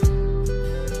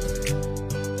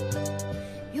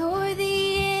 You're the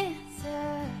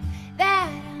answer that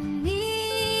I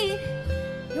need.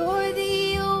 You're the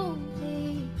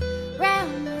only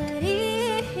remedy.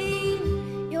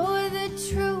 You're the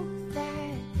truth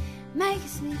that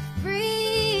makes me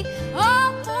free.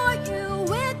 All for you,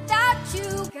 without you,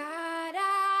 God,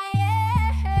 I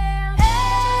am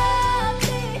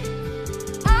empty.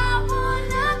 I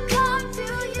wanna come to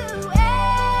you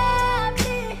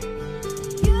empty.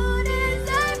 You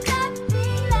deserve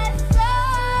nothing less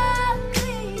of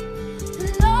me.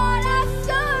 Lord, I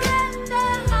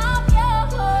surrender, I'm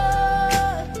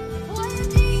yours. For you,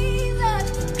 Jesus,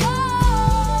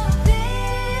 oh,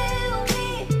 fill me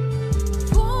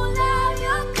full of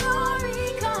your glory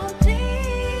completely.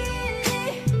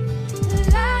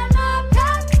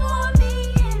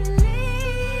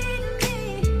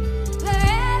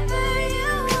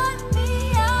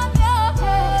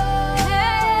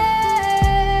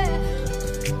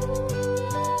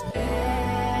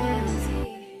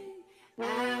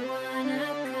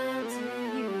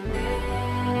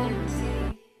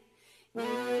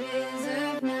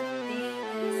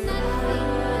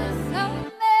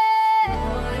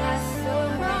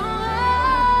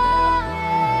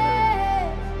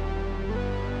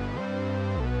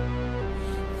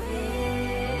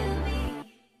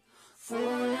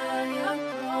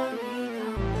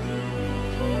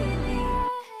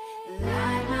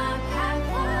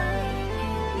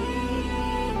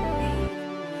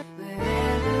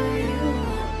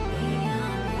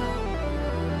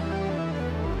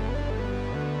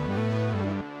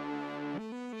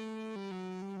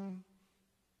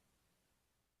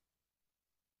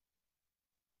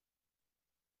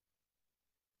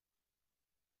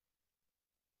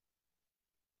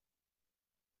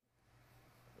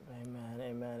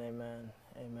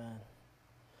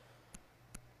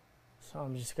 So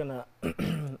I'm just going to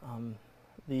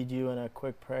lead you in a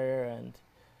quick prayer. And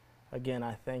again,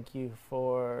 I thank you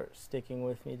for sticking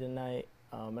with me tonight.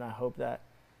 And I hope that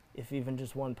if even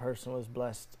just one person was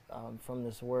blessed from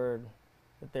this word,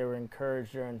 that they were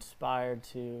encouraged or inspired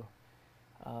to,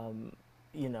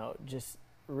 just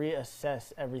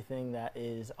reassess everything that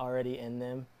is already in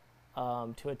them,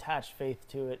 to attach faith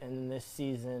to it. And in this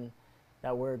season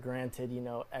that we're granted,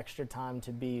 extra time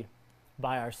to be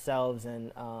by ourselves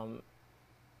and,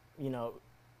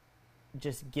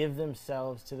 just give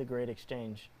themselves to the great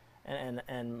exchange.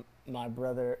 And my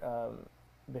brother,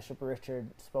 Bishop Richard,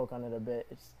 spoke on it a bit.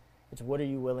 It's what are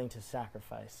you willing to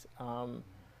sacrifice?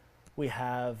 We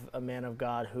have a man of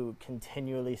God who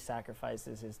continually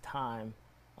sacrifices his time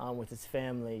with his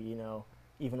family,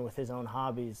 even with his own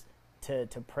hobbies, to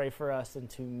pray for us and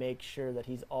to make sure that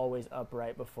he's always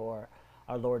upright before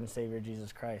our Lord and Savior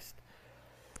Jesus Christ.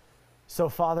 So,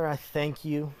 Father, I thank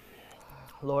you.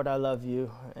 Lord, I love you.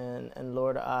 And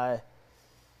Lord, I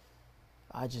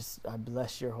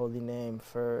bless your holy name,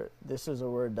 for this is a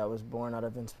word that was born out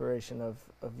of inspiration of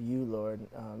you, Lord.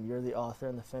 You're the author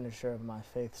and the finisher of my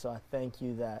faith. So I thank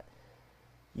you that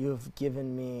you have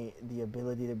given me the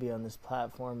ability to be on this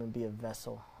platform and be a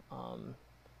vessel,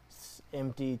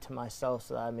 empty to myself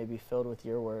so that I may be filled with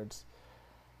your words.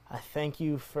 I thank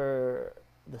you for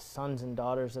the sons and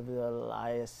daughters of the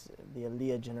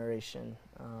Eliah generation.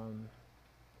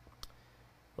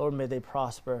 Lord, may they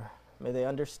prosper. May they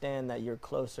understand that you're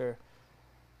closer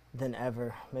than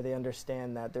ever. May they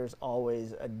understand that there's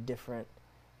always a different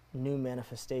new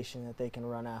manifestation that they can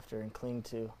run after and cling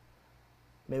to.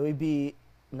 May we be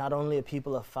not only a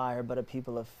people of fire, but a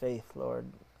people of faith, Lord,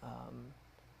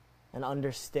 and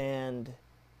understand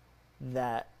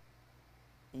that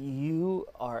you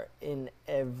are in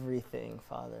everything,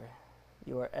 Father.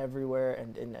 You are everywhere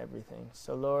and in everything.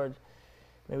 So, Lord,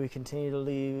 may we continue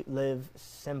to live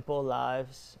simple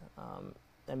lives,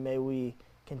 and may we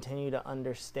continue to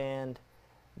understand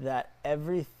that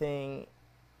everything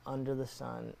under the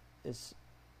sun is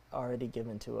already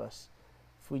given to us.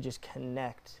 If we just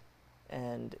connect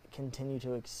and continue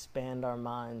to expand our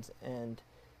minds and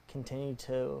continue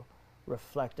to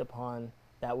reflect upon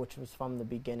that which was from the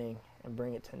beginning and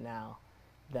bring it to now,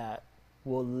 that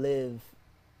we'll live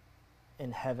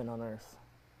in heaven on earth.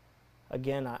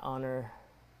 Again, I honor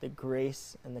the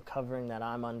grace and the covering that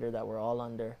I'm under, that we're all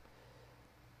under.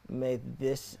 May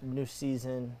this new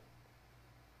season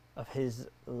of his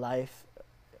life,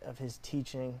 of his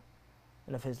teaching,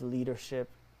 and of his leadership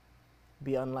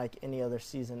be unlike any other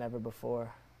season ever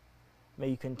before. May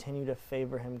you continue to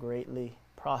favor him greatly,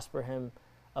 prosper him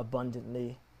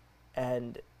abundantly,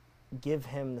 and give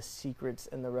him the secrets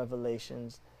and the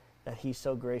revelations that he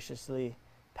so graciously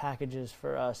packages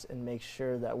for us, and make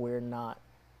sure that we're not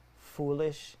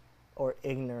foolish or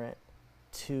ignorant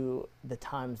to the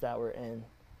times that we're in,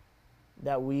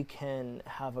 that we can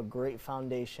have a great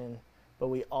foundation, but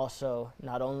we also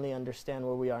not only understand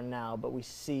where we are now, but we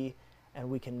see and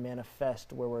we can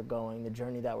manifest where we're going, the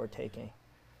journey that we're taking.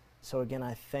 So again,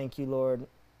 I thank you, Lord,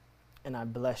 and I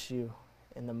bless you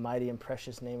in the mighty and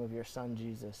precious name of your Son,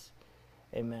 Jesus.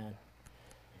 Amen.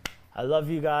 I love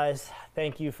you guys.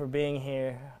 Thank you for being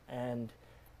here, and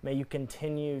may you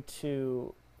continue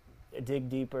to dig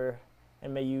deeper,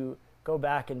 and may you go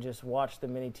back and just watch the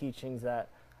many teachings that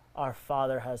our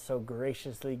Father has so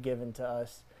graciously given to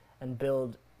us and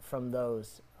build from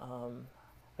those.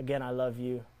 Again, I love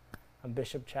you. I'm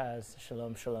Bishop Chaz.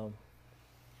 Shalom, shalom.